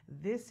House.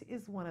 This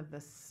is one of the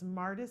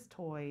smartest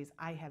toys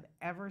I have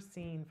ever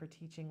seen for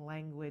teaching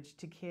language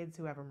to kids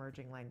who have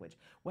emerging language.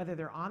 Whether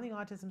they're on the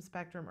autism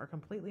spectrum or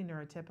completely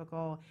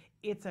neurotypical,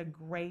 it's a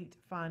great,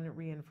 fun,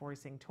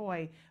 reinforcing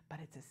toy, but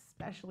it's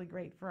especially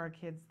great for our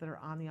kids that are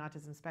on the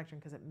autism spectrum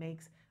because it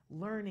makes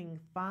learning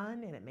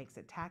fun and it makes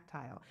it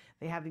tactile.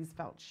 They have these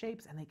felt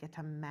shapes and they get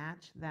to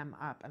match them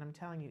up. And I'm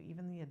telling you,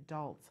 even the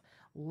adults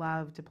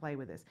love to play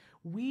with this.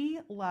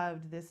 We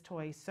loved this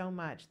toy so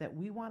much that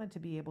we wanted to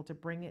be able to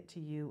bring it to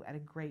you at a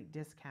great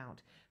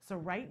discount. So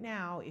right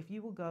now, if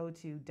you will go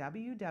to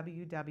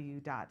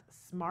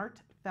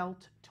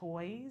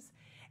www.smartfelttoys,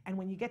 and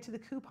when you get to the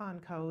coupon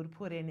code,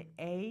 put in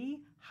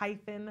a-live.com,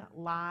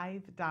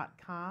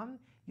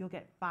 you'll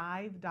get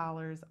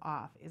 $5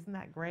 off. Isn't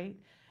that great?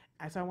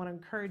 So I want to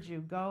encourage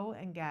you, go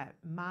and get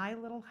My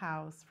Little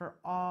House for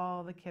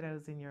all the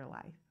kiddos in your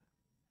life.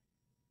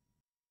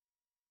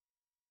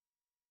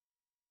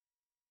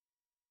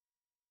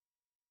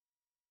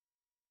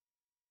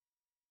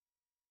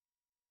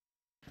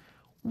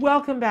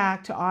 Welcome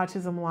back to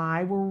Autism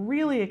Live. We're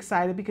really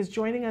excited because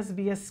joining us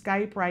via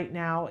Skype right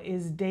now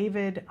is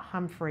David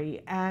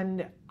Humphrey.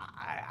 And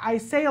I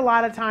say a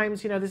lot of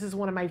times, you know, this is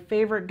one of my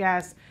favorite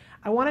guests.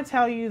 I want to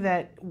tell you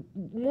that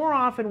more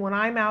often when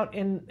I'm out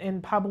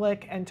in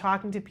public and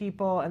talking to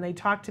people and they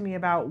talk to me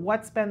about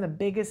what's been the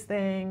biggest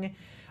thing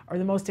or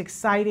the most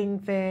exciting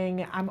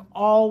thing, I'm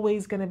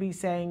always going to be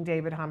saying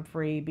David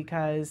Humphrey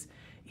because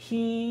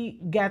he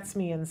gets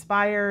me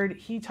inspired.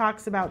 He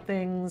talks about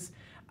things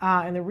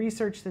and the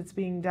research that's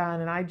being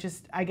done, and I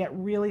get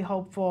really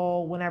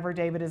hopeful whenever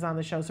David is on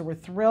the show. So we're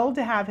thrilled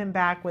to have him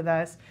back with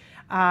us.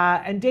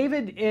 And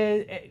David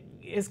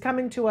is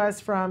coming to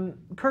us from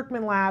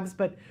Kirkman Labs,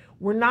 but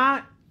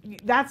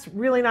that's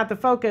really not the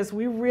focus.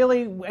 We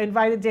really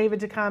invited David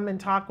to come and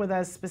talk with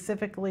us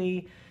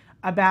specifically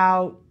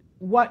about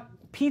what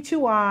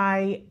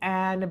P2I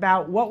and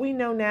about what we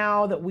know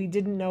now that we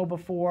didn't know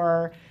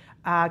before,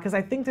 because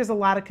I think there's a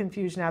lot of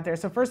confusion out there.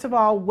 So first of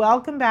all,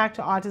 welcome back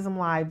to Autism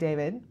Live,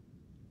 David.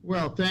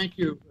 Well, thank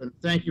you. And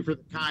thank you for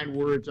the kind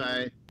words.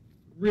 I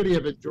really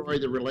have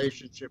enjoyed the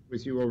relationship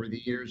with you over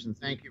the years, and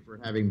thank you for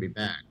having me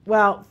back.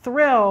 Well,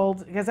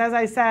 thrilled, because as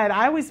I said,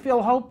 I always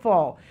feel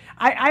hopeful.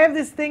 I have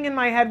this thing in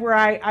my head where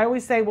I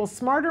always say, well,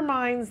 smarter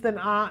minds than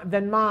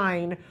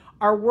mine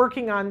are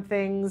working on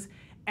things,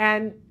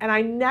 and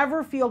I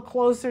never feel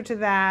closer to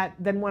that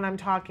than when I'm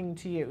talking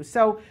to you.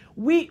 So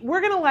we're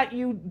going to let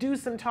you do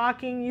some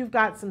talking. You've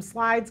got some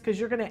slides because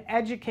you're going to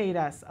educate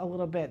us a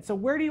little bit. So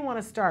where do you want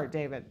to start,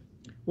 David?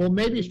 Well,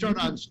 maybe start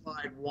on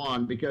slide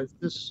 1, because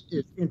this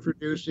is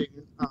introducing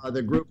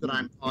the group that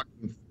I'm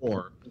talking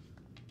for,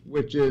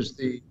 which is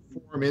the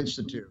Forum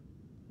Institute.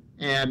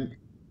 And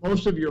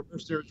most of your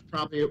listeners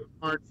probably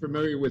aren't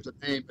familiar with the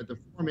name, but the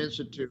Forum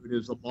Institute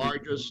is the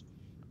largest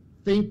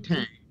think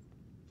tank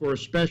for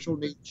special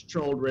needs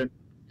children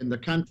in the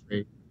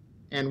country.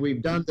 And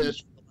we've done this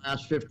for the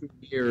last 15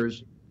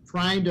 years,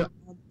 trying to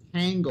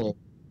untangle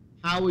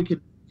how we can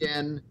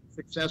begin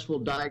successful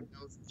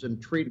diagnosis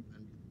and treatment,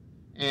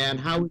 and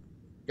how we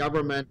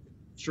government and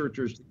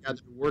researchers together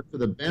to work for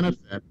the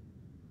benefit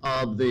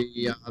of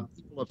the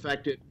people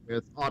affected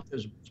with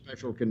autism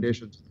special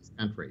conditions in this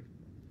country.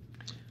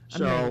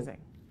 Amazing.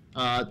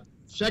 So,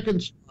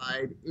 second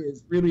slide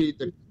is really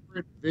the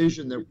current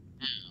vision that we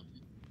have.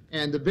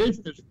 And the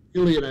vision is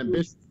really an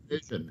ambitious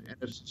vision, and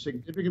it's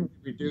significantly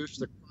reduce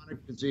the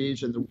chronic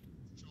disease in the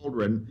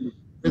children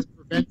with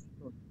prevention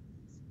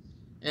programs.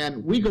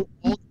 And we go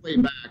all the way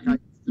back. I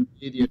used to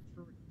be the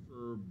attorney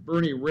for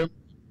Bernie Rimley,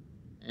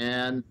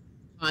 and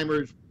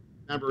timers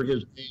remember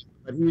his name,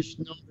 but he's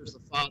known as the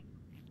father of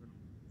autism.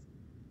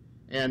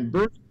 And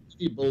Bernie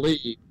really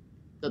believed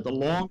that the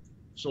long-term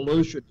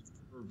solution is to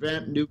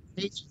prevent new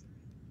cases.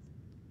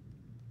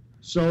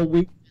 So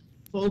we can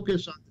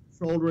focus on the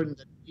children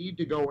that need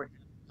to go ahead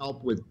and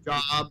help with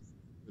jobs,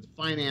 with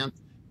finance,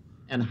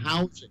 and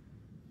housing,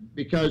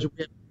 because we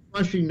have a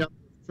crushing number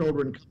of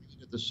children coming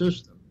into the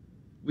system.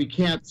 We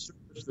can't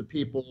service the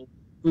people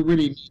who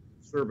really need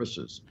the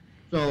services.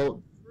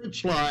 So, third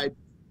slide,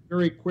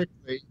 very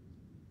quickly,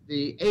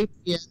 the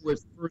APN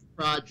was the first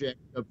project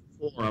of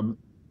the forum,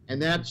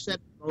 and that set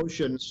in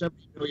motion $70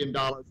 million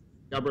of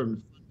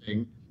government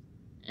funding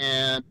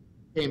and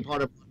became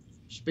part of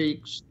Autism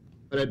Speaks,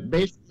 but it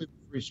basically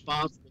was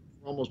responsible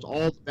for almost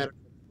all the medical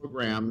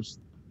programs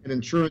and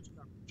insurance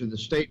coverage in the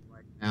state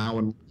right now,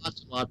 and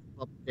lots of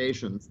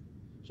publications.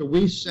 So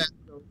we set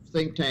those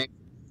think tanks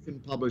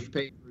and published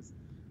papers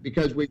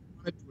because we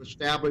wanted to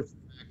establish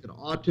the fact that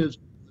autism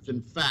was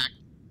in fact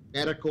a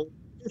medical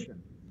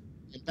condition.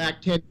 In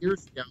fact, 10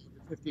 years ago,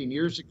 or 15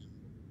 years ago,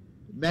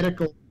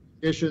 medical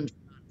conditions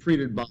were not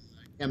treated by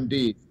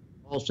MDs,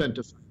 all sent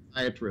to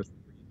psychiatrists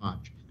pretty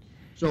much.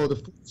 So the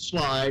fourth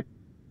slide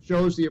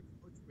shows the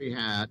approach we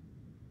had,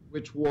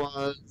 which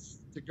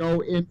was to go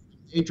into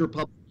major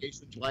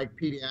publications like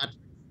Pediatrics,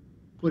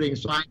 putting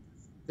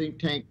scientists, think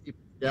tank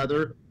people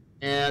together,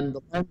 and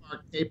the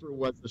landmark paper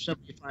was a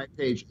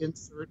 75-page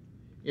insert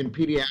in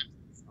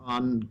Pediatrics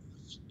on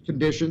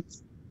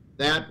conditions.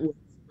 That was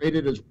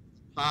rated as one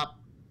of the top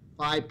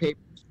 5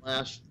 papers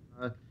last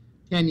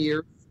 10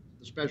 years,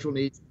 the special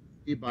needs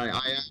by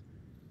IAC.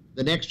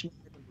 The next slide,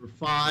 number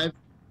 5,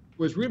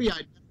 was really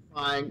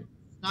identifying,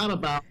 it's not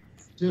about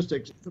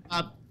statistics, it's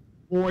about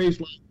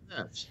boys like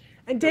this.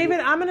 And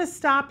David, I'm going to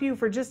stop you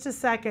for just a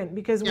second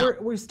because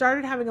we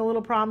started having a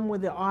little problem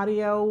with the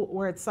audio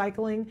where it's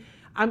cycling.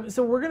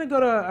 So we're going to go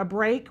to a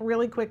break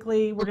really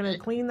quickly. We're going to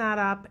clean that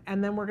up,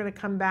 and then we're going to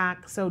come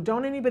back. So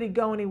don't anybody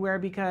go anywhere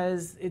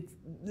because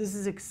this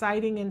is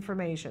exciting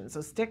information.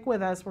 So stick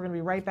with us. We're going to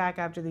be right back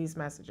after these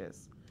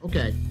messages.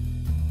 Okay.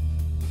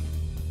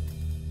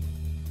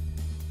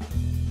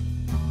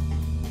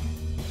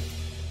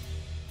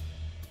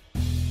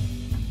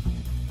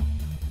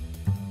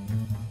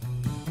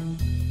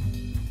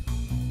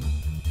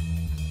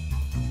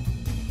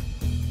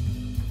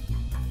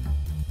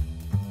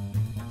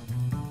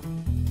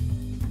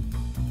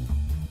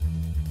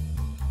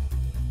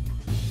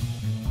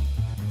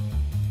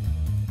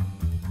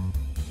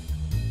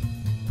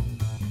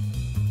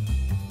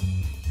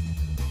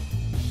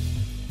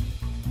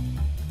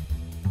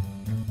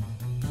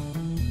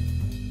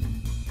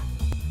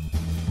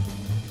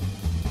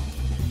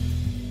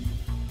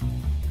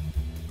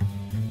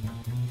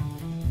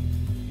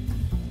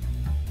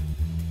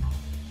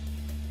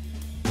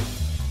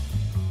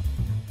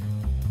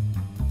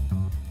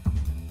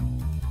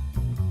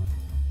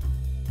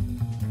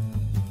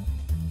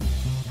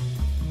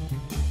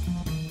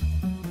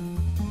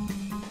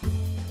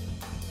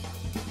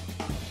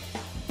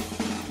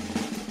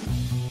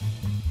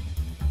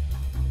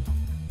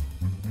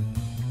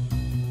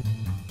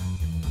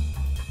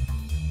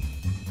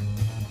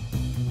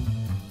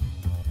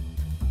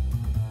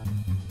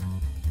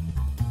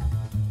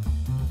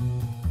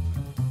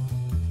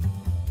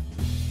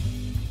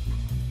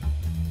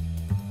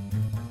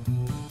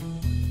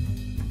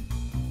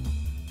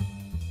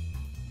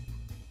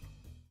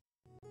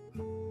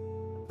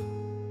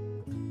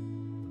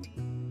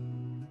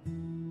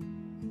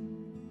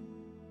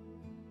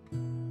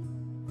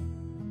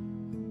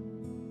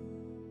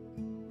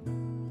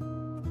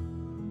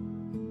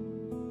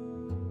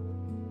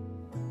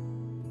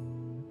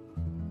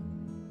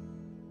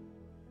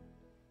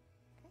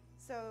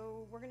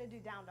 So we're going to do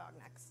down dog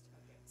next.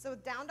 So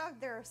with down dog,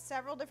 there are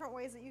several different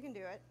ways that you can do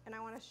it, and I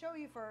want to show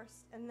you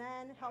first and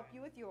then help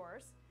you with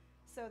yours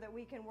so that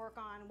we can work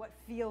on what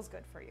feels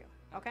good for you,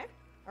 okay?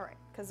 All right,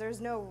 because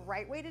there's no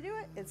right way to do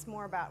it. It's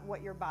more about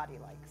what your body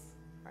likes,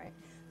 all right?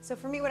 So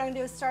for me, what I'm going to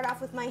do is start off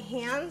with my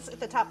hands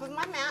at the top of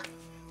my mat,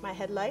 my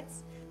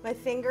headlights. My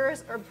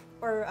fingers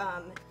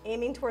are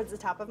aiming towards the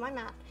top of my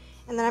mat,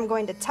 and then I'm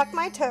going to tuck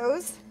my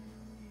toes,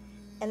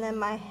 and then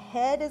my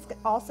head is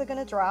also going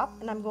to drop,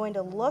 and I'm going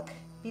to look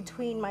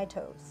between my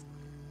toes.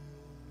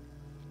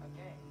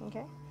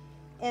 Okay?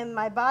 And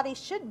my body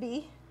should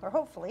be, or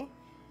hopefully,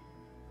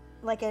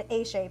 like an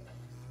A shape.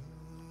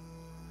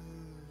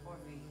 Or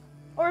V.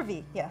 Or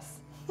V, yes.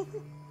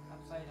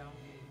 Upside down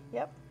V.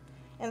 Yep.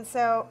 And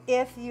so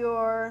if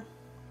your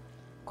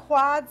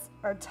quads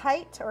are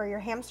tight or your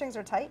hamstrings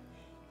are tight,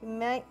 you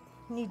might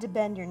need to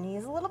bend your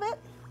knees a little bit.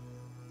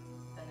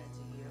 Then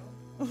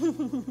it's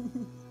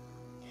you.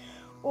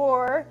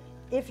 Or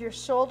if your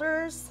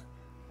shoulders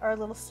are a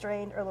little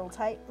strained or a little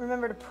tight,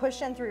 remember to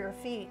push in through your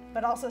feet,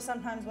 but also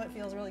sometimes what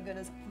feels really good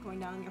is going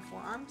down in your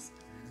forearms,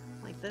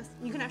 like this.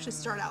 You can actually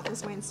start out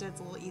this way instead, it's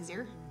a little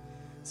easier.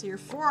 So your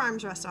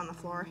forearms rest on the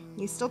floor,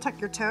 you still tuck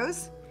your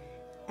toes,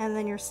 and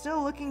then you're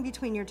still looking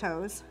between your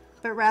toes,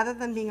 but rather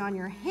than being on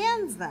your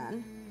hands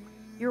then,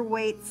 your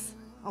weight's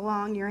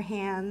along your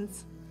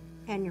hands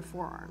and your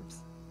forearms.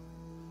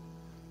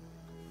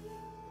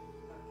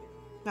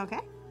 Okay?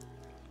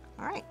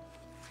 All right.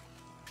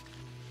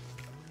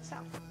 So,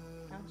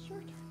 now it's your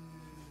turn.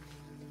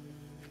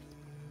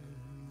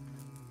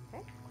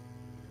 Okay?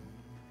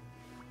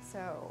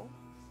 So,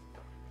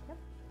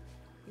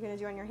 You're going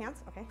to do on your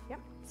hands? Okay, yep.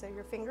 So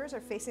your fingers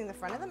are facing the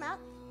front of the mat.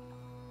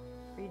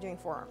 Are you doing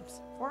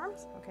forearms?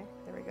 Forearms? Okay,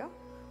 there we go.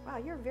 Wow,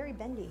 you're very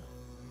bendy.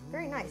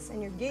 Very nice.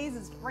 And your gaze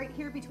is right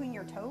here between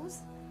your toes.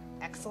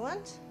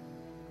 Excellent.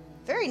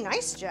 Very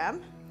nice,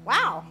 Jem.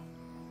 Wow.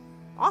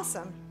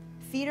 Awesome.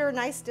 Feet are a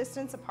nice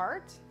distance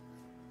apart.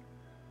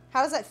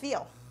 How does that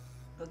feel?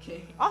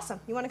 Okay. Awesome.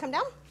 You want to come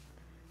down?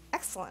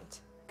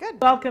 Excellent. Good.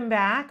 Welcome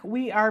back.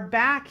 We are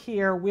back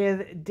here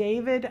with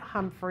David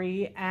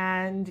Humphrey,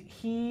 and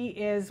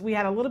we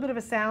had a little bit of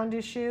a sound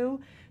issue,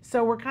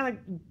 so we're kind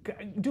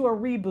of do a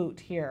reboot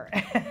here.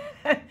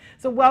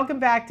 So welcome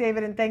back,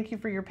 David, and thank you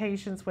for your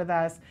patience with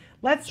us.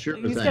 He's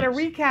going to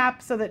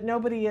recap so that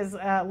nobody is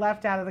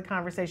left out of the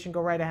conversation.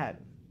 Go right ahead.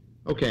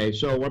 Okay,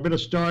 so we're going to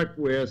start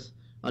with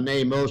a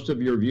name most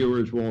of your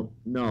viewers won't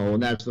know,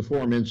 and that's the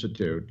Forum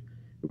Institute.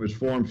 It was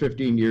formed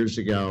 15 years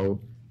ago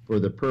for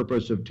the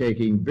purpose of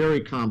taking very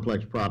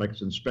complex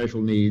products and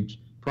special needs,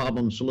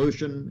 problem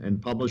solution,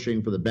 and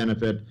publishing for the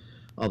benefit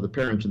of the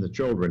parents and the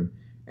children.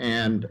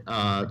 And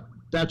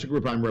that's a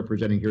group I'm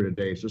representing here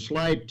today. So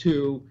slide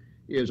 2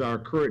 is our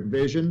current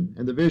vision,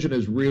 and the vision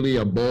is really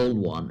a bold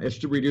one. It's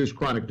to reduce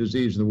chronic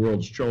disease in the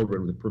world's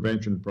children with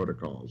prevention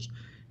protocols.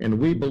 And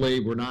we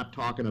believe we're not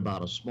talking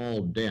about a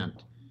small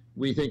dent.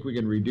 We think we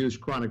can reduce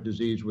chronic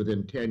disease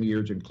within 10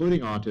 years,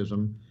 including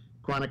autism.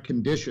 Chronic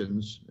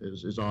conditions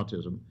is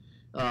autism.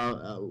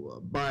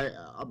 By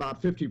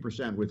about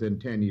 50% within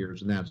 10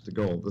 years, and that's the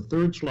goal. The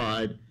third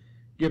slide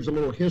gives a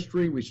little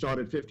history. We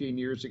started 15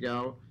 years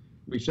ago.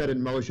 We set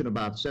in motion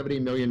about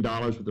 $70 million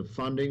worth of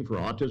funding for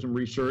autism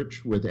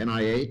research with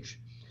NIH.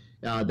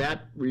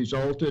 That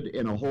resulted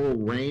in a whole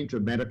range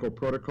of medical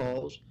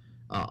protocols.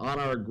 On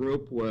our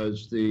group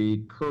was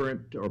the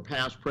current or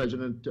past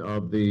president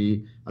of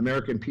the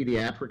American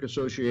Pediatric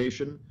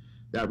Association.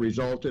 That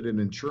resulted in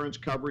insurance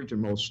coverage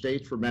in most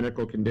states for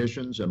medical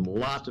conditions and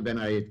lots of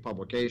NIH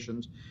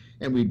publications.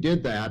 And we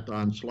did that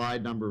on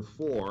slide number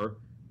 4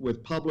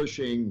 with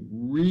publishing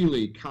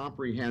really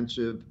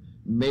comprehensive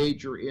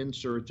major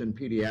inserts in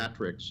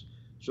pediatrics.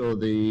 So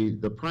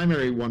the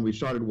primary one we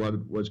started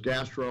was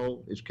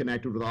Gastro is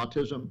Connected with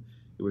Autism.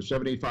 It was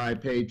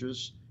 75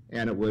 pages,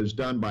 and it was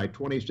done by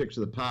 26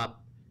 of the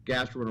top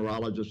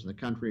gastroenterologists in the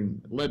country,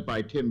 led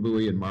by Tim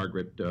Bowie and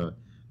Margaret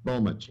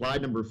Bowman.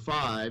 Slide number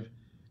 5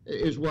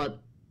 is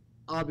what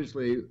I've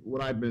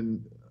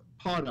been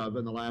part of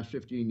in the last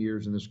 15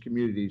 years in this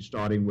community,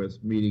 starting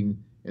with meeting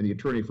and the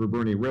attorney for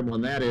Bernie Rimmel,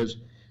 and that is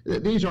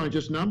that these aren't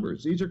just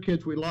numbers. These are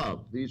kids we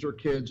love. These are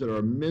kids that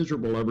are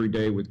miserable every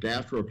day with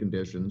gastro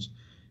conditions,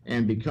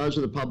 and because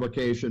of the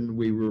publication,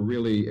 we were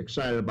really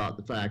excited about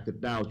the fact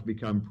that now it's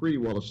become pretty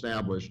well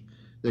established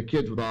that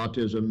kids with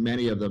autism,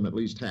 many of them, at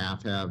least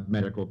half, have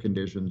medical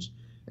conditions,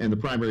 and the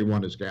primary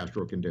one is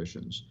gastro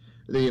conditions.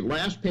 The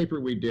last paper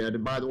we did,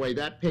 and by the way,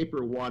 that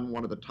paper won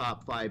one of the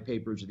top 5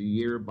 papers of the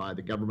year by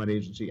the government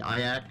agency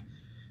IAC.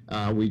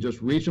 We just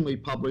recently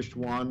published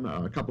one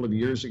a couple of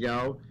years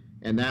ago,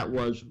 and that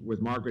was with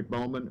Margaret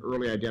Bowman,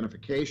 early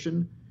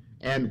identification.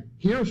 And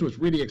here's what's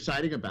really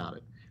exciting about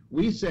it.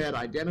 We said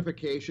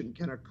identification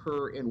can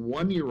occur in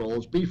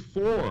 1-year-olds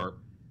before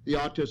the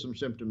autism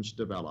symptoms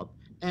develop,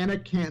 and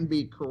it can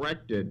be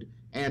corrected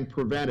and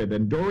prevented.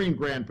 And Doreen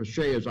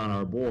Grant-Pachet is on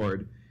our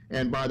board.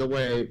 And by the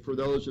way, for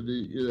those of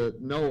you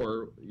that know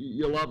her,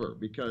 you'll love her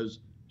because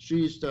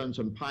she's done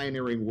some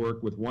pioneering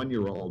work with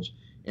 1-year-olds,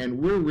 and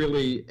we're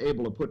really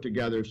able to put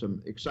together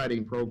some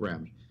exciting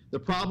programs. The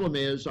problem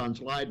is, on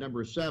slide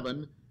number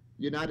 7,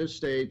 the United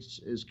States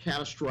is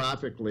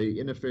catastrophically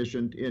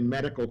inefficient in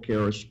medical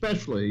care,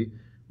 especially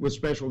with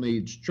special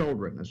needs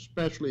children,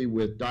 especially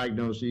with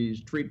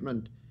diagnoses,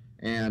 treatment,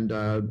 and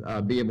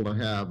be able to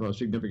have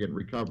significant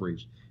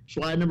recoveries.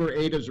 Slide number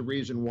 8 is the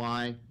reason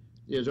why.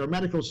 Is our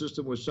medical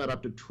system was set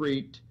up to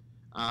treat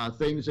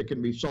things that can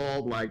be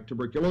solved like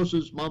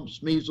tuberculosis,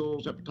 mumps,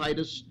 measles,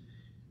 hepatitis.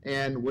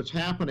 And what's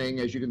happening,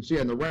 as you can see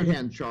on the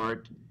right-hand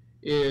chart,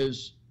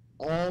 is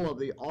all of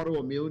the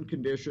autoimmune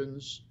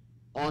conditions,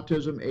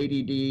 autism,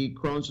 ADD,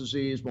 Crohn's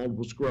disease,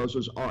 multiple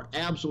sclerosis, are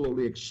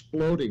absolutely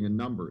exploding in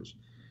numbers.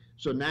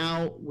 So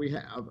now we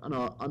have an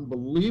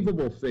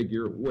unbelievable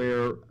figure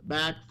where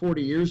back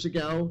 40 years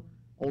ago,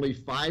 only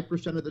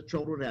 5% of the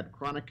children had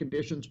chronic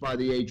conditions by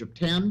the age of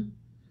 10.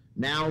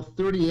 Now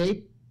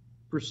 38%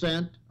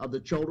 of the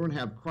children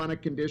have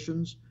chronic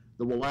conditions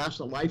that will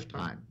last a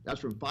lifetime. That's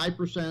from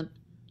 5%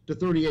 to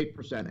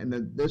 38%. And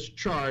then this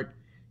chart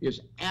is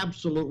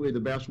absolutely the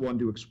best one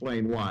to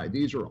explain why.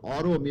 These are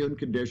autoimmune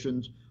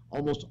conditions.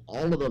 Almost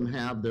all of them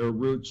have their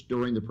roots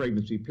during the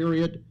pregnancy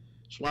period.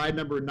 Slide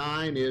number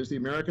 9 is the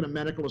American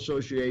Medical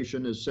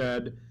Association has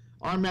said,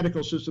 our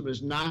medical system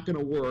is not going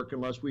to work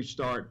unless we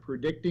start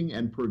predicting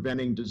and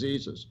preventing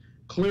diseases.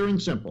 Clear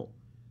and simple.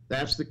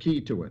 That's the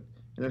key to it.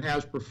 And it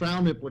has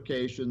profound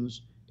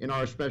implications in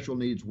our special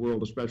needs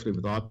world, especially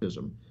with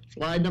autism.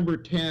 Slide number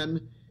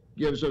 10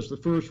 gives us the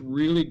first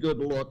really good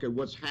look at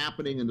what's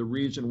happening and the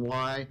reason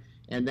why,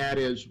 and that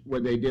is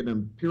when they did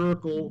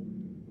empirical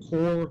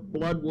core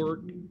blood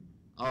work,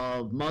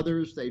 of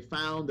mothers, they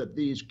found that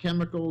these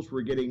chemicals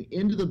were getting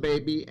into the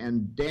baby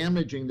and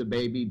damaging the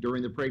baby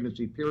during the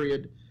pregnancy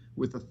period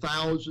with the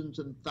thousands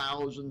and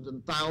thousands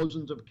and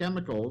thousands of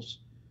chemicals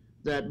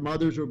that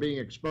mothers were being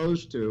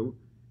exposed to.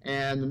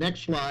 And the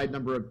next slide,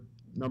 number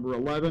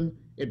 11,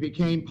 it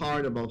became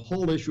part of a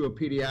whole issue of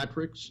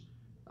pediatrics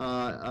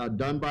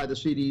done by the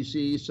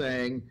CDC,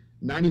 saying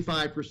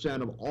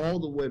 95% of all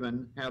the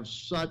women have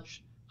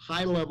such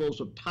high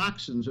levels of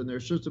toxins in their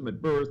system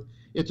at birth,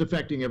 it's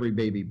affecting every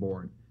baby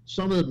born.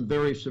 Some of them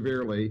very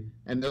severely,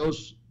 and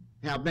those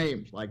have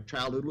names like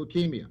childhood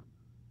leukemia.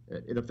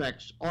 It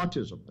affects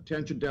autism,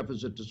 attention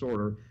deficit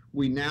disorder.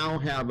 We now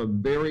have a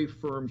very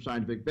firm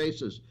scientific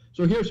basis.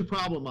 So here's the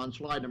problem on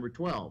slide number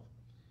 12.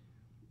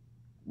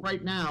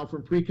 Right now,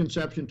 from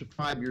preconception to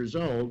 5 years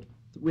old,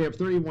 we have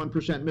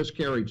 31%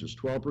 miscarriages,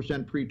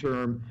 12%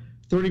 preterm,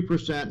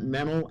 30%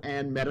 mental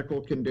and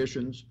medical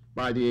conditions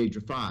by the age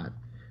of 5.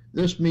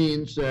 This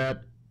means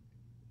that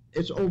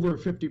it's over a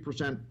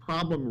 50%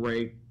 problem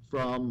rate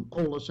from,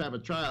 oh, let's have a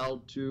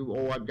child, to,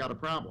 oh, I've got a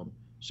problem,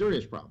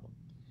 serious problem.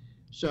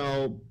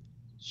 So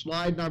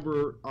slide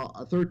number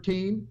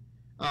 13,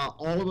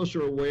 all of us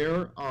are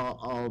aware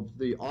of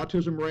the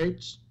autism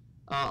rates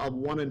of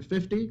 1 in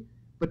 50,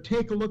 but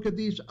take a look at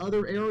these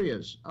other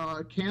areas.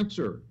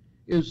 Cancer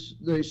is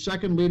the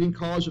second leading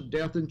cause of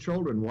death in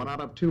children, 1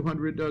 out of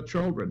 200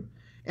 children.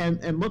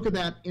 And look at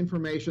that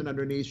information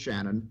underneath,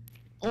 Shannon.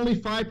 Only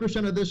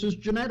 5% of this is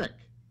genetic.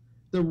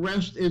 The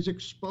rest is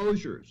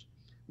exposures.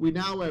 We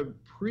now have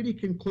pretty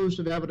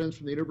conclusive evidence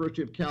from the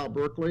University of Cal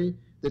Berkeley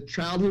that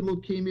childhood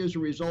leukemia is a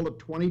result of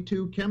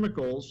 22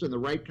 chemicals in the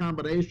right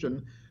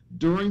combination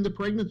during the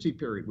pregnancy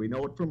period. We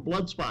know it from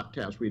blood spot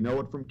tests. We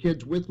know it from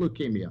kids with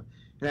leukemia.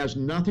 It has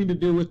nothing to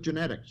do with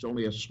genetics,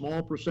 only a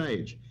small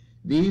percentage.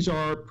 These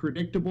are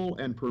predictable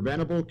and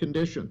preventable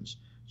conditions.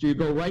 So you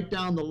go right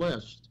down the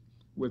list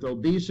with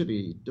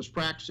obesity,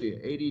 dyspraxia,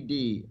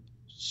 ADD,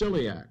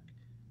 celiac,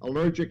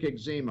 allergic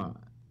eczema.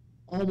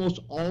 Almost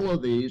all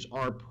of these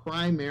are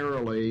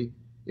primarily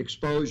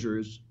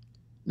exposures.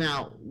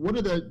 Now, what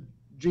do the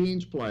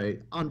genes play?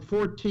 On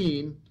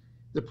 14,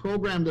 the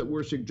program that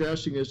we're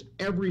suggesting is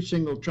every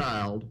single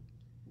child,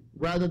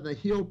 rather than the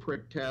heel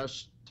prick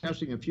test,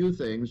 testing a few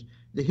things,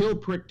 the heel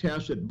prick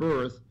test at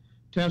birth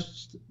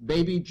tests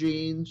baby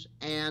genes,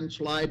 and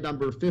slide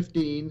number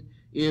 15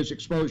 is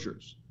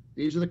exposures.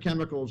 These are the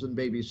chemicals in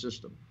baby's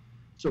system.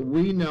 So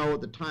we know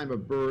at the time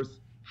of birth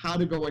how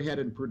to go ahead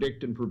and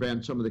predict and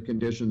prevent some of the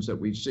conditions that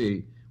we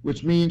see,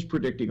 which means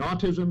predicting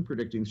autism,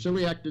 predicting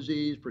celiac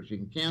disease,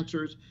 predicting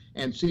cancers,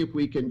 and see if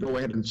we can go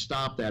ahead and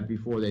stop that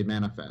before they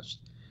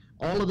manifest.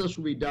 All of this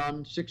will be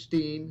done.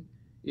 16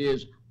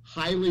 is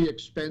highly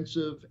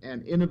expensive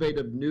and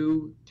innovative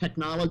new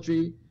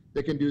technology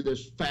that can do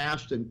this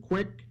fast and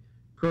quick.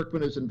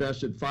 Kirkman has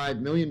invested $5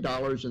 million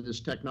in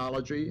this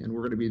technology, and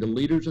we're going to be the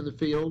leaders in the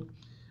field.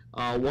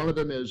 One of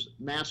them is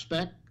mass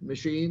spec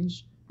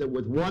machines that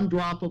with 1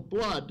 drop of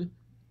blood,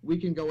 we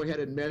can go ahead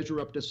and measure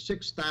up to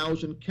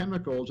 6,000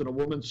 chemicals in a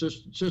woman's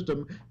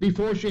system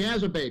before she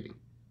has a baby.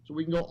 So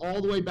we can go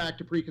all the way back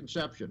to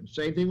preconception.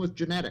 Same thing with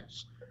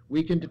genetics.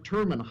 We can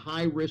determine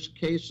high-risk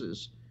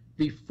cases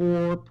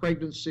before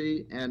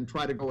pregnancy and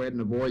try to go ahead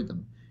and avoid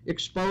them.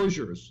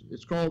 Exposures,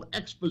 it's called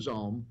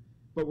exposome,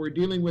 but we're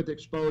dealing with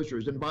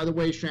exposures. And by the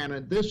way,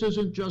 Shannon, this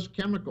isn't just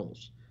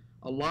chemicals.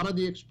 A lot of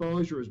the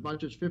exposure, as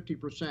much as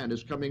 50%,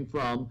 is coming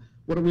from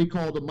what do we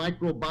call the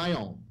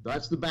microbiome.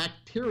 That's the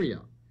bacteria.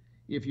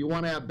 If you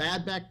want to have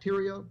bad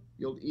bacteria,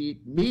 you'll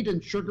eat meat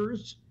and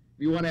sugars.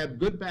 If you want to have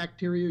good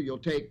bacteria, you'll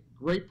take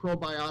great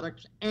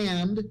probiotics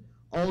and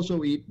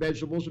also eat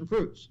vegetables and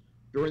fruits.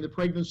 During the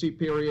pregnancy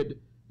period,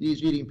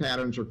 these eating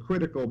patterns are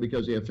critical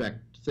because they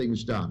affect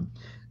things done.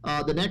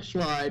 The next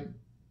slide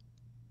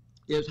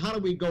is how do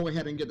we go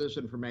ahead and get this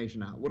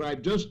information out? What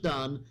I've just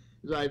done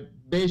is I've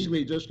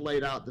basically just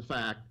laid out the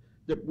fact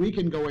that we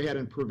can go ahead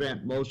and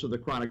prevent most of the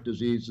chronic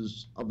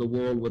diseases of the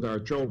world with our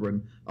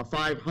children, a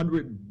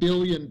 $500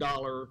 billion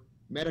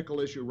medical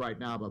issue right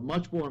now, but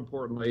much more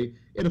importantly,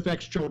 it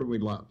affects children we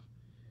love.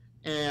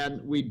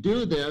 And we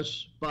do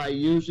this by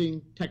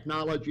using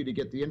technology to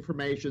get the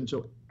information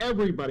so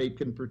everybody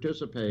can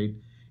participate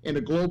in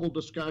a global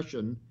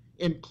discussion,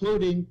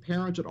 including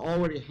parents that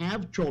already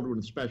have children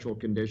with special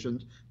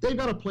conditions. They've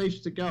got a place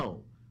to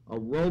go, a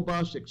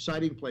robust,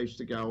 exciting place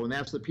to go, and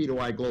that's the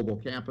P2I Global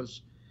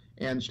Campus.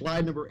 And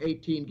slide number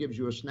 18 gives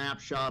you a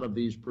snapshot of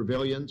these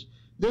pavilions.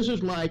 This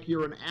is like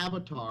you're an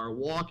avatar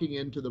walking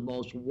into the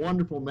most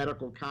wonderful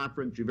medical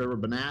conference you've ever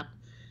been at.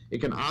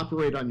 It can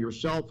operate on your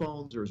cell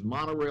phones. There's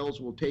monorails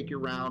that will take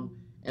you around,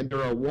 and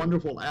there are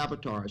wonderful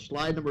avatars.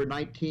 Slide number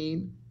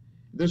 19.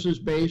 This is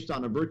based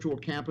on a virtual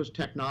campus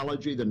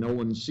technology that no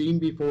one's seen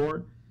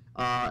before.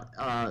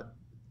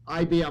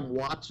 IBM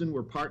Watson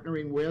we're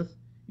partnering with.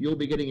 You'll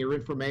be getting your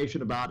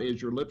information about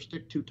is your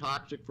lipstick too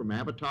toxic from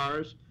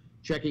avatars,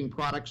 checking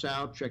products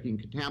out, checking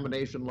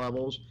contamination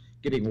levels,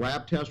 getting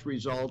lab test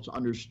results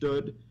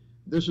understood.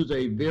 This is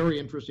a very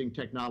interesting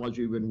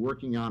technology we've been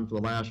working on for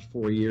the last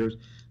 4 years.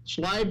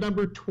 Slide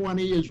number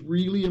 20 is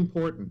really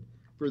important.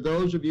 for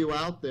those of you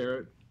out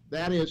there,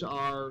 that is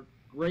our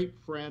great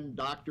friend,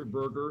 Dr.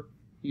 Berger.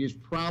 He is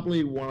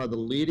probably one of the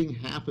leading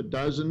half a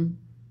dozen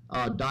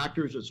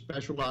doctors that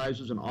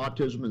specializes in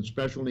autism and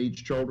special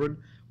needs children.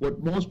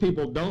 What most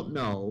people don't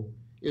know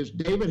is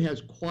David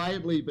has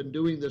quietly been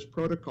doing this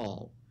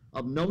protocol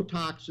of no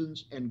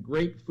toxins and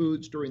great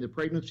foods during the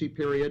pregnancy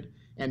period.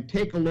 And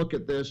take a look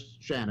at this,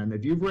 Shannon.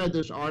 If you've read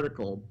this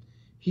article,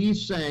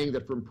 he's saying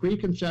that from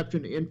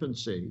preconception to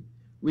infancy,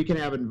 we can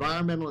have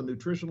environmental and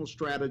nutritional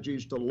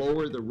strategies to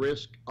lower the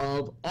risk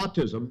of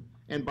autism,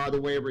 and by the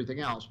way, everything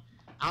else.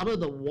 Out of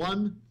the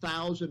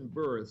 1,000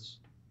 births,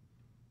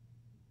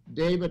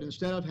 David,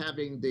 instead of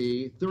having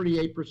the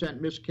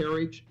 38%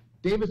 miscarriage,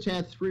 David's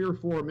had 3 or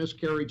 4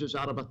 miscarriages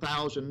out of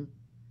 1,000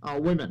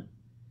 women.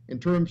 In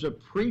terms of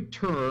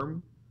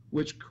preterm,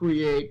 which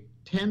create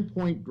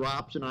 10-point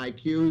drops in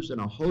IQs and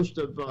a host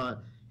of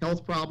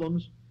health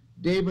problems,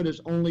 David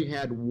has only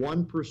had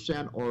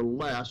 1% or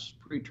less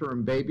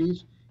preterm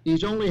babies.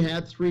 He's only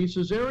had 3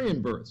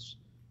 cesarean births.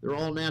 They're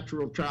all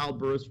natural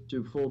childbirths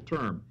to full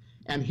term.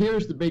 And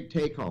here's the big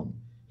take home.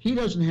 He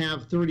doesn't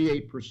have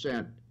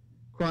 38%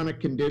 chronic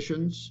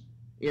conditions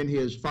in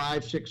his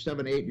 5, 6,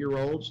 7,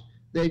 8-year-olds.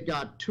 They've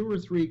got 2 or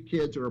 3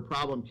 kids that are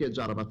problem kids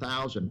out of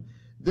 1,000.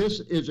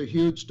 This is a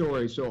huge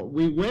story. So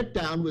we went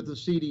down with the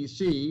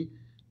CDC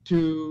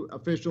to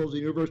officials, the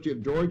University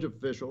of Georgia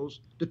officials,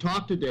 to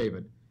talk to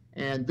David.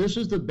 And this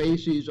is the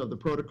basis of the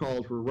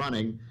protocols we're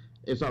running.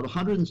 It's a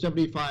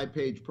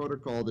 175-page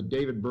protocol that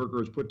David Berger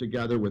has put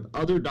together with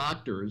other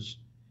doctors.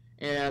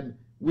 And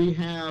we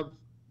have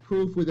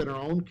proof within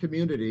our own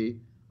community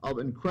of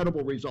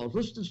incredible results.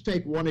 Let's just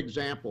take one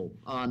example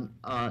on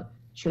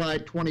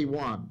slide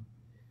 21.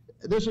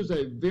 This is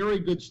a very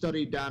good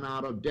study done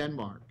out of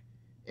Denmark.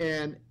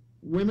 And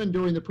women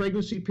during the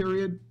pregnancy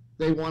period,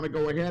 they want to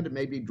go ahead and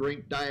maybe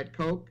drink Diet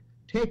Coke.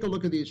 Take a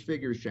look at these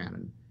figures,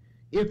 Shannon.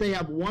 If they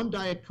have 1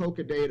 Diet Coke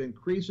a day, it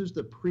increases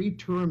the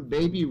preterm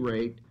baby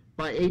rate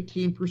by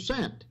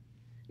 18%.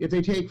 If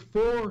they take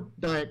 4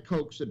 Diet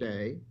Cokes a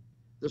day,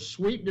 the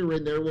sweetener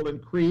in there will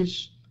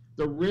increase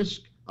the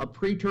risk of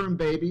preterm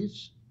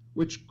babies,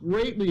 which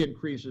greatly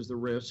increases the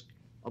risk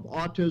of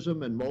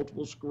autism and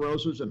multiple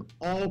sclerosis and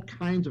all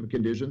kinds of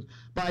conditions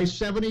by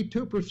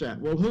 72%.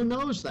 Well, who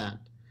knows that?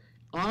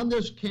 On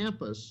this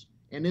campus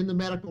and in the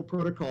medical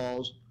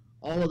protocols,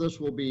 all of this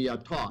will be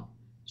taught.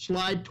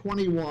 Slide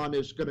 21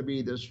 is going to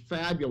be this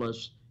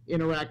fabulous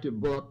interactive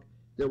book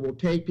that will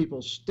take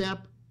people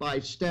step by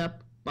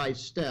step by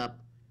step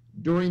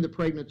during the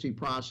pregnancy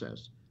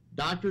process.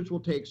 Doctors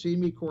will take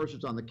CME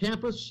courses on the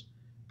campus.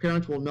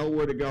 Parents will know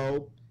where to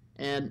go.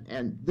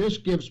 And this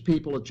gives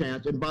people a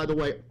chance. And by the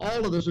way,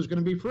 all of this is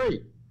going to be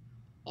free.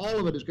 All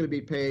of it is going to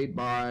be paid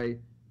by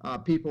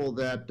people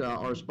that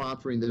are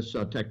sponsoring this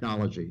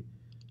technology.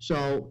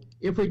 So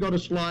if we go to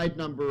slide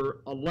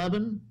number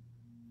 11,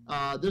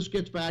 this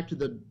gets back to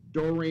the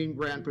Doreen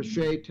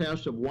Grand-Pichet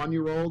test of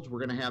 1-year-olds. We're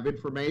going to have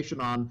information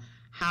on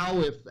how,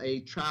 if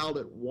a child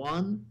at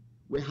 1,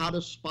 how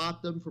to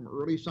spot them from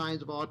early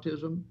signs of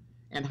autism,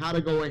 and how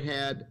to go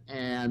ahead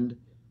and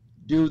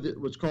do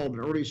what's called an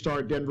Early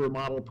Start Denver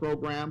model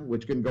program,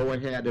 which can go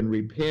ahead and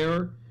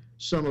repair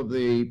some of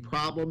the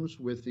problems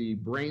with the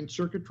brain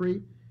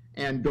circuitry.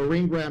 And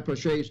Doreen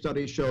Grand-Pichet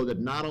studies show that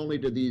not only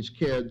do these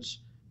kids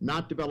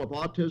not develop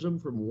autism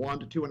from 1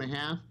 to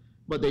 2.5,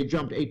 but they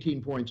jumped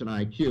 18 points in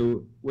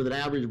IQ with an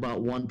average of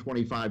about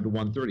 125 to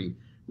 130,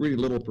 really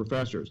little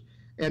professors.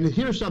 And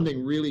here's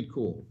something really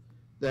cool,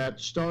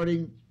 that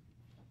starting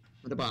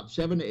in about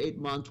 7 to 8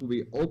 months, we'll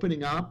be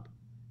opening up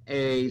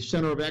a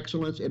center of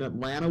excellence in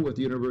Atlanta with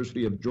the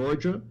University of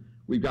Georgia.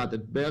 We've got the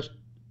best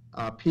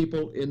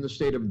people in the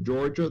state of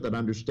Georgia that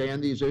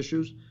understand these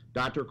issues.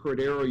 Dr.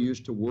 Cordero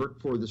used to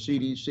work for the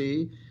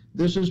CDC.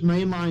 This is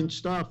mainline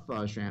stuff,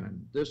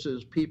 Shannon. This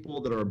is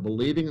people that are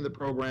believing in the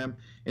program.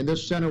 In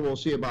this center, we'll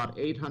see about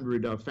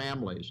 800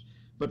 families.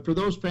 But for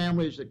those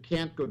families that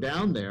can't go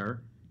down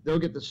there, they'll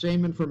get the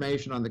same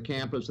information on the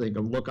campus they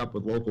can look up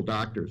with local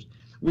doctors.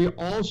 We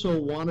also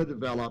want to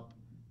develop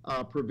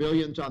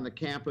pavilions on the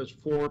campus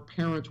for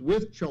parents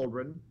with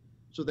children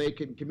so they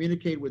can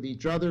communicate with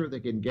each other, they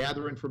can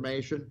gather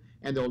information,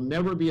 and there'll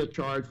never be a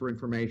charge for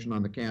information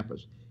on the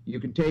campus. You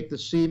can take the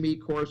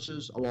CME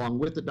courses along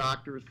with the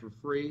doctors for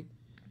free.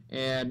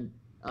 And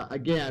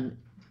again,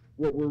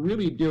 what we're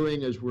really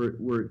doing is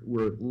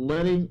we're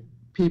letting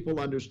people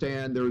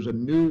understand there's a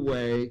new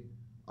way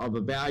of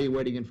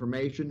evaluating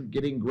information,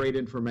 getting great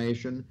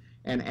information.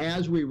 And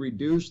as we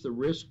reduce the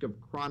risk of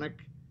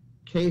chronic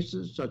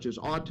cases such as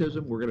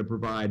autism, we're going to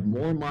provide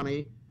more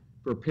money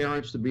for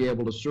parents to be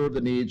able to serve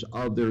the needs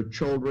of their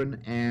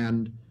children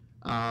and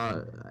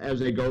as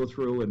they go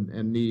through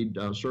and need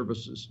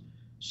services.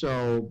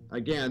 So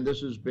again, this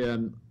has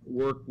been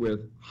work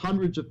with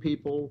hundreds of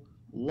people,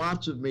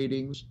 lots of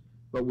meetings,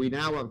 but we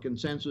now have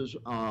consensus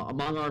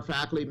among our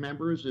faculty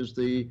members is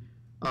the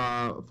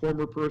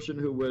former person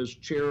who was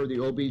chair of the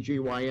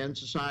OBGYN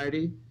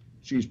Society.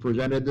 She's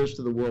presented this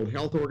to the World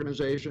Health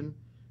Organization.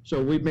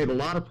 So we've made a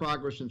lot of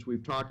progress since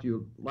we've talked to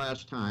you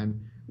last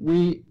time.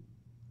 We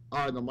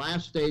are in the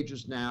last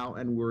stages now,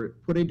 and we're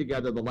putting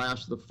together the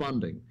last of the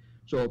funding.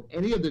 So if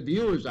any of the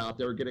viewers out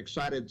there get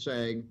excited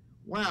saying,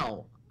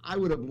 wow, I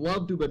would have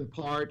loved to have been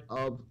part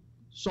of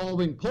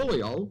solving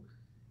polio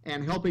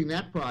and helping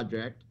that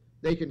project,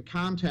 they can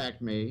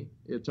contact me.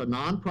 It's a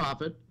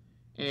nonprofit,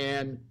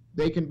 and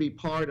they can be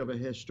part of a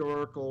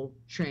historical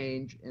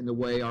change in the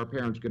way our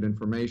parents get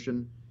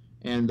information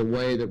and the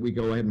way that we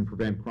go ahead and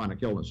prevent chronic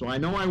illness. So I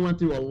know I went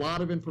through a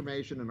lot of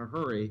information in a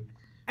hurry.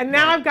 And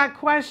now I've got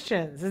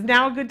questions. Is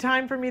now a good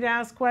time for me to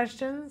ask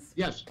questions?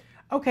 Yes.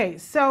 Okay,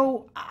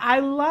 so I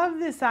love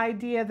this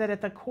idea that at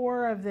the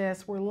core of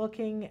this, we're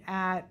looking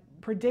at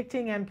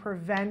predicting and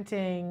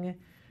preventing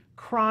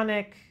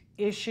chronic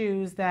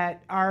issues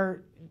that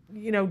are,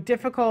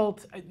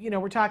 difficult.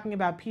 We're talking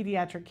about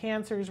pediatric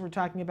cancers, we're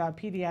talking about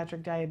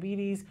pediatric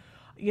diabetes,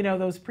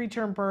 those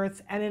preterm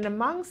births. And in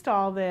amongst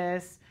all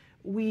this,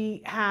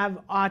 we have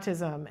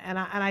autism. And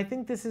I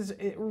think this is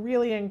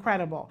really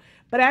incredible.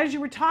 But as you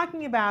were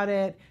talking about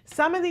it,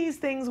 some of these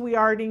things we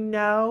already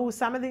know,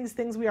 some of these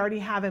things we already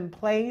have in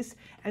place,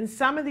 and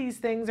some of these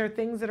things are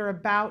things that are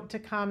about to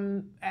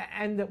come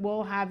and that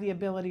we'll have the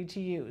ability to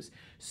use.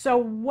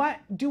 So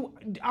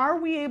are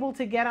we able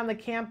to get on the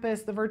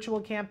campus, the virtual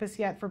campus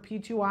yet for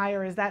P2I,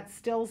 or is that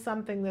still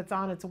something that's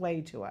on its way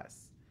to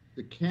us?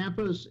 The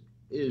campus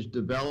is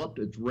developed,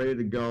 it's ready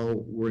to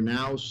go. We're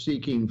now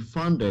seeking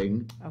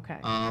funding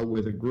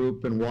with a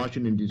group in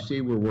Washington,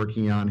 D.C. we're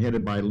working on,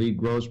 headed by Lee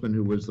Grossman,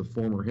 who was the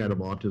former head of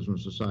Autism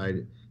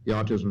Society, the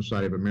Autism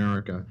Society of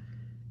America.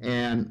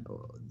 And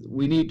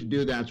we need to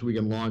do that so we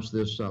can launch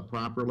this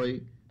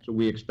properly. So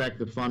we expect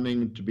the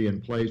funding to be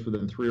in place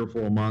within 3 or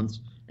 4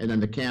 months, and then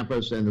the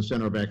campus and the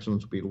Center of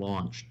Excellence will be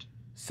launched.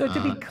 So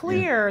to be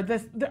clear,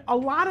 a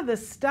lot of the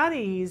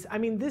studies, I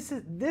mean, this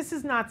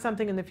is not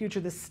something in the future.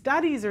 The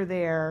studies are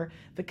there.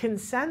 The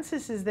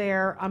consensus is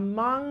there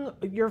among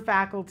your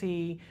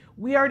faculty.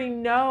 We already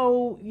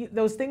know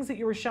those things that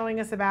you were showing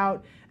us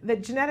about,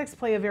 that genetics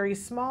play a very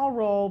small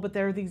role, but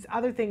there are these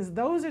other things.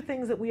 Those are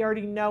things that we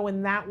already know,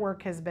 and that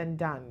work has been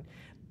done.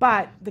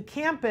 But the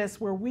campus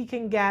where we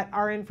can get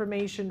our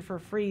information for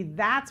free,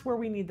 that's where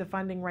we need the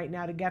funding right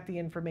now to get the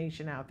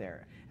information out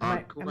there.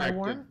 Am I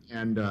warm?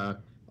 And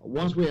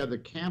once we have the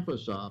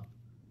campus up,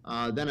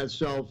 then it's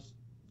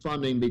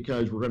self-funding,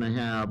 because we're going to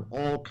have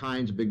all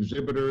kinds of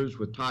exhibitors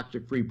with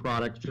toxic-free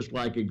products, just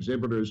like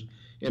exhibitors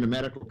in a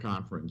medical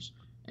conference.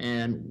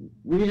 And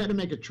we had to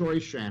make a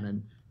choice,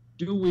 Shannon.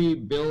 Do we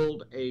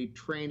build a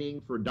training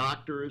for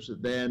doctors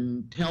that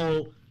then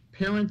tell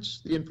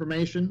parents the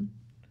information,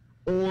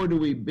 or do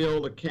we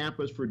build a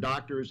campus for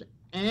doctors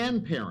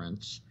and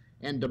parents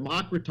and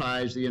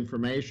democratize the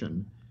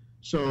information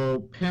so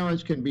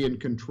parents can be in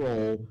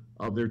control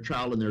of their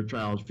child and their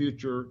child's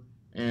future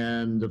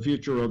and the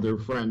future of their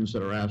friends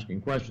that are asking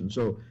questions?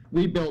 So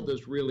we built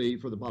this really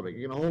for the public.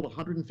 You're going to hold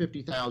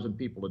 150,000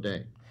 people a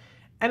day.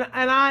 And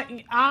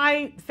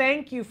I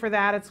thank you for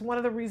that. It's one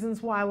of the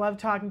reasons why I love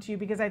talking to you,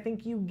 because I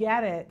think you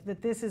get it,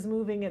 that this is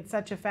moving at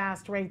such a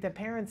fast rate that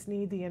parents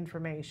need the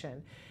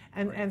information.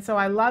 And so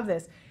I love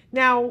this.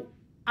 Now,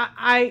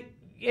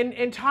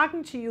 in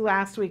talking to you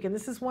last week, and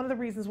this is one of the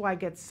reasons why I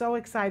get so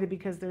excited,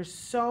 because there's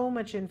so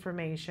much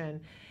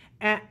information.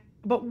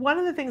 But one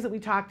of the things that we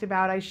talked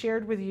about, I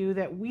shared with you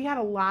that we had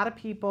a lot of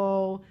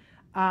people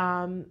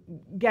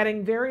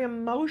getting very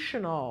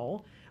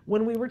emotional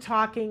when we were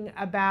talking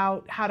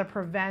about how to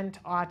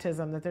prevent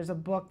autism, that there's a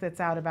book that's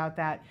out about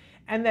that,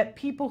 and that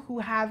people who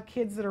have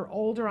kids that are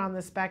older on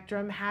the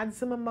spectrum had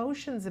some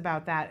emotions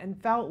about that and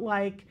felt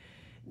like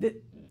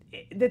that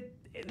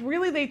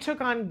really they took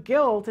on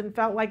guilt and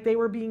felt like they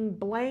were being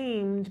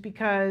blamed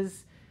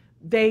because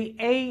they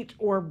ate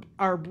or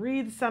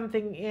breathed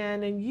something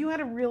in. And you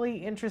had a really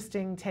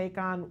interesting take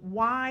on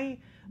why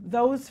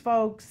those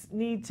folks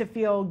need to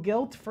feel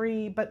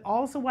guilt-free, but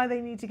also why they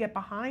need to get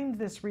behind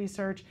this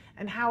research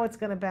and how it's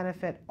going to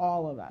benefit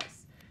all of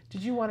us.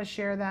 Did you want to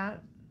share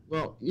that?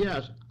 Well,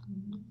 yes.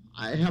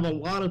 I have a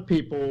lot of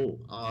people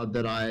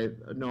that I've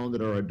known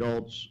that are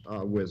adults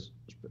with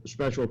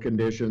special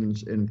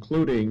conditions,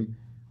 including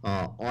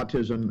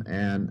autism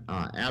and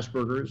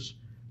Asperger's.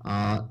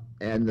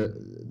 And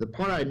the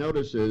part I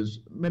notice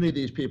is many of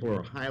these people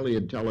are highly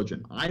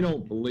intelligent. I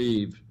don't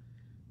believe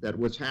that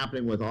what's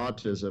happening with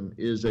autism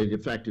is a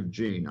defective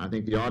gene. I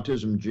think the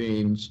autism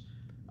genes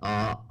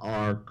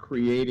are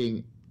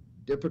creating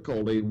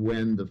difficulty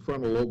when the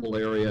frontal lobar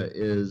area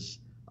is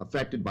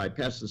affected by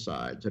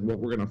pesticides. And what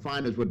we're going to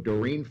find is what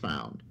Doreen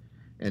found,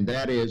 and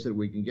that is that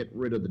we can get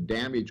rid of the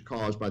damage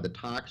caused by the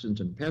toxins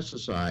and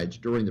pesticides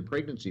during the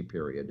pregnancy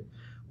period.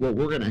 What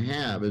we're going to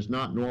have is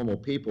not normal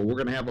people. We're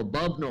going to have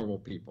above normal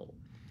people.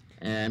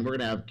 And we're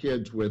going to have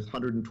kids with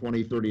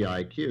 120, 30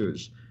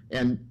 IQs.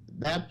 And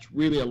that's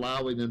really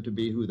allowing them to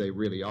be who they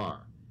really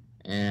are.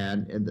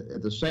 And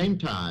at the same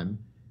time,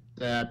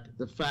 that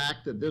the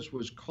fact that this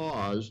was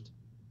caused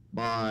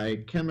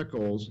by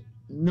chemicals,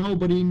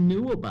 nobody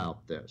knew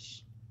about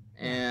this.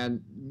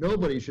 And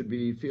nobody should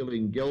be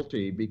feeling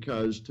guilty,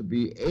 because to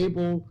be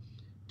able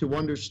to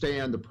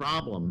understand the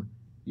problem,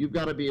 you've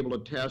got to be able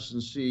to test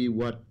and see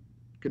what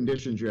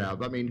conditions you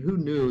have. I mean, who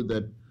knew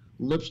that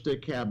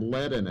lipstick had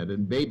lead in it,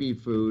 and baby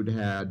food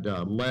had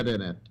lead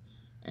in it,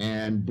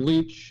 and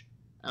bleach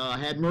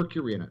had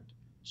mercury in it?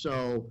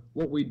 So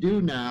what we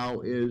do now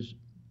is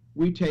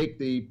we take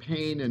the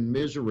pain and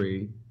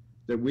misery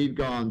that we've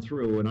gone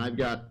through, and I've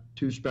got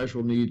 2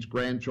 special needs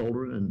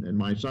grandchildren, and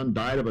my son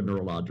died of a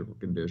neurological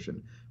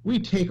condition. We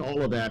take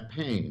all of that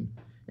pain,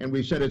 and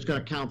we said it's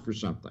going to count for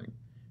something,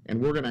 and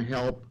we're going to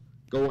help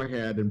go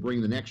ahead and bring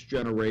the next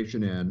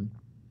generation in.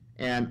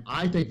 And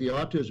I think the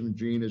autism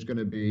gene is going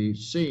to be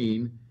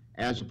seen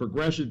as a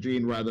progressive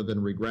gene rather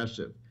than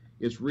regressive.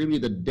 It's really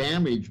the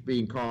damage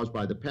being caused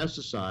by the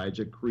pesticides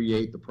that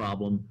create the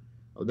problem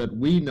that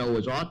we know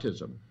as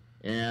autism.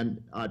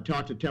 And I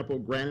talked to Temple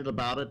Granite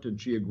about it, and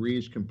she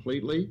agrees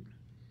completely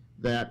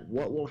that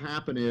what will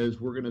happen is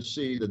we're going to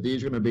see that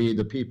these are going to be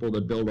the people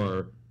that build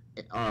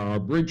our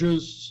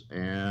bridges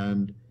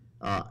and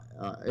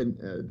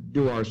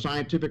do our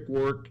scientific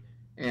work,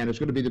 and it's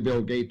going to be the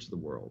Bill Gates of the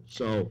world.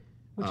 So,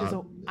 which is,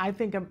 I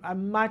think, a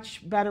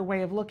much better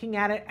way of looking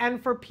at it.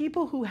 And for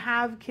people who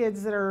have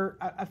kids that are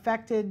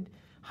affected,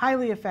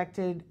 highly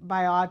affected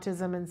by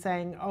autism, and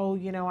saying, oh,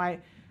 you know,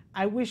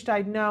 I wished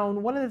I'd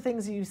known. One of the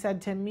things that you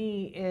said to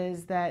me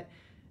is that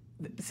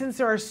since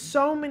there are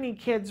so many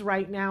kids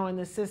right now in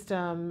the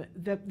system,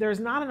 that there's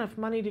not enough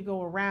money to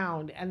go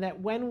around, and that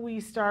when we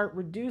start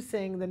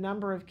reducing the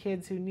number of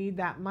kids who need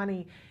that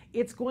money,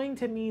 it's going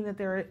to mean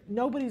that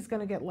nobody's going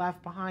to get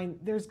left behind.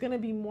 There's going to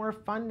be more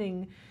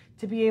funding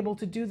to be able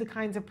to do the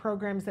kinds of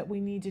programs that we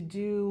need to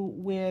do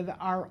with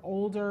our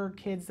older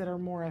kids that are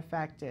more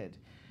affected.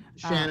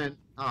 Shannon,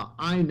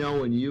 I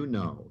know and you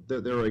know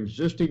that there are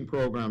existing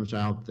programs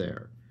out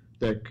there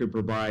that could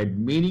provide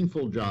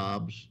meaningful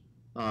jobs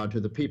to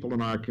the people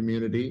in our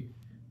community,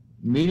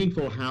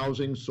 meaningful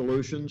housing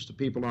solutions to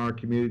people in our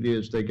community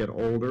as they get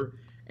older,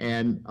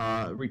 and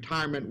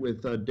retirement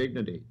with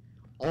dignity.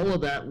 All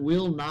of that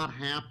will not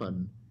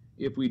happen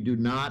if we do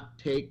not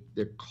take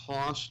the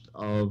cost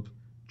of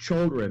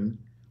children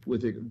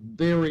with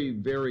very,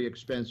 very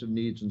expensive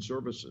needs and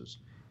services.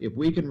 If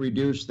we can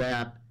reduce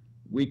that,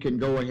 we can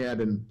go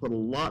ahead and put a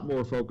lot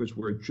more focus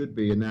where it should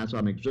be, and that's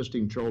on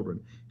existing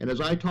children. And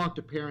as I talk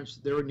to parents,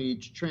 their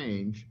needs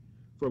change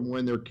from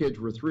when their kids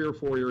were 3 or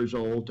 4 years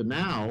old to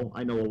now.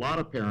 I know a lot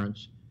of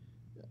parents,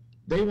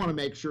 they want to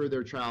make sure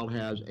their child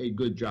has a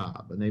good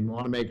job, and they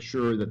want to make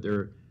sure that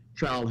their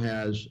child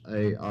has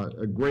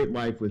a great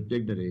life with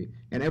dignity.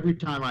 And every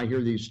time I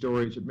hear these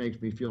stories, it makes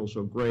me feel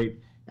so great,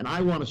 and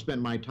I want to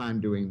spend my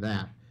time doing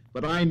that.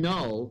 But I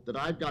know that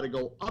I've got to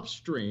go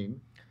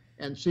upstream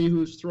and see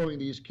who's throwing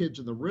these kids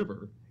in the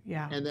river.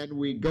 Yeah. And then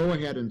we go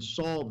ahead and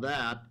solve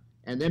that,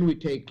 and then we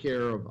take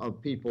care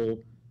of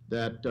people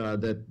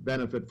that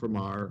benefit from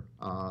our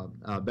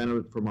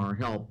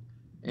help.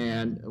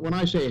 And when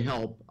I say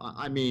help,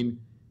 I mean,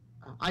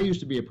 I used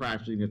to be a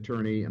practicing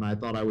attorney, and I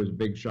thought I was a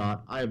big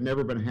shot. I have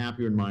never been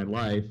happier in my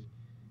life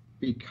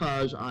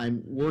because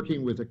I'm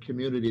working with a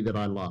community that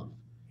I love,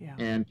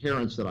 and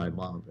parents that I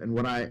love. And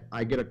when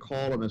I get a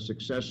call on a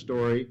success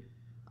story,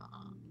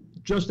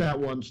 just that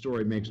one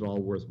story makes it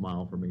all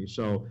worthwhile for me.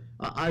 So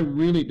I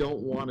really don't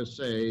want to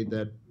say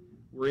that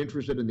we're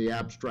interested in the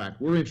abstract.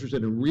 We're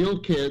interested in real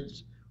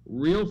kids,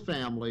 real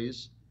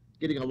families,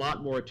 getting a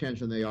lot more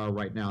attention than they are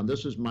right now. And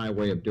this is my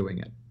way of doing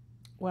it.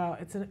 Well,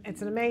 it's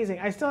an amazing.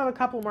 I still have a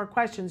couple more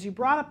questions. You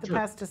brought up the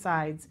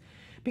pesticides,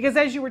 because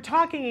as you were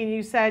talking and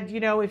you said, you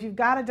know, if you've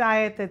got a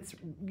diet that's,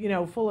 you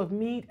know, full of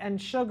meat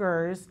and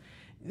sugars,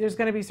 there's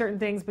going to be certain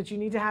things, but you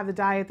need to have the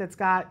diet that's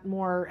got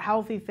more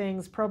healthy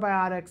things,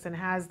 probiotics, and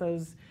has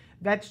those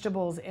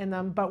vegetables in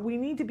them. But we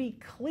need to be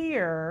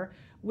clear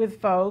with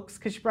folks,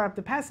 because you brought up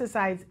the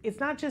pesticides, it's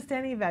not just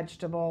any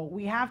vegetable.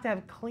 We have to have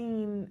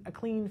a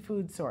clean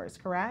food source,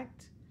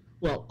 correct?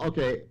 Well,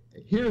 okay,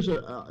 here's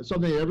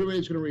something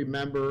everybody's going to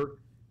remember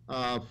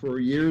for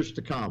years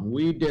to come.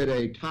 We did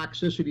a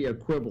toxicity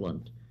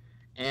equivalent,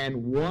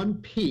 and one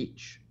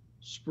peach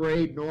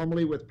sprayed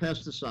normally with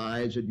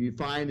pesticides that you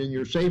find in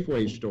your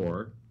Safeway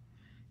store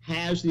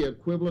has the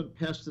equivalent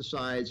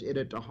pesticides in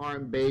it to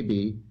harm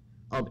baby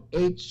of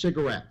 8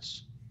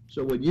 cigarettes.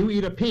 So when you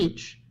eat a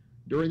peach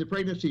during the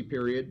pregnancy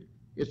period,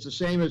 it's the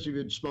same as if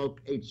you'd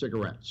smoked 8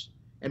 cigarettes.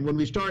 And when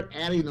we start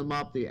adding them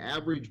up, the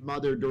average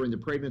mother during the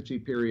pregnancy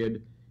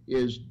period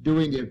is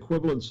doing the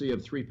equivalency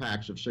of 3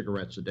 packs of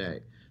cigarettes a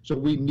day. So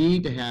we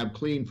need to have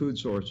clean food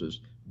sources.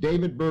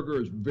 David Berger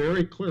is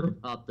very clear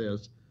about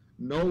this.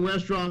 No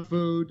restaurant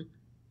food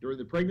during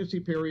the pregnancy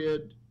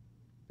period,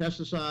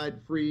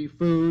 pesticide-free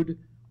food,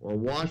 or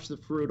wash the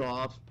fruit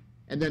off,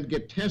 and then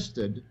get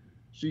tested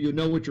so you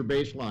know what your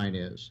baseline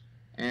is.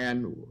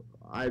 And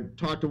I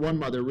talked to one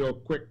mother, real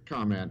quick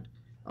comment.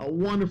 A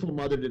wonderful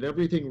mother, did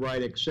everything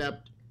right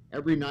except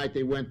every night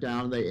they went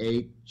down and they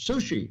ate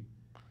sushi.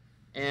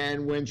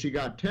 And when she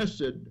got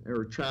tested,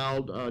 her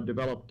child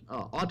developed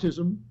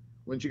autism.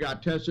 When she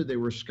got tested, they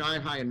were sky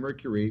high in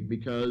mercury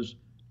because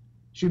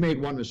she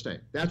made one mistake.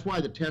 That's why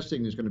the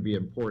testing is going to be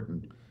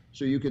important.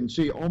 So you can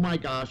see, oh my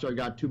gosh, I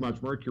got too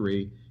much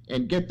mercury,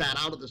 and get that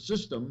out of the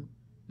system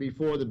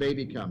before the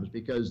baby comes,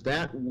 because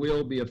that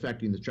will be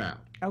affecting the child.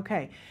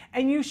 Okay.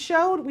 And you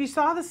showed, we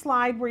saw the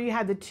slide where you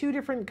had the two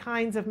different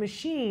kinds of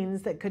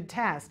machines that could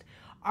test.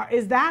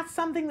 Is that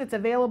something that's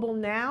available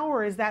now,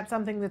 or is that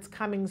something that's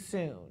coming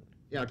soon?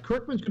 Yeah,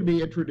 Kirkman's going to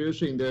be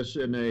introducing this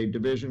in a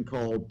division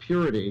called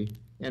Purity,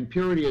 and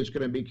Purity is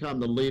going to become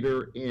the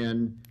leader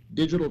in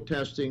digital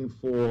testing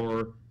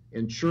for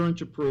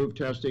insurance-approved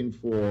testing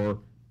for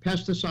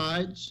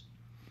pesticides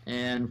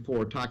and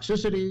for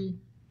toxicity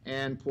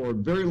and for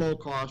very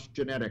low-cost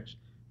genetics.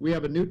 We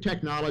have a new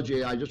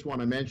technology I just want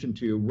to mention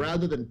to you.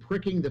 Rather than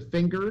pricking the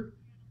finger,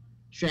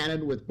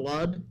 Shannon, with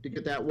blood to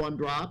get that one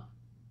drop,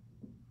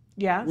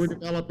 yes, we're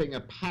developing a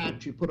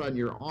patch you put on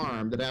your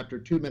arm that after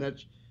 2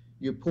 minutes,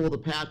 you pull the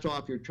patch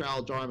off your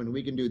child's arm, and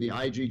we can do the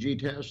IgG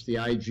test, the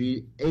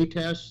IgA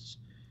tests,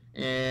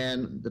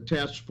 and the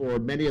tests for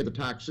many of the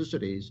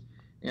toxicities,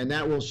 and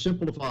that will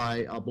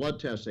simplify blood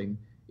testing.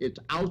 It's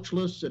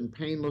ouchless and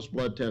painless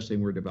blood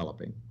testing we're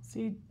developing.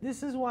 See,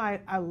 this is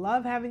why I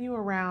love having you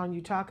around.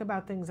 You talk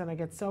about things and I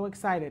get so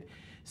excited.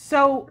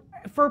 So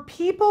for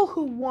people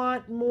who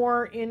want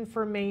more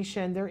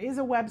information, there is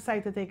a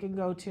website that they can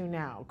go to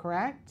now,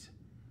 correct?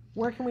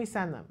 Where can we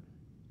send them?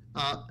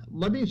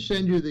 Let me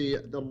send you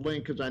the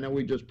link, because I know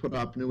we just put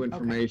up new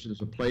information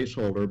as a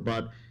placeholder,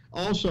 but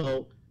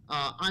also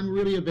I'm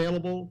really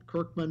available.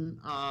 Kirkman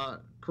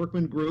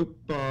Group,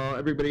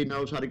 everybody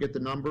knows how to get the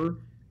number.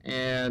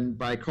 And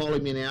by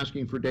calling me and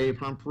asking for Dave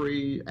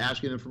Humphrey,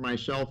 asking them for my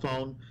cell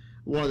phone,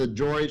 one of the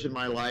joys in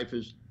my life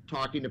is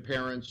talking to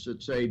parents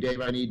that say, Dave,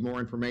 I need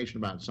more information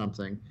about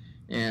something.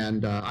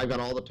 And I've got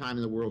all the time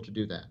in the world to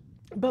do that.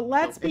 But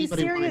let's be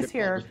serious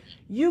here.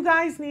 You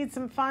guys need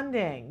some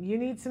funding. You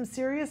need some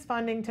serious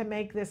funding to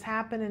make this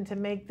happen and to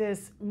make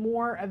this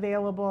more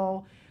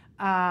available.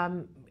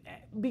 In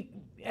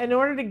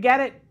order to get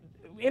it,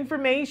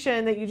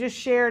 information that you just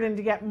shared, and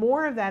to get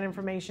more of that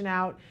information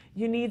out,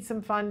 you need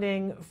some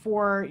funding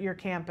for your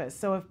campus.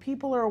 So if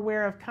people are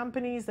aware of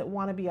companies that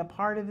want to be a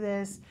part of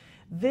this,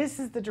 this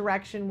is the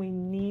direction we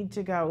need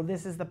to go.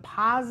 This is the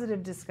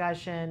positive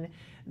discussion.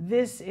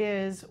 This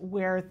is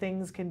where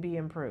things can be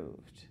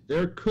improved.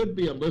 There could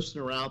be a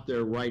listener out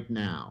there right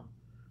now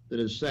that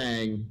is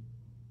saying,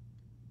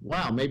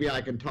 wow, maybe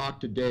I can talk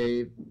to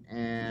Dave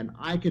and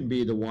I can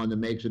be the one that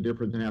makes a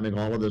difference in having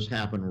all of this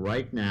happen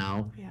right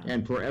now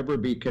and forever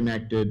be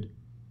connected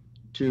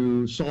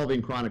to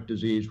solving chronic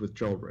disease with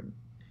children.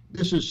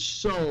 This is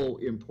so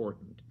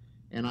important,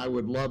 and I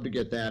would love to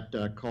get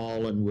that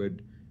call and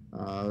would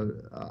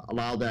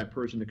allow that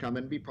person to come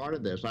and be part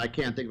of this. I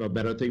can't think of a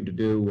better thing to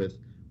do with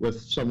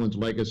someone's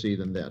legacy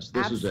than this.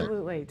 This is it.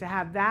 Absolutely, to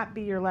have that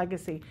be your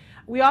legacy.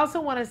 We also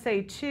want to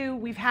say, too,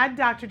 we've had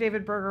Dr.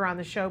 David Berger on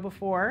the show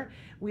before.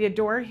 We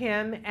adore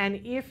him,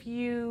 and if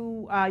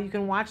you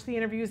can watch the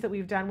interviews that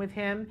we've done with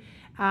him.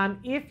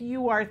 If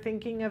you are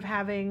thinking of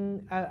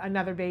having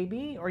another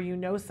baby, or you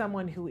know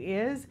someone who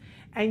is,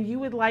 and you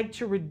would like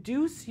to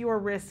reduce your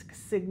risk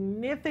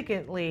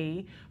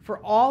significantly for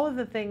all of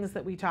the things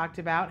that we talked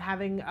about,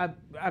 having a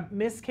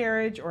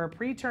miscarriage or a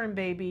preterm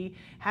baby,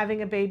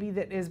 having a baby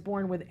that is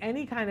born with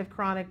any kind of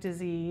chronic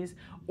disease,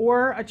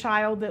 or a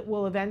child that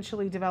will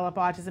eventually develop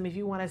autism, if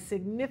you want to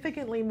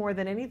significantly, more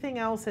than anything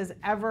else has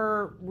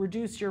ever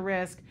reduced your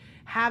risk,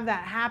 have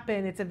that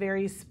happen. It's a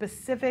very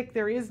specific,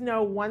 there is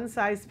no one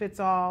size fits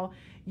all.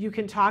 You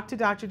can talk to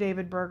Dr.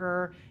 David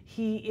Berger.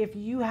 If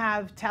you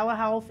have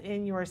telehealth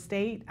in your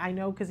state, I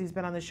know because he's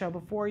been on the show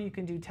before, you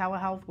can do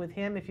telehealth with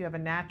him. If you have a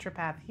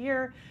naturopath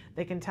here,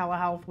 they can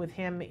telehealth with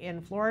him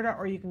in Florida,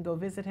 or you can go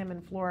visit him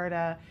in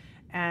Florida.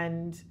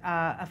 And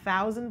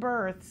 1,000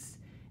 births,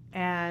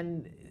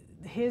 and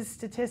his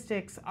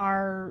statistics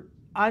are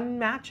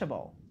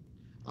unmatchable.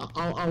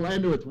 I'll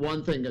end with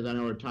one thing, because I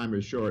know our time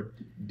is short.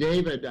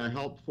 David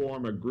helped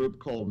form a group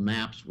called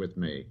MAPS with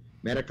me,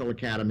 Medical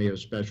Academy of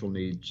Special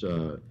Needs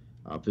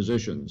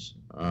Physicians.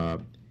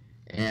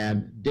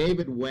 And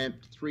David went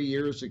 3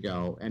 years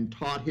ago and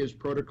taught his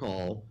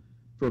protocol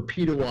for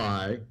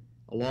P2I,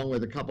 along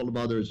with a couple of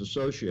others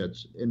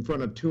associates, in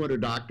front of 200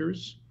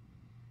 doctors.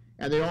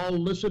 And they all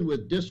listened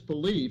with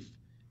disbelief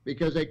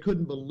because they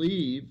couldn't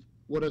believe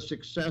what a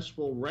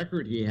successful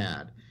record he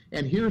had.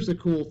 And here's the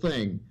cool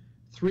thing.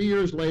 3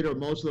 years later,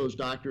 most of those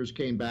doctors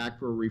came back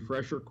for a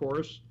refresher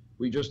course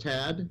we just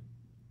had.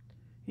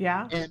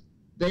 Yeah. And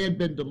they had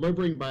been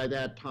delivering by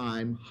that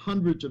time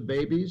hundreds of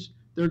babies.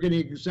 They're getting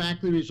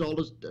exactly the result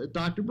as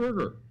Dr.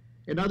 Berger.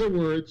 In other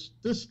words,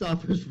 this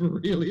stuff is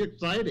really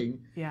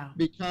exciting. Yeah.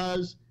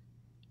 Because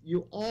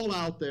you all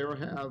out there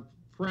have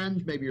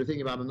friends, maybe you're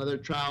thinking about another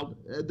child.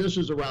 This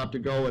is a route to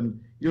go,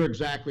 and you're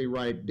exactly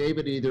right.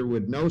 David either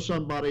would know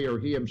somebody or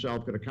he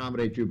himself could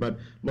accommodate you. But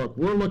look,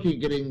 we're looking at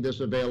getting this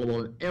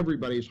available in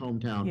everybody's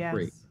hometown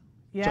free.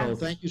 Yes. So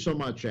thank you so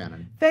much,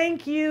 Shannon.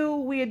 Thank you.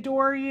 We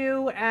adore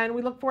you, and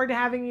we look forward to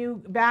having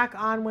you back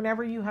on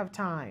whenever you have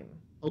time.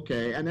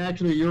 Okay, and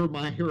actually you're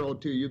my hero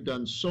too. You've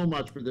done so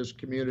much for this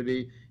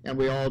community, and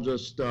we all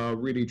just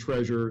really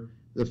treasure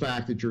the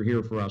fact that you're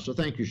here for us. So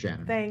thank you,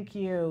 Shannon. Thank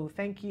you.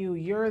 Thank you.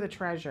 You're the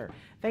treasure.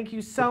 Thank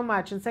you so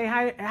much. And say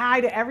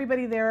hi to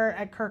everybody there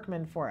at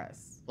Kirkman for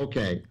us.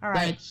 Okay. All right.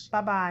 Thanks.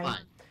 Bye-bye. Bye.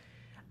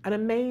 An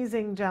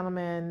amazing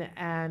gentleman,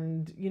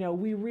 and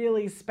we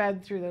really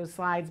sped through those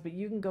slides, but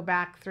you can go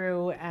back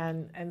through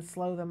and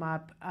slow them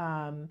up.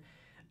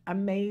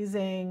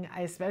 Amazing.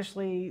 I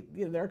especially,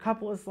 there are a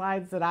couple of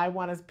slides that I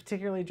want to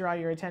particularly draw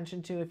your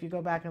attention to if you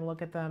go back and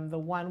look at them. The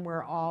one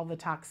where all the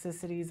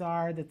toxicities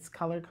are, that's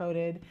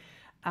color-coded.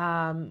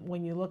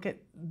 When you look at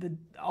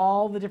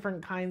all the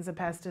different kinds of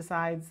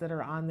pesticides that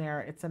are on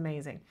there, it's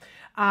amazing.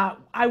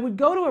 I would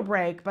go to a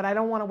break, but I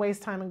don't want to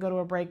waste time and go to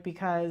a break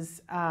because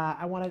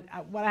I want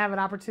to have an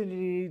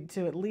opportunity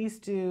to at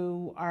least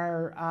do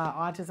our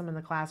autism in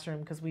the classroom,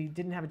 because we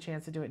didn't have a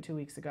chance to do it 2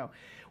 weeks ago.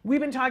 We've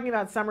been talking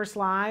about summer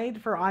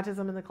slide for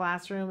autism in the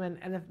classroom,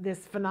 and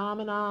this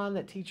phenomenon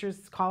that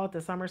teachers call it the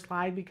summer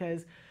slide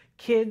because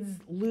kids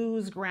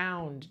lose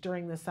ground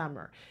during the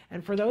summer.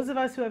 And for those of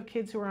us who have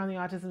kids who are on the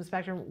autism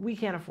spectrum, we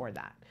can't afford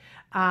that.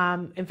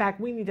 In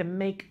fact, we need to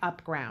make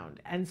up ground.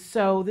 And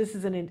so this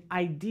is an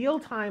ideal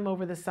time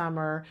over the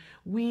summer.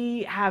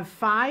 We have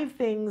 5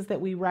 things that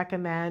we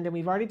recommend, and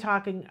we've already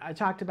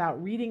talked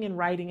about reading and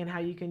writing and how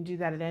you can do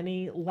that at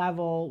any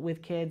level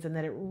with kids, and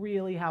that it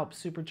really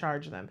helps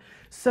supercharge them.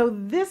 So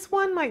this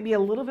one might be a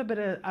little bit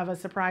of a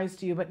surprise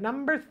to you, but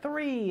number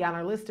 3 on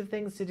our list of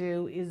things to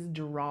do is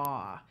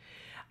draw.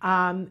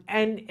 And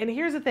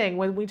here's the thing,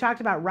 when we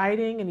talked about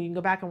writing, and you can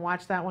go back and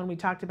watch that one, we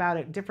talked about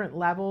at different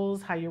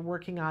levels, how you're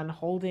working on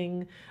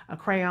holding a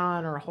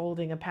crayon or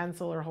holding a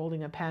pencil or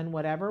holding a pen,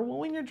 whatever. Well,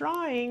 when you're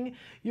drawing,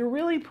 you're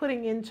really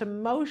putting into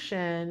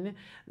motion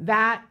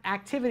that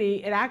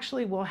activity. It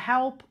actually will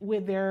help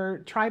with their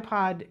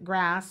tripod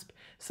grasp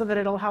so that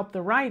it'll help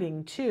the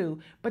writing too,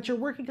 but you're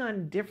working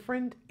on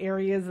different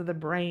areas of the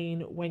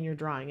brain when you're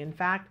drawing. In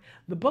fact,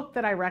 the book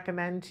that I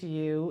recommend to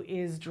you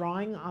is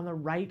Drawing on the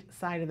Right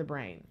Side of the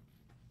Brain.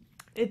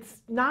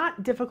 It's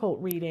not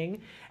difficult reading,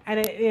 and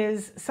it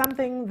is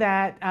something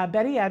that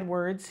Betty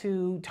Edwards,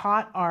 who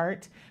taught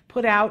art,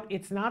 put out.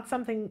 It's not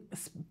something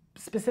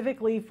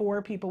specifically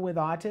for people with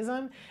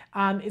autism.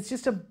 It's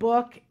just a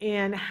book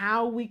in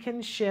how we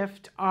can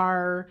shift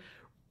our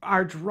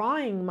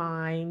drawing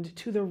mind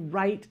to the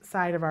right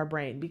side of our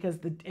brain, because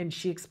and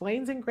she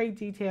explains in great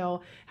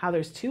detail how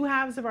there's 2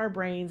 halves of our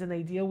brains and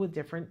they deal with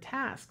different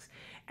tasks.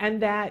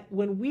 And that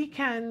when we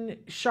can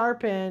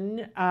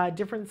sharpen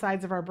different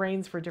sides of our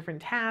brains for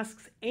different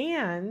tasks,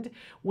 and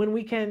when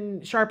we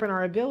can sharpen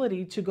our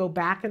ability to go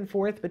back and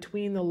forth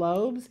between the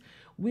lobes,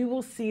 we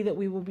will see that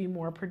we will be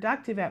more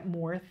productive at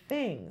more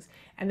things.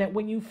 And that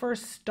when you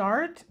first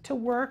start to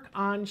work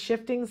on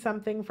shifting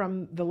something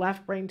from the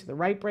left brain to the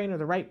right brain, or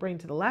the right brain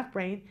to the left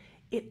brain,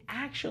 it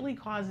actually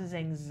causes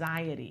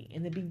anxiety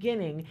in the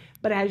beginning,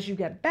 but as you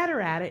get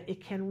better at it,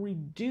 it can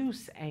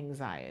reduce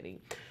anxiety.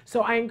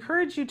 So I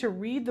encourage you to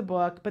read the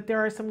book, but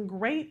there are some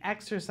great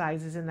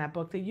exercises in that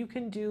book that you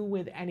can do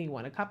with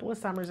anyone. A couple of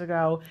summers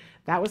ago,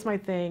 that was my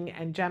thing,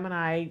 and Jem and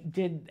I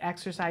did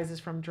exercises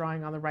from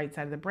drawing on the right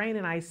side of the brain,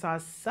 and I saw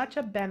such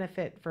a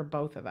benefit for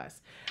both of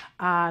us.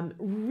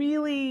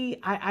 Really,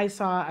 I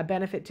saw a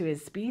benefit to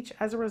his speech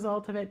as a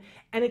result of it,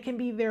 and it can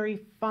be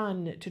very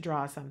fun to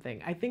draw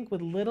something. I think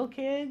with little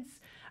kids,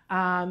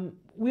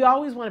 we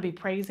always want to be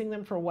praising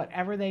them for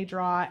whatever they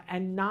draw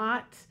and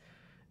not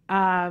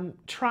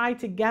try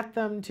to get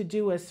them to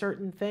do a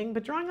certain thing.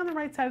 But drawing on the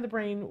right side of the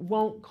brain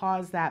won't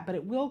cause that, but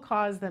it will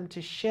cause them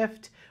to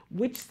shift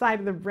which side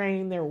of the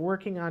brain they're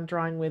working on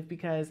drawing with,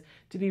 because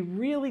to be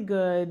really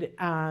good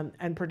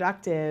and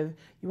productive,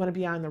 you want to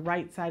be on the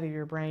right side of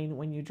your brain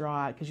when you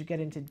draw, because you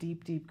get into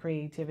deep, deep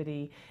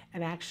creativity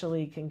and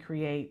actually can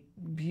create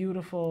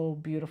beautiful,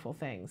 beautiful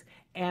things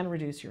and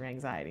reduce your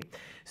anxiety.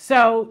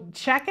 So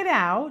check it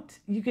out.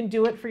 You can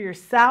do it for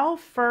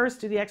yourself first,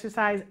 do the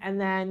exercise,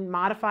 and then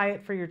modify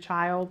it for your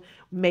child.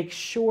 Make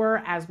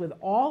sure, as with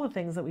all the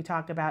things that we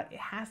talk about, it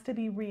has to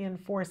be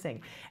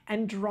reinforcing.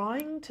 And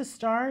drawing to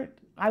start,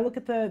 I look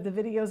at the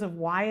videos of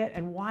Wyatt,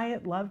 and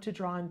Wyatt loved to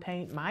draw and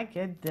paint. My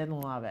kid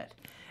didn't love it.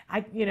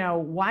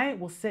 Wyatt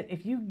will sit,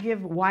 if you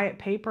give Wyatt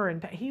paper,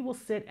 and he will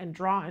sit and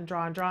draw and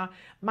draw and draw.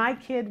 My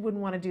kid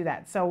wouldn't want to do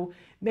that. So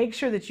make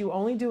sure that you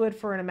only do it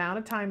for an amount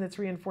of time that's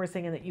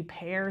reinforcing, and that you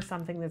pair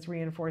something that's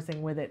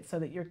reinforcing with it so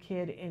that your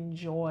kid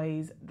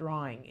enjoys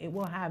drawing. It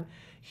will have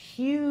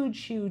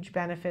huge, huge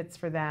benefits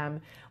for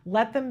them.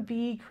 Let them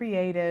be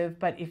creative,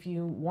 but if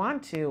you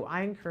want to,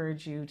 I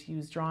encourage you to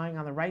use drawing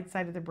on the right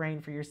side of the brain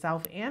for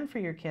yourself and for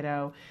your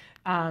kiddo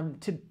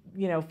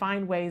to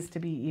find ways to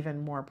be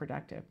even more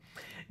productive.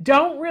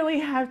 Don't really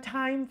have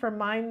time for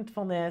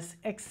mindfulness,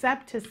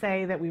 except to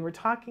say that we were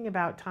talking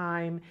about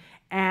time,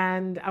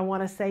 and I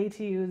want to say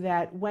to you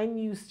that when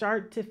you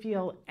start to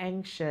feel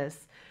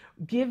anxious,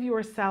 Give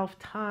yourself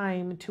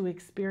time to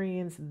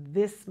experience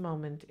this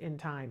moment in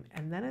time,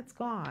 and then it's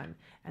gone,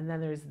 and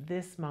then there's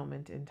this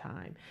moment in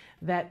time.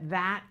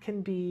 That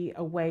can be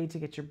a way to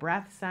get your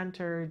breath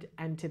centered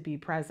and to be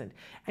present.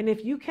 And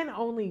if you can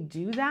only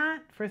do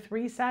that for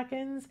 3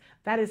 seconds,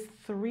 that is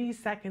 3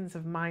 seconds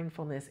of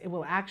mindfulness. It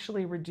will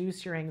actually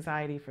reduce your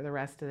anxiety for the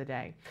rest of the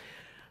day.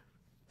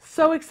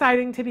 So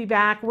exciting to be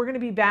back. We're going to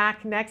be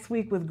back next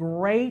week with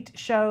great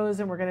shows,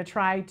 and we're going to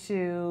try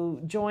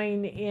to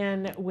join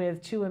in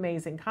with 2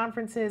 amazing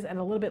conferences. And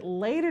a little bit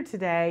later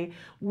today,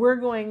 we're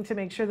going to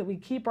make sure that we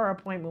keep our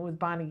appointment with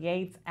Bonnie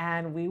Yates,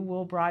 and we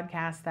will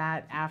broadcast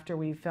that after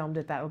we've filmed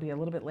it. That will be a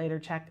little bit later.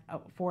 Check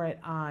for it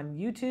on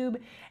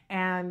YouTube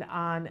and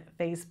on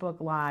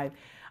Facebook Live.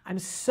 I'm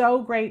so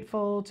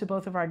grateful to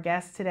both of our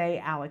guests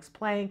today, Alex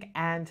Plank,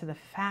 and to the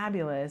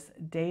fabulous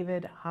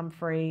David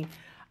Humphrey.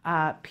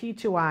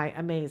 P2I,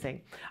 amazing.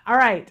 All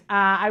right,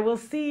 I will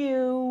see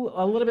you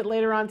a little bit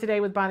later on today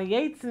with Bonnie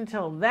Yates.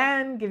 Until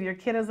then, give your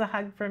kiddos a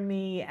hug from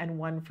me and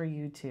one for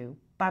you too.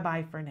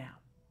 Bye-bye for now.